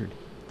captured,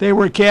 They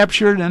were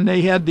captured and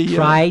they had the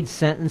tried,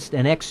 sentenced,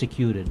 and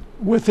executed.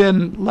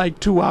 within like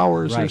 2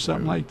 hours or Right.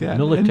 something like that.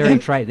 Military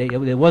And- trial.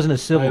 It wasn't a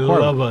civil I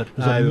court. love it.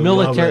 was I a love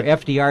military. it.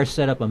 FDR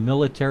set up a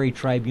military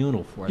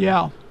tribunal for them.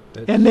 Yeah.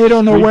 That's And they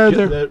don't know street where ju-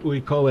 they're. that we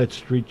call that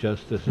street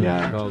justice in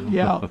Yeah, Chicago.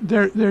 yeah.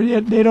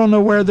 They don't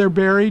know where they're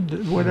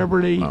buried.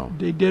 Whatever Wow.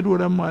 they did with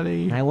them,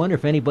 And I wonder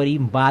if anybody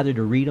even bothered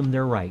to read them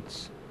their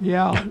rights.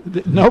 no At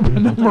that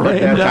time,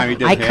 Miranda. he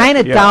didn't I have- kind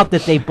of yeah. doubt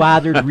that they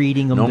bothered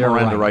reading them No their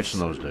Miranda rights. rights in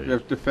those days.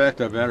 The fact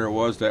of the matter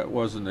was that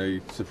wasn't a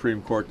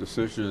Supreme Court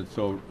decision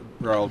until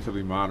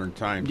relatively modern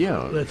times.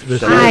 Yeah. That's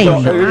That's- I Besides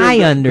under.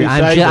 the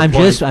I'm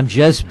point.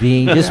 just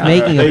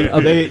making They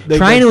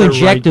trying got to their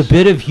inject rights. a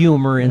bit of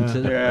humor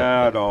into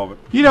Yeah, no,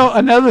 but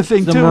Another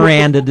thing the too.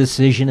 Miranda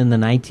decision in the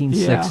Yeah.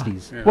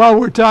 1960s. Well,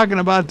 we're talking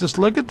about this.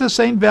 Look at the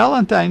St.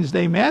 Valentine's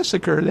Day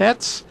massacre.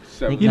 That's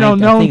I think, You know, I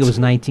known think it t- was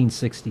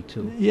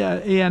 1962. yeah,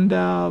 and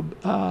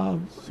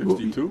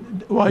 62.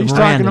 well, he's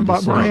Miranda talking about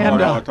decision. I'm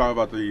Miranda. talking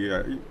about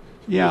the.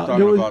 Yeah, talking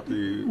there was- about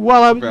the.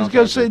 Well, I was going to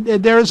Valentine's say Day.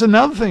 there's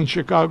another thing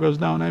Chicago's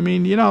known. I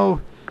mean,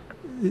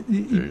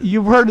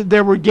 you've heard that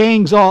there were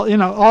gangs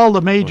all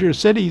the major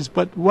cities,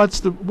 but what's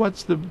the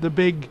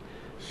big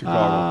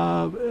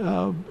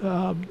Chicago.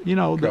 the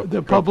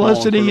Capone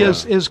publicity for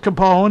is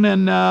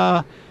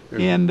Capone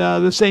and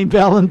the St.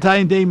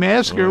 Valentine Day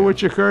massacre,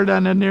 which occurred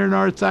on the near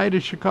north side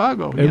of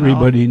Chicago.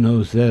 Everybody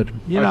knows that.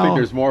 you I think know.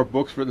 there's more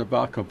books written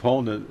about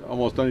Capone than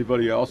almost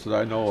anybody else that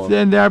I know of.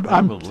 Then I'm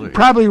Probably.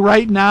 probably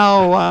right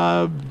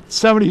now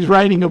somebody's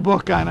writing a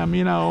book on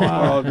him.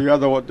 Well, the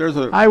other one, there's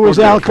a. I was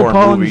book Al that- four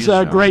Capone's movies,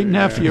 yeah. great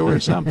nephew or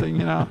something.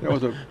 There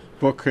was a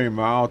book came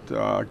out.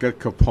 Get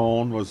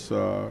Capone was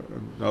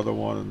another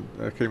one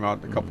that came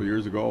out a couple of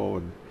years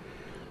ago,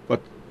 but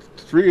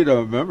 3 of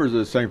the members of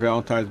the St.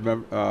 Valentine's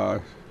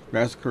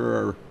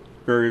Massacre are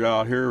buried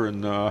out here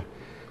in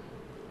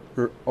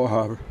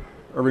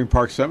Irving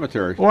Park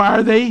Cemetery. Or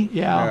are they?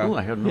 Yeah. Oh,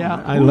 I hadn't known Yeah.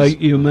 that. I like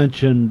you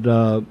mentioned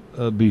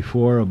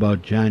before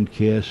about John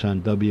Cass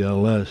on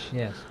WLS.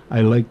 Yes.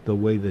 I like the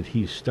way that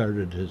he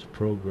started his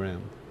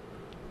program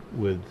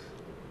with,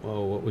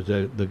 what was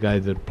that? The guy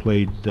that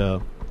played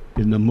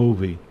in the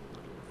movie.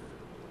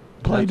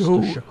 Played That's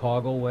who? The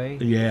Chicago Way.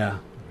 Yeah.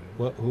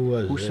 Who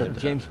was Who that? said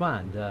that? James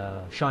Bond.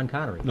 Sean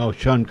Connery. No,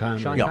 Sean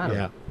Connery. Sean Yeah.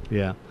 Connery.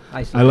 Yeah.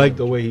 see. I like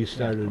the way he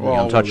started.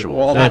 Well, Untouchable.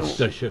 Walter, That's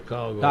the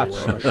Chicago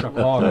That's way. the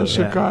Chicago. The way.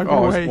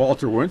 Chicago way.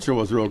 Walter Winchell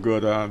was real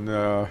good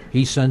on.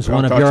 He sends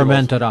one of your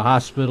men to the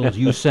hospitals.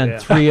 You sent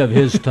 3 of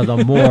his to the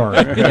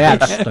morgue.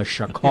 That's the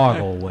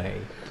Chicago way.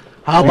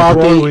 How about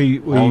Before the we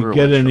Walter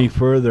get any Winchell.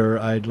 further,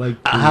 I'd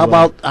like to. how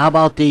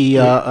about the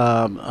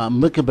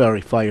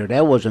Micklebury fire?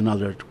 That was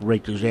another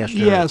great disaster.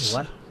 Yes.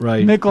 What?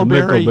 right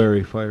Micklebury. the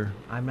Micklebury fire?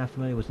 I'm not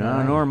familiar with No,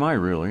 that. nor am I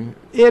really.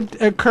 It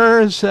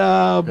occurs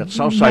That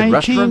Southside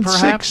restaurant,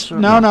 1906 perhaps? Or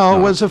No, no?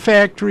 it was a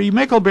factory.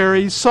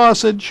 Micklebury's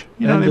sausage.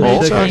 You know, And they the made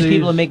Oh, sixties. sausage.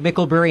 people that make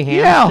Micklebury hams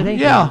Yeah, today?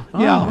 yeah,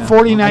 Oh, yeah. yeah.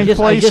 49th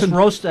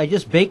place. I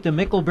just baked a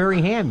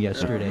Micklebury ham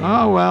yesterday.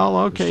 Oh, well,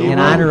 okay. In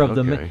well, honor of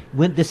the Okay.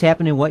 when this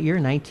happened in what year?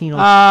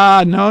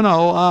 1906.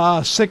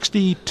 no,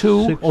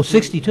 62. Oh,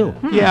 62.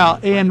 Yeah,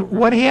 and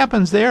what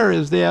happens there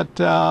is that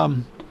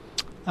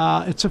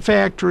it's a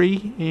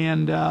factory,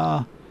 and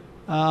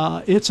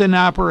it's in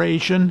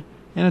operation,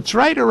 and it's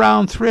right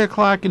around 3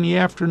 o'clock in the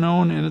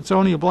afternoon, and it's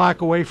only a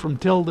block away from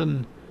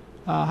Tilden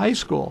High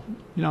School,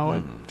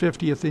 at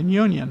 50th and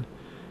Union.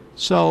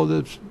 So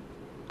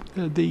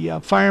the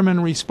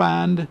firemen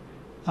respond.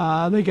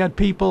 They got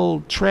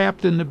people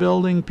trapped in the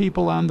building,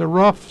 people on the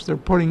roof. They're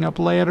putting up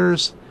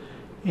ladders.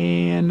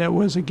 And it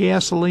was a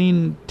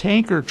gasoline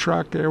tanker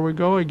truck, there we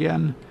go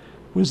again,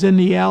 was in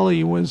the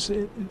alley,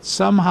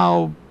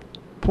 somehow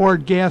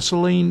poured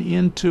gasoline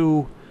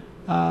into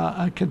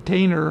a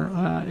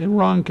container, a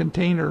wrong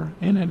container,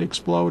 and it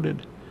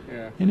exploded.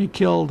 Yeah. And it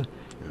killed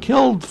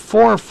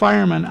 4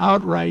 firemen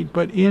outright,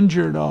 but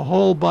injured a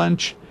whole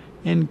bunch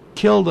and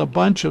killed a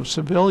bunch of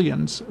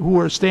civilians who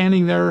were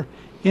standing there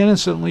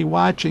innocently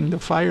watching the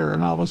fire,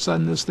 and all of a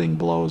sudden this thing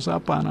blows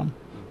up on them.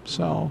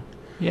 So,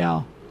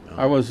 yeah.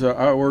 I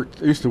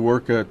used to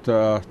work at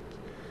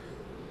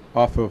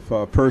off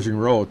of Pershing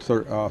Road,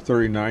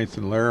 39th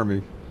and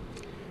Laramie,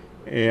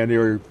 and they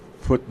were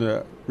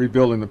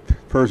rebuilding the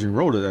Pershing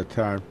Road at that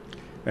time,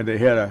 and they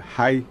had a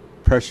high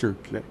pressure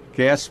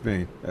gas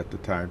main at the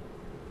time,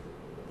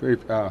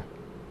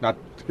 not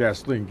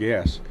gasoline,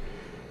 gas,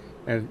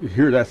 and you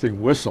hear that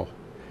thing whistle,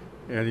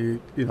 and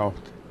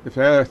if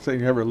that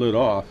thing ever lit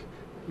off,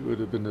 it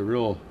would have been the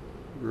real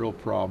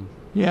problem.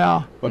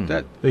 Yeah, But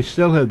that. They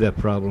still have that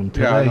problem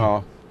today. Yeah, I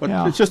know. But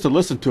Yeah. it's just to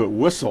listen to it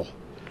whistle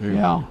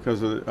yeah.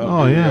 because of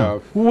Oh, the, yeah.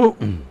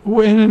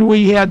 When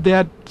we had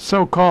that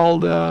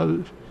so-called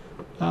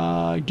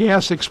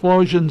gas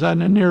explosions on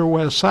the near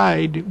west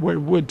side,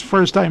 which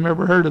first time I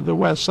ever heard of the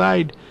west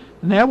side,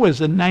 and that was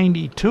in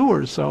 '92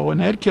 or so, and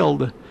that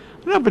killed. I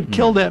don't know if it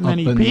killed that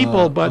many Up in,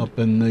 people, but up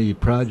in the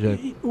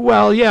project.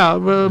 well,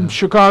 yeah,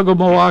 Chicago,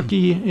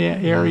 Milwaukee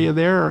area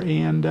there,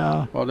 and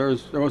well, there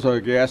was a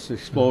gas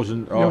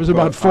explosion. there was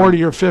about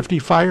 40 or 50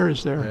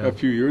 fires there. a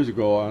few years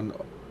ago on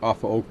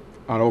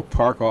Oak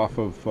Park off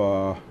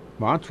of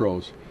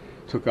Montrose,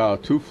 took out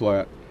a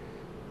 2-flat,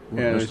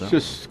 and missed it that.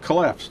 just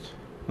collapsed.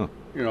 Huh.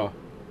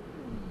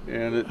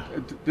 And it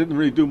didn't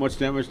really do much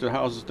damage to the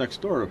houses next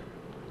door.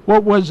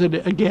 What was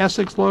it? A gas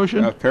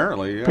explosion?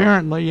 Apparently, yeah.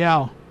 Apparently,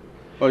 yeah.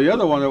 Well, the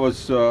other one that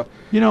was,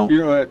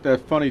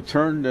 that funny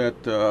turn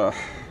that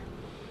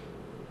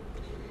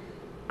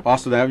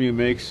Austin Avenue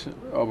makes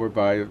over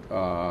by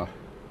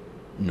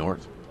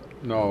North.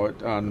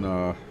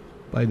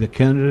 By the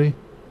Kennedy?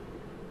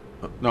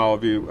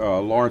 it'd be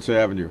Lawrence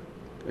Avenue.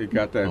 They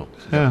got that Oh,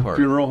 Yeah. part.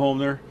 funeral home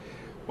there.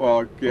 Well,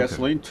 a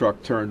gasoline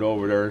truck turned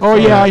over there. Oh,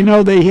 yeah, I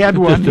know they had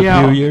one. Just a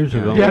Yeah, few years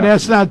ago. yeah,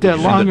 that's not that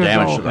You see long the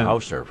damage to ago. the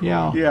house there. for a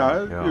Yeah. while.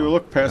 Yeah, you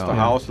look past the Yeah.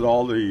 house and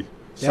all the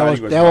That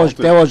siding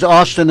that was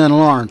Austin and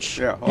Lawrence.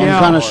 Yeah, In Yeah.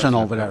 Gunnison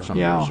over there. Some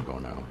Yeah. years ago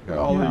now. Yeah,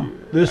 all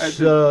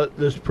Yeah.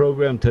 This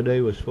program today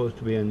was supposed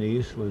to be on the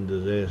Eastland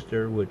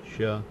disaster,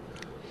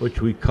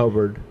 which we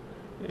covered,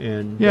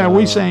 and Yeah,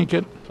 we sank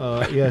it.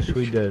 Yes,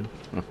 we did,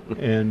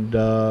 and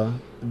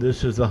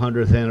this is the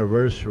 100th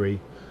anniversary.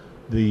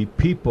 The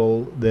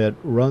people that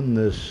run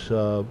this,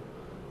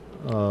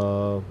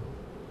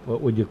 what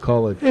would you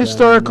call it?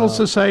 Historical John?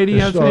 Society,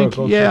 I think.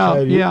 Historical Yeah,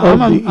 Society yeah.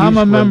 of I'm the a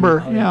Eastland. member.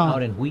 Out Yeah.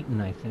 in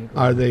Wheaton, I think.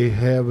 Are they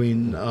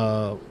having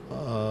the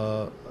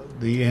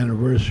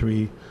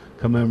anniversary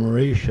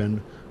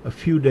commemoration a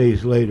few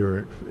days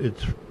later?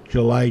 It's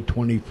July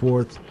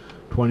 24th,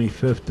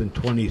 25th, and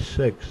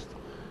 26th.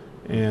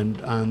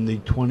 And on the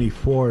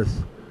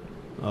 24th,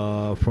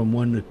 from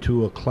 1 to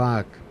 2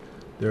 o'clock,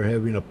 they're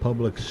having a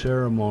public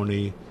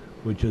ceremony,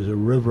 which is a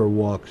river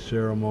walk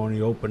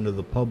ceremony open to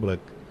the public.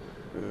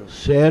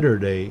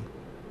 Saturday,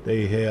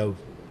 they have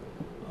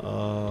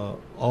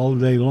all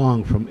day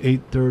long from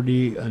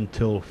 8:30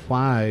 until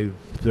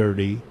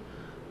 5:30.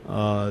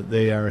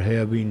 They are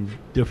having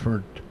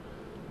different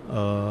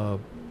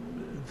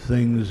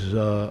things,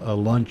 a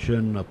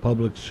luncheon, a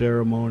public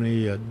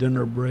ceremony, a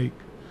dinner break,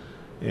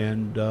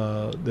 and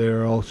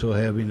they're also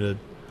having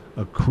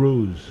a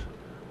cruise,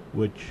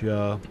 which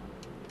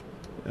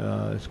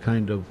is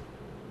kind of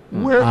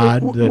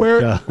odd.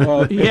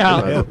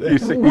 Yeah.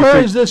 Where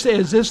is this?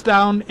 Is this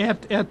down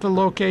at the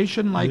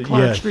location, like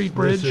Clark Yes, Street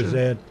Bridge? This is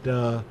at.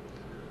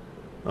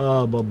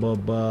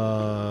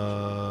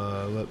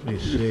 Let me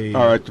see.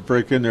 All right, to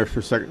break in there for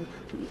a second,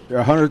 the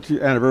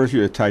 100th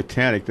anniversary of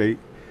Titanic, they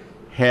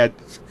had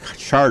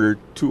chartered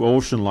 2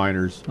 ocean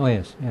liners Oh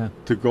yes, yeah,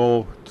 to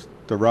go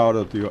the route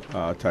of the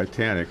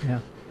Titanic. yeah.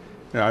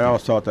 Yeah, I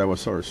always thought that was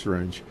sort of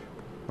strange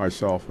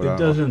myself. But I It don't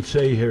know. doesn't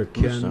say here,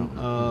 Ken.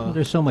 Well,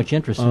 there's so much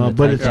interest in the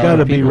But it's Titanic. got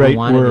to be People right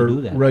wanted to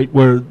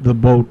where do that. the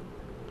boat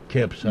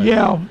capsized.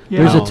 Yeah, yeah.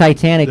 There's No, a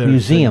Titanic there's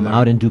museum there.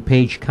 out in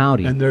DuPage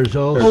County. And there's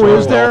also Oh,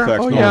 is there? Halifax,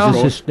 Oh, Nova yeah.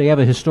 Scotia. They have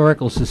a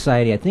historical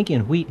society, I think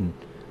in Wheaton,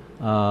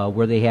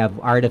 where they have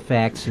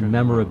artifacts and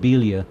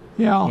memorabilia,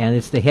 Yeah. and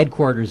it's the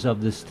headquarters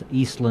of this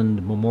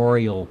Eastland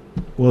Memorial.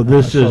 Well,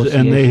 this is,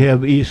 and they Association.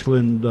 have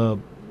Eastland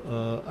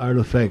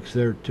artifacts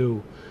there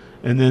too.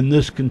 And then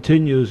this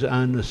continues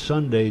on the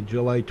Sunday,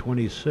 July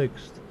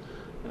 26th,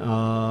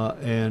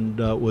 and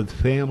with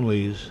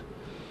families.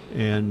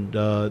 And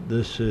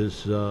this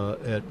is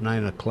at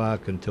 9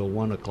 o'clock until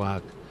 1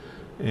 o'clock.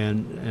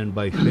 And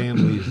by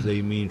families,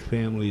 they mean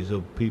families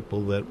of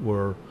people that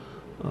were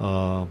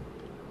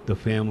the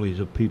families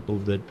of people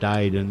that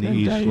died in the That died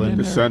in Eastland,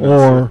 there.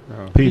 Descendants, or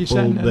yeah. people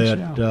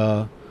Descendants,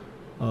 that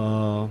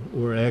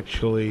were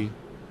actually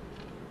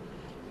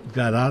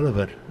got out of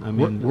it. I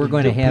mean, we're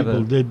going to have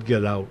people a- did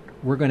get out.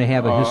 We're going to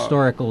have a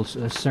historical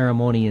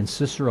ceremony in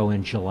Cicero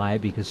in July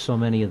because so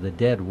many of the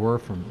dead were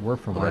from our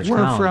We're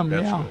town. from,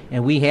 yeah.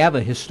 And we have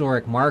a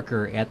historic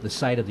marker at the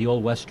site of the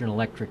old Western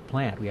Electric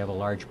plant. We have a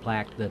large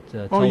plaque that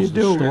Oh, you tells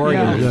the do, story.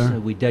 yeah. of this, Yeah.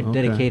 we Okay.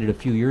 dedicated a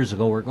few years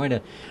ago. We're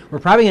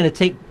probably going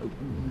to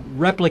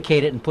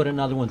replicate it and put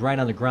another one right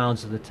on the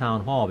grounds of the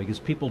town hall because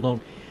people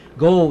don't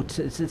go.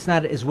 It's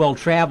not as well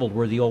traveled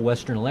where the old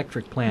Western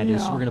Electric plant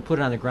is. So Yeah. we're going to put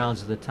it on the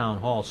grounds of the town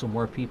hall so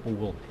more people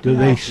will. Do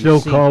they actually still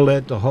see call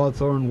that the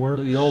Hawthorne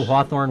Works? the old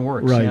Hawthorne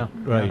Works? Right, Yeah.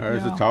 right.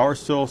 Is the Yeah. tower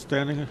still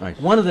standing?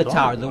 One of the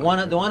towers, the one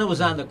that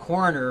was on the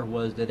corner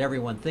was that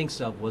everyone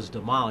thinks of was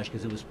demolished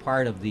because it was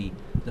part of the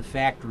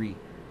factory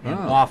and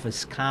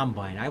office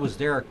combine. I was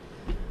there.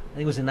 I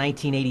think it was in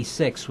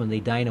 1986 when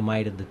they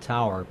dynamited the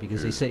tower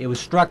because they said it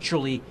was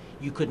structurally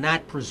you could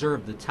not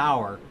preserve the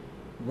tower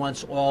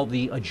once all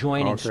the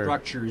adjoining Okay.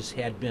 structures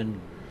had been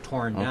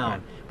torn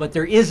down. But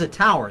there is a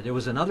tower. There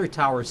was another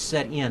tower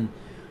set in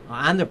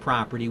on the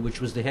property,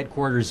 which was the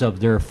headquarters of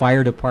their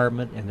fire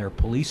department and their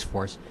police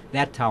force.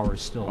 That tower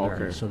is still there.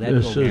 Okay. So that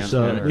This building is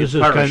still there. this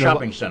is Part of kind the of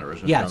shopping center,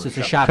 isn't it? Yes, Part of it's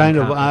the a shopping- shopping kind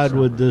of complex odd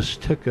with right this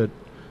ticket.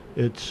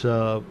 It's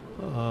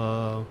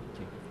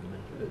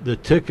the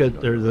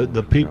ticket. They're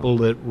the people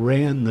that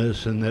ran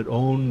this and that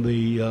own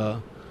the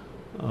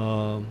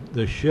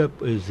ship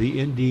is the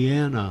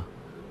Indiana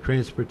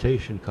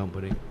Transportation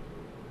Company.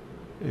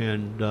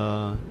 And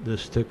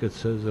this ticket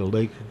says a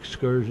lake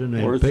excursion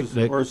and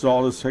picnic. Where's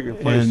all this taking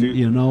place? And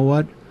you know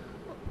what?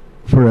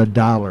 For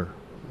 $1,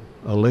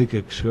 a lake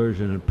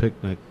excursion and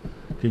picnic.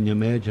 Can you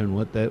imagine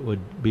what that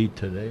would be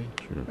today?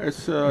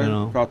 It's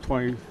know. about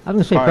 20. I'm going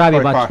to say probably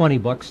about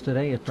 $20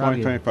 today. It's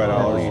probably $25.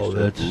 Oh,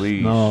 that's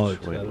least, no,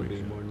 it's wait, got to wait.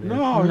 be more than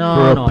No, that. No,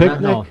 For a no,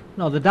 picnic?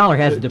 no. The dollar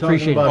hasn't Talking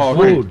depreciated. about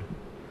Oh, food.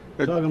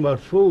 It- Talking about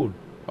food.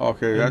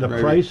 Okay, And that the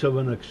maybe. price of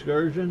an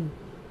excursion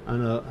on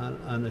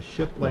a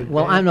ship like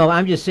Well, that.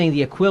 I'm just saying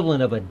the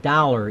equivalent of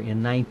 $1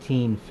 in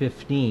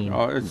 1915.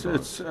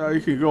 It's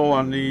you can go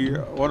on the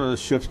one of the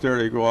ships there.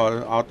 They go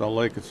out the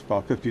lake. It's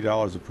about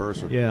 $50 a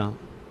person. Yeah.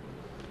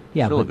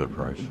 Yeah, Still a but good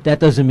price. that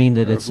doesn't mean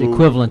that it's food.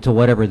 equivalent to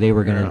whatever they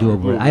were going to Yeah,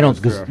 do. food I don't is,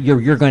 because yeah.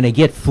 you're going to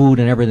get food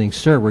and everything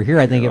served. We're here.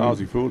 I think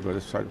Lousy food, but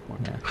it's side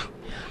point.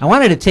 I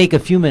wanted to take a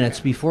few minutes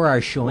before our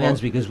show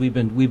ends because we've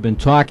been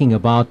talking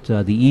about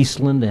the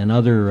Eastland and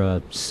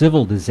other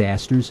civil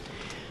disasters,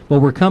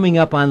 but we're coming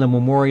up on the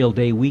Memorial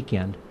Day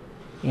weekend,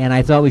 and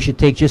I thought we should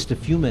take just a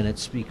few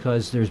minutes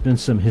because there's been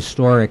some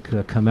historic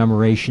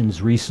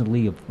commemorations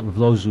recently of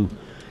those who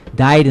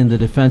died in the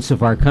defense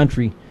of our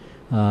country.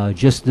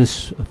 Just a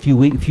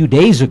few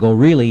days ago,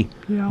 really,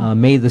 Yeah.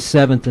 May the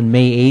 7th and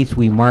May 8th,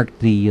 we marked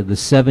the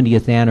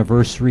 70th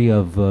anniversary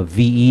of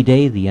VE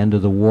Day, the end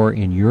of the war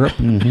in Europe.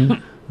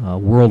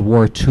 World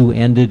War II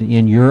ended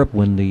in Europe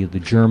when the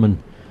German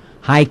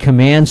High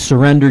Command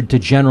surrendered to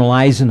General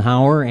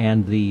Eisenhower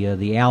and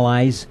the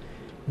Allies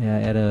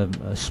at a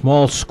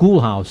small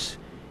schoolhouse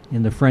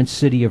in the French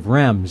city of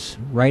Reims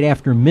right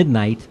after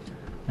midnight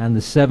on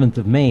the 7th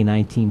of May,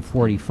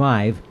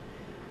 1945.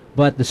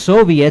 But the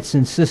Soviets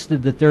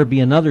insisted that there be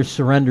another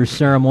surrender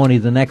ceremony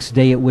the next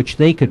day at which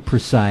they could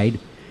preside.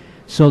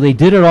 So they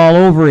did it all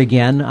over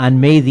again on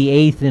May the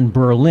 8th in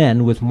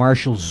Berlin with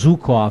Marshal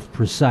Zhukov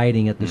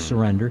presiding at the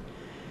surrender.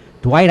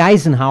 Dwight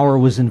Eisenhower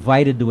was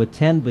invited to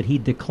attend, but he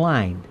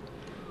declined.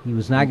 He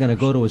was not going to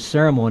go to a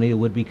ceremony that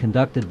would be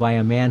conducted by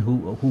a man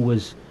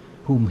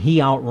whom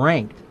he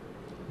outranked,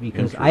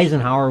 because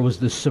Eisenhower was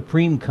the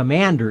supreme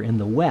commander in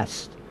the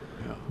West.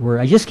 Where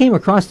I just came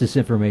across this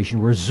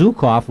information, where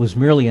Zhukov was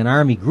merely an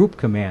army group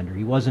commander.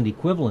 He wasn't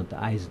equivalent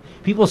to Eisenhower.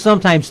 People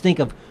sometimes think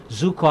of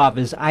Zhukov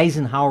as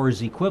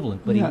Eisenhower's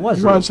equivalent, but he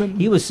wasn't.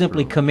 He was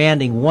simply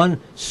commanding one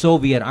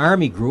Soviet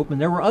army group,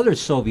 and there were other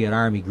Soviet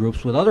army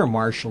groups with other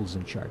marshals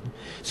in charge.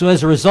 So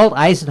as a result,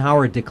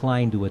 Eisenhower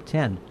declined to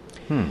attend.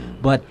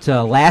 But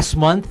last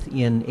month,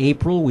 in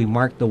April, we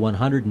marked the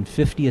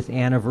 150th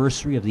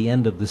anniversary of the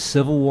end of the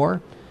Civil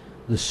War,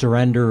 the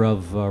surrender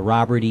of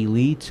Robert E.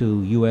 Lee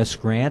to U.S.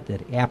 Grant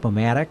at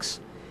Appomattox.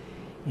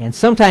 And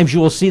sometimes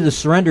you will see the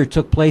surrender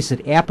took place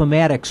at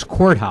Appomattox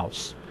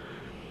Courthouse.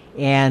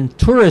 And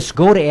tourists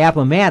go to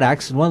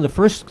Appomattox, and one of the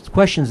first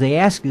questions they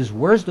ask is,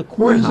 where's the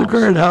courthouse? Where's the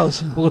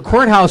courthouse? Well, the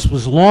courthouse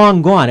was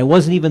long gone. It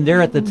wasn't even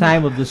there at the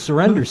time of the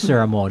surrender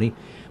ceremony.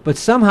 But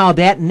somehow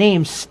that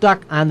name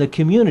stuck on the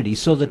community,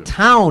 so the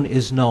town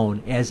is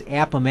known as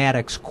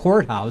Appomattox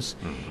Courthouse,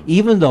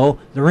 even though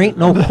there ain't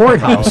no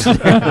courthouse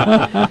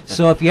there.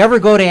 So if you ever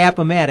go to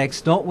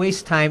Appomattox, don't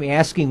waste time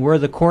asking where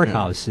the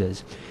courthouse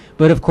is.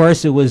 But of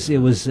course, it was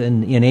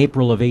in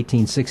April of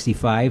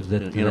 1865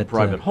 that in a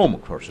private home,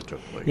 of course, it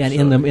took place. Yeah,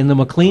 in the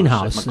McLean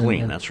house.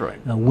 McLean, that's right.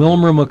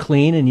 Wilmer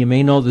McLean, and you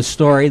may know the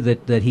story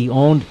that he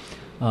owned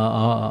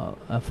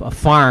a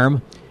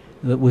farm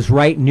that was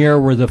right near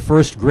where the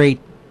first great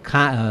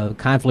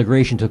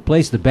conflagration took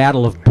place, the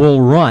Battle of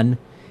Bull Run,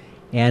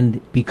 and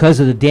because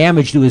of the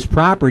damage to his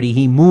property,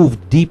 he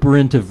moved deeper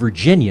into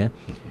Virginia,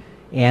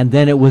 and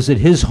then it was at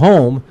his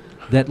home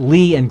that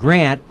Lee and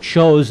Grant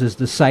chose as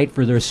the site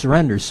for their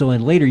surrender. So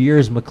in later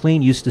years,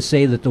 McLean used to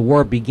say that the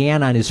war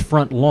began on his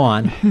front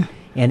lawn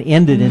and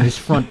ended in his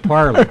front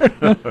parlor.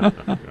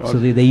 So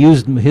they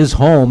used his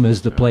home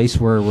as the place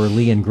where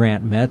Lee and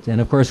Grant met,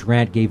 and of course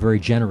Grant gave very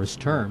generous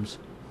terms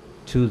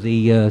to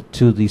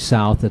the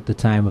South at the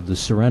time of the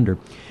surrender.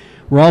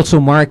 We're also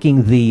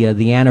marking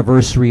the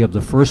anniversary of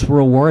the First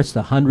World War. It's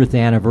the 100th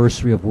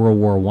anniversary of World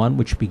War I,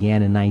 which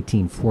began in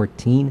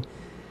 1914.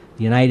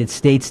 The United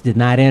States did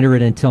not enter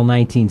it until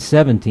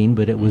 1917,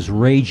 but it was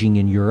raging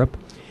in Europe.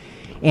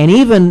 And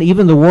even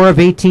the War of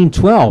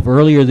 1812,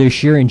 earlier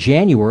this year in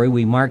January,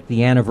 we marked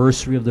the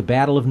anniversary of the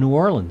Battle of New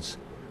Orleans,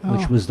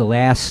 which was the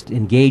last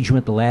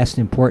engagement, the last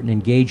important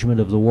engagement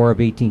of the War of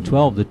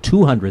 1812, the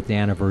 200th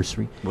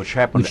anniversary. Which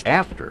happened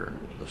after,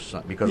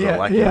 because of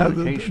lack of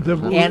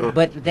communication.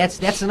 But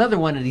that's another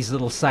one of these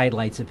little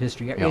sidelights of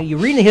history. You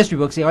read in the history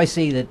books, they always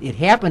say that it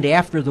happened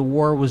after the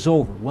war was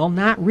over. Well,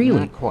 not really.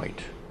 Not quite.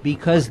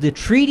 Because the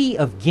Treaty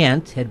of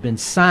Ghent had been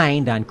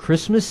signed on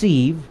Christmas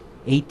Eve,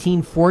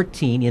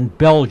 1814, in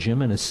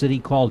Belgium, in a city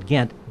called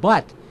Ghent,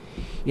 but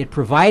it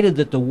provided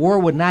that the war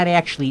would not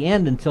actually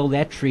end until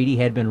that treaty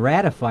had been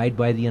ratified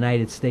by the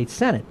United States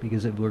Senate,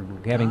 because we're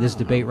having this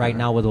debate right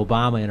now with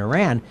Obama and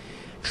Iran.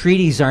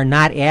 Treaties are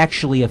not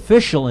actually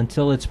official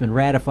until it's been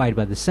ratified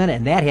by the Senate,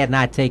 and that had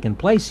not taken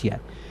place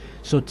yet.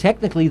 So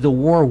technically the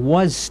war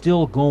was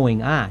still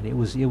going on. It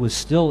was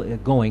still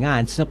going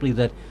on, simply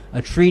that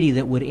a treaty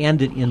that would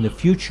end it in the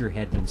future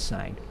had been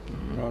signed.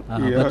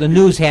 But the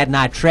news had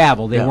not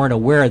traveled. They weren't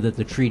aware that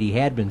the treaty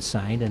had been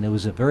signed, and it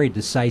was a very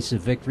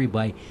decisive victory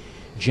by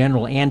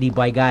General Andy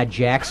by God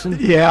Jackson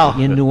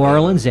in New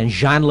Orleans, and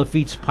Jean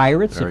Lafitte's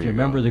Pirates, if you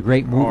remember the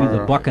great movie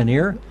The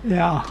Buccaneer.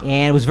 Yeah.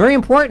 And it was very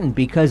important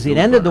because it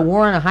ended the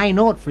war on a high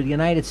note for the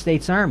United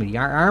States Army.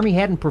 Our Army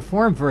hadn't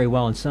performed very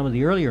well in some of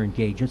the earlier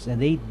engagements,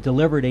 and they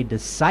delivered a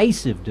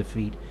decisive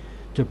defeat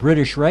to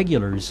British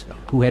regulars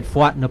who had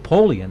fought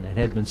Napoleon and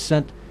had been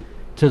sent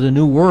to the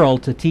New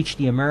World to teach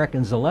the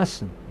Americans a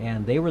lesson,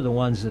 and they were the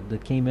ones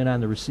that came in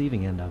on the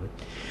receiving end of it.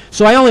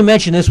 So I only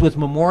mention this with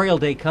Memorial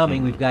Day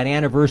coming. We've got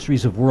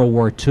anniversaries of World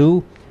War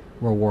II,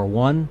 World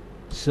War I,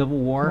 Civil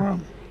War,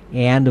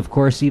 and of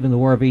course even the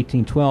War of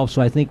 1812.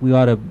 So I think we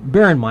ought to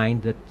bear in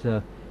mind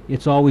that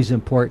it's always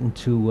important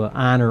to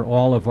honor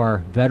all of our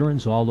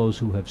veterans, all those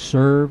who have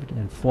served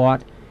and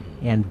fought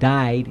and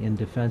died in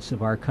defense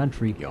of our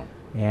country.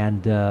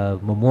 And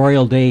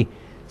Memorial Day,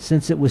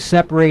 since it was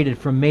separated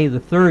from May the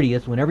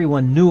 30th, when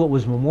everyone knew it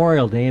was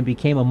Memorial Day and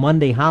became a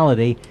Monday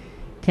holiday,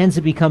 tends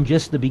to become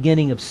just the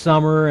beginning of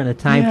summer and a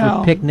time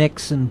for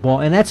picnics and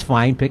ball, and that's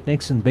fine.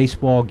 Picnics and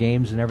baseball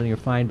games and everything are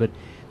fine, but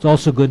it's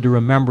also good to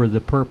remember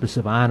the purpose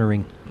of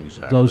honoring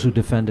those who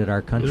defended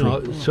our country. You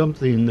know,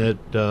 something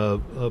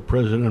that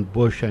President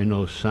Bush, I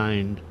know,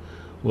 signed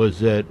was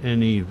that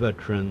any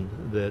veteran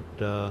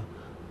that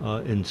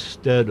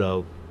instead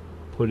of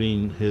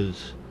putting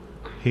his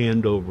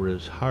hand over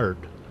his heart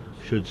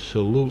should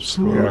salute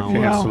from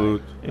now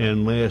on.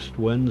 And last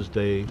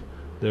Wednesday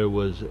there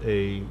was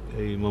a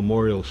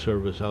memorial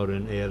service out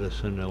in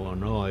Addison,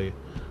 Illinois,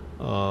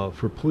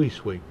 for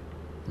Police Week.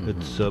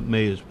 It's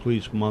May is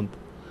Police Month,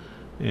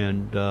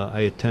 and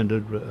I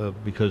attended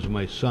because of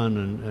my son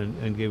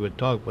and gave a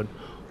talk. But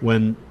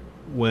when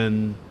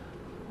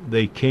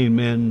they came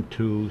in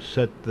to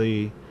set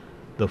the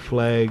the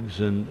flags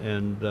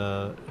and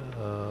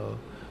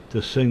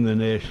to sing the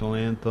national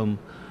anthem,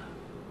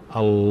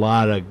 a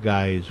lot of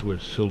guys were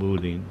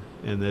saluting,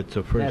 and that's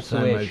the first That's the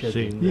time way it I've should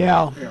be. seen.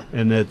 Yeah.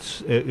 And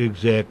that's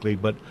exactly,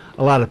 but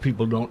a lot of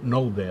people don't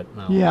know that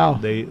now. Yeah.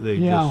 They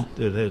Yeah. just,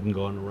 it hasn't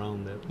gone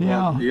around that.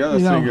 Yeah. The other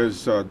you thing know.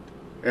 is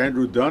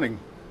Andrew Dunning,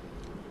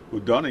 who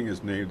Dunning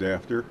is named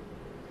after.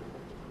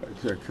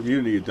 It's a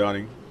community of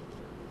Dunning.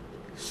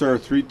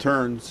 Served 3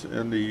 terms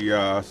in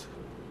the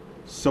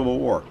Civil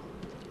War.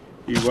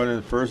 He went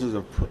in first as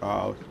a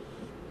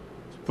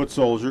foot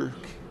soldier,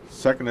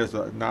 second as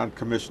a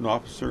non-commissioned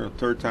officer, and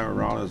third time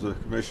around as a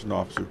commissioned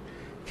officer.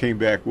 Came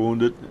back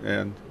wounded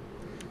and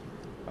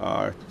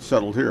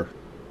settled here.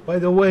 By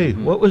the way,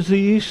 what was the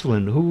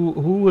Eastland? Who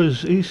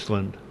was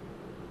Eastland?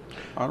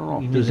 I don't know.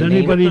 You mean Does the name-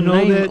 anybody The know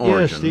name that? origin,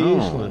 Yes, the no,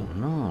 Eastland.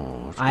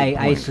 No, that's a good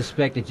I point.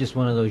 suspect it's just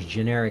one of those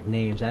generic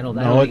names. I don't.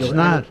 I No, don't think it's it,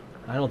 not.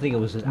 I don't think it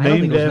was. I don't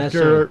Named think it was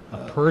necessarily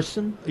after, a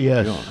person.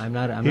 Yes. No, I'm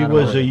not. I'm He not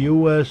was aware a of it.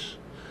 U.S.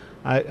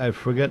 I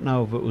forget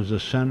now if it was a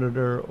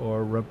senator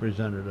or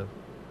representative.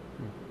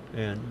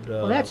 And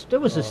Well,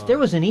 there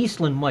was an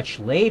Eastland much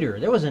later.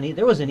 There was an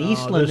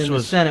Eastland this in the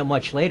was- Senate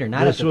much later.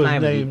 Not at this the was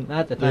time. named- Not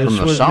at the time. This From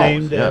the was South,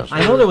 named yes. after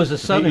I know there was a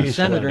Southern the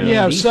senator Eastland. named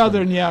Yeah, Eastland.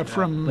 Southern, yeah,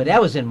 from. But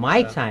that was in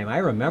my time. I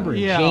remember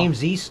it. Yeah.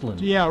 James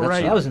Eastland. Yeah, That's-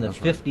 right. That was in the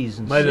That's right. 50s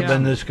and Might have 60s.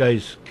 been this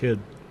guy's kid.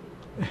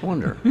 I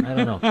wonder. I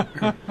don't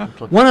know.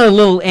 One other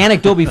little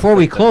anecdote before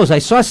we close. I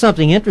saw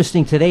something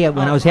interesting today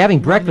when I was having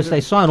breakfast. I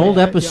saw an old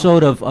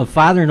episode of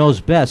Father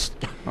Knows Best,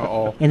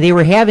 Uh-oh. and they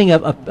were having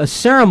a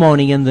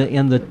ceremony in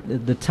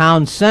the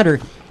town center,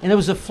 and there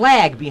was a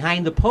flag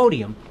behind the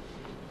podium,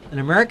 an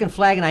American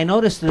flag, and I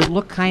noticed that it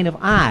looked kind of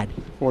odd.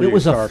 48 It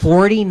was a stars.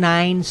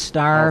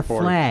 49-star Oh,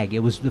 40. flag.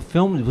 It was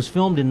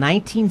filmed in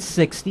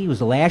 1960. It was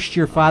the last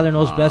year Father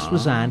Knows Best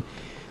was on.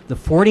 The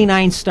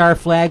 49-star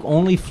flag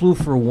only flew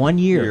for 1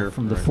 year,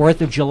 from the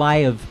 4th of July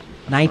of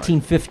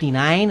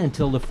 1959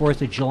 until the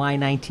 4th of July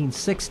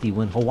 1960,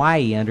 when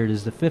Hawaii entered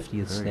as the 50th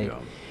There state. you go.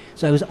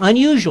 So it was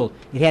unusual.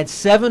 It had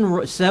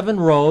seven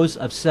rows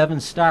of 7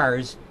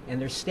 stars,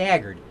 and they're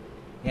staggered.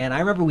 And I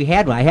remember we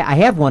had one. I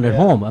have one at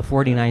home, a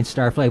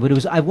 49-star flag. But it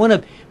was one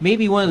of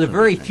the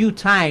very few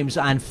times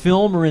on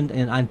film or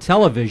on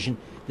television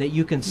that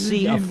you can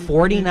see a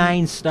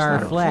 49-star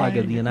Star flag of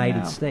flag, the United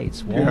yeah.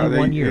 States. Yeah, Only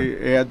 1 they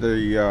year. add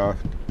the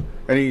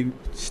any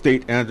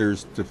state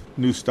enters, the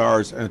new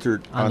stars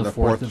entered on the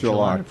 4th of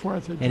July. On the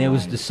 4th of And it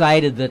was July.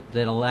 decided that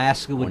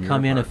Alaska would 1 year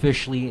come in apart.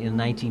 officially in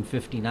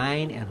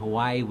 1959 and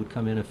Hawaii would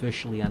come in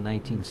officially on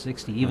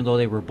 1960, even though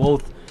they were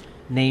both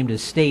named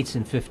as states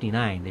in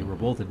 59. They were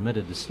both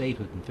admitted to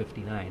statehood in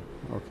 59.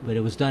 Okay. But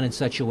it was done in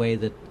such a way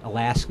that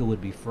Alaska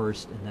would be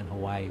first and then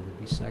Hawaii would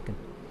be second.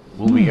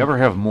 Will we ever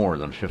have more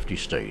than 50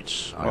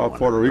 states? I Well, wonder.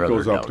 Puerto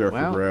Rico's Rather up there for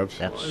doubt- grabs.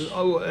 That's,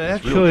 Oh, real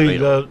actually,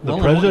 debatable. the Well,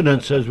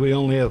 president says we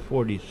only have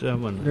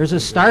 47. There's a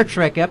Star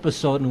Trek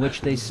episode in which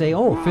they say,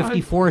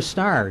 54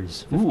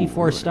 stars.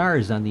 54 really?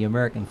 stars on the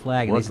American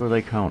flag. And What were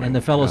they counting? And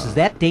the fellow says,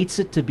 that dates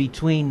it to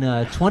between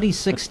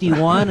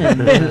 2061 and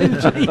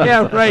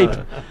Yeah, right.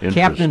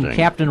 Interesting.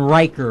 Captain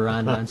Riker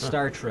on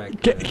Star Trek.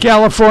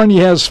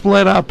 California has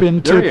split up There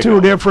into you two go.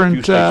 different,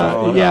 Few states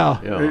all yeah.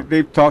 Yeah.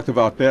 They've talked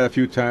about that a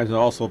few times, and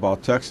also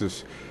about Texas.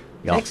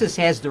 Yeah. Texas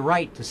has the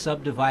right to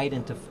subdivide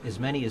into as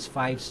many as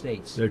 5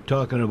 states. They're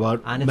talking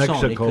about On its own, they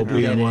Mexico could do that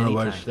being at one any of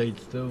our time.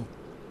 states, too.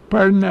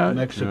 Pardon, No, I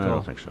Mexico.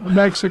 don't think so.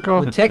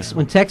 Mexico.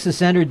 When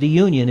Texas entered the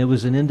Union, it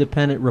was an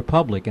independent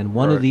republic, and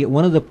one of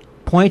the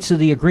points of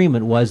the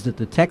agreement was that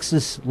the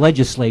Texas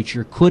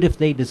legislature could, if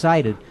they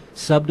decided,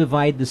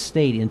 subdivide the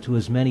state into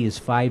as many as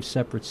 5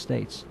 separate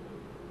states.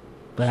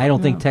 But I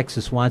don't think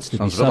Texas wants to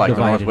Sounds a be bit like the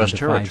subdivided Northwest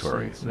into 5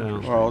 Territory. states. No.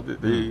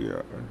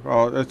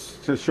 Well,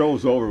 the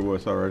show's over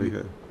with already.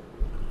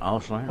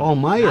 Alice Lang. All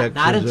my exes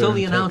Not until are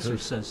the in announcer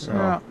Texas. says so.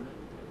 Yeah.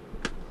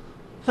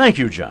 Thank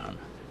you, John.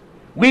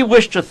 We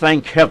wish to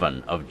thank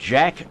Kevin of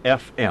Jack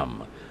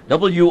FM,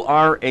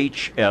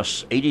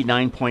 WRHS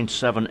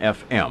 89.7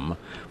 FM,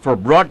 for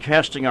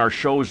broadcasting our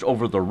shows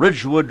over the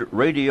Ridgewood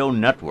Radio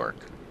Network.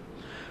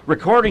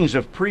 Recordings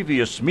of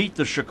previous Meet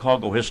the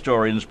Chicago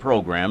Historians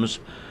programs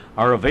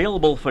are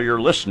available for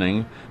your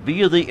listening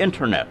via the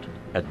internet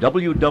at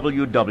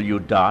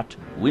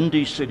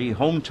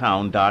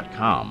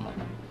www.windycityhometown.com.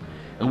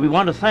 And we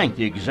want to thank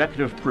the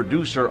executive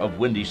producer of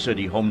Windy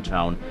City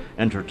Hometown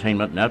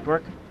Entertainment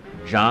Network,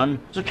 John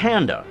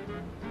Zakanda.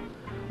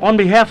 On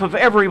behalf of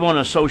everyone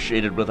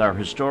associated with our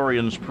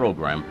Historians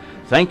program,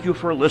 thank you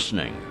for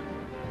listening.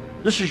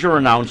 This is your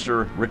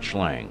announcer, Rich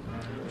Lang.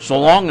 So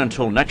long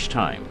until next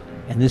time.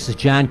 And this is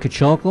John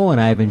Kachoko,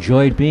 and I've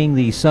enjoyed being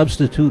the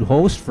substitute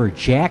host for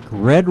Jack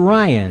Red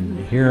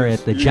Ryan here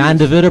at the John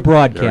DeVita I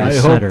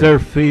Broadcast hope Center. they're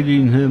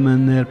feeding him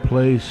in that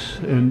place.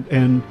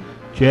 And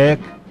Jack,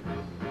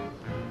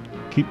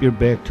 keep your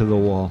back to the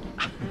wall.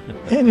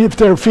 And if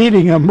they're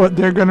feeding them, what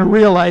they're going to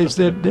realize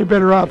that they're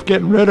better off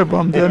getting rid of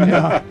them than,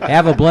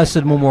 Have a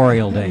blessed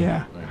Memorial Day.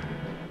 yeah.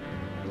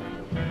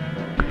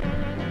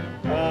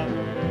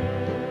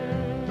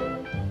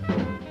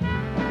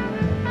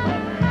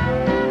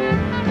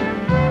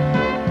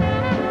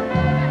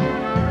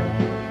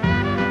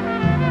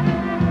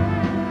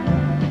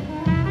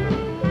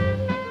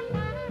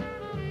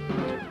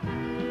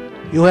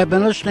 You have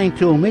been listening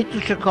to Meet the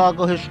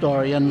Chicago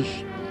Historians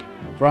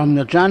from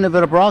the John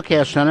DeVita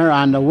Broadcast Center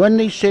on the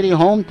Windy City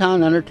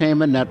Hometown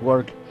Entertainment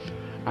Network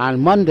on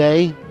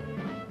Monday,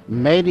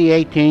 May the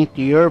 18th,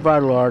 the year of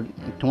our Lord,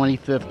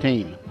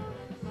 2015.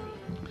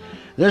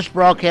 This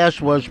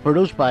broadcast was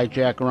produced by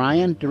Jack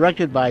Ryan,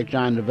 directed by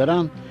John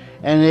DeVita,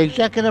 and the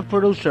executive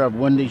producer of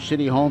Windy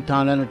City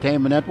Hometown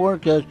Entertainment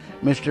Network is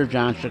Mr.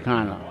 John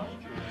Chicano.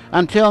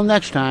 Until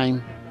next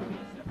time,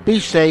 be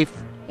safe,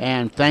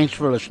 and thanks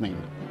for listening.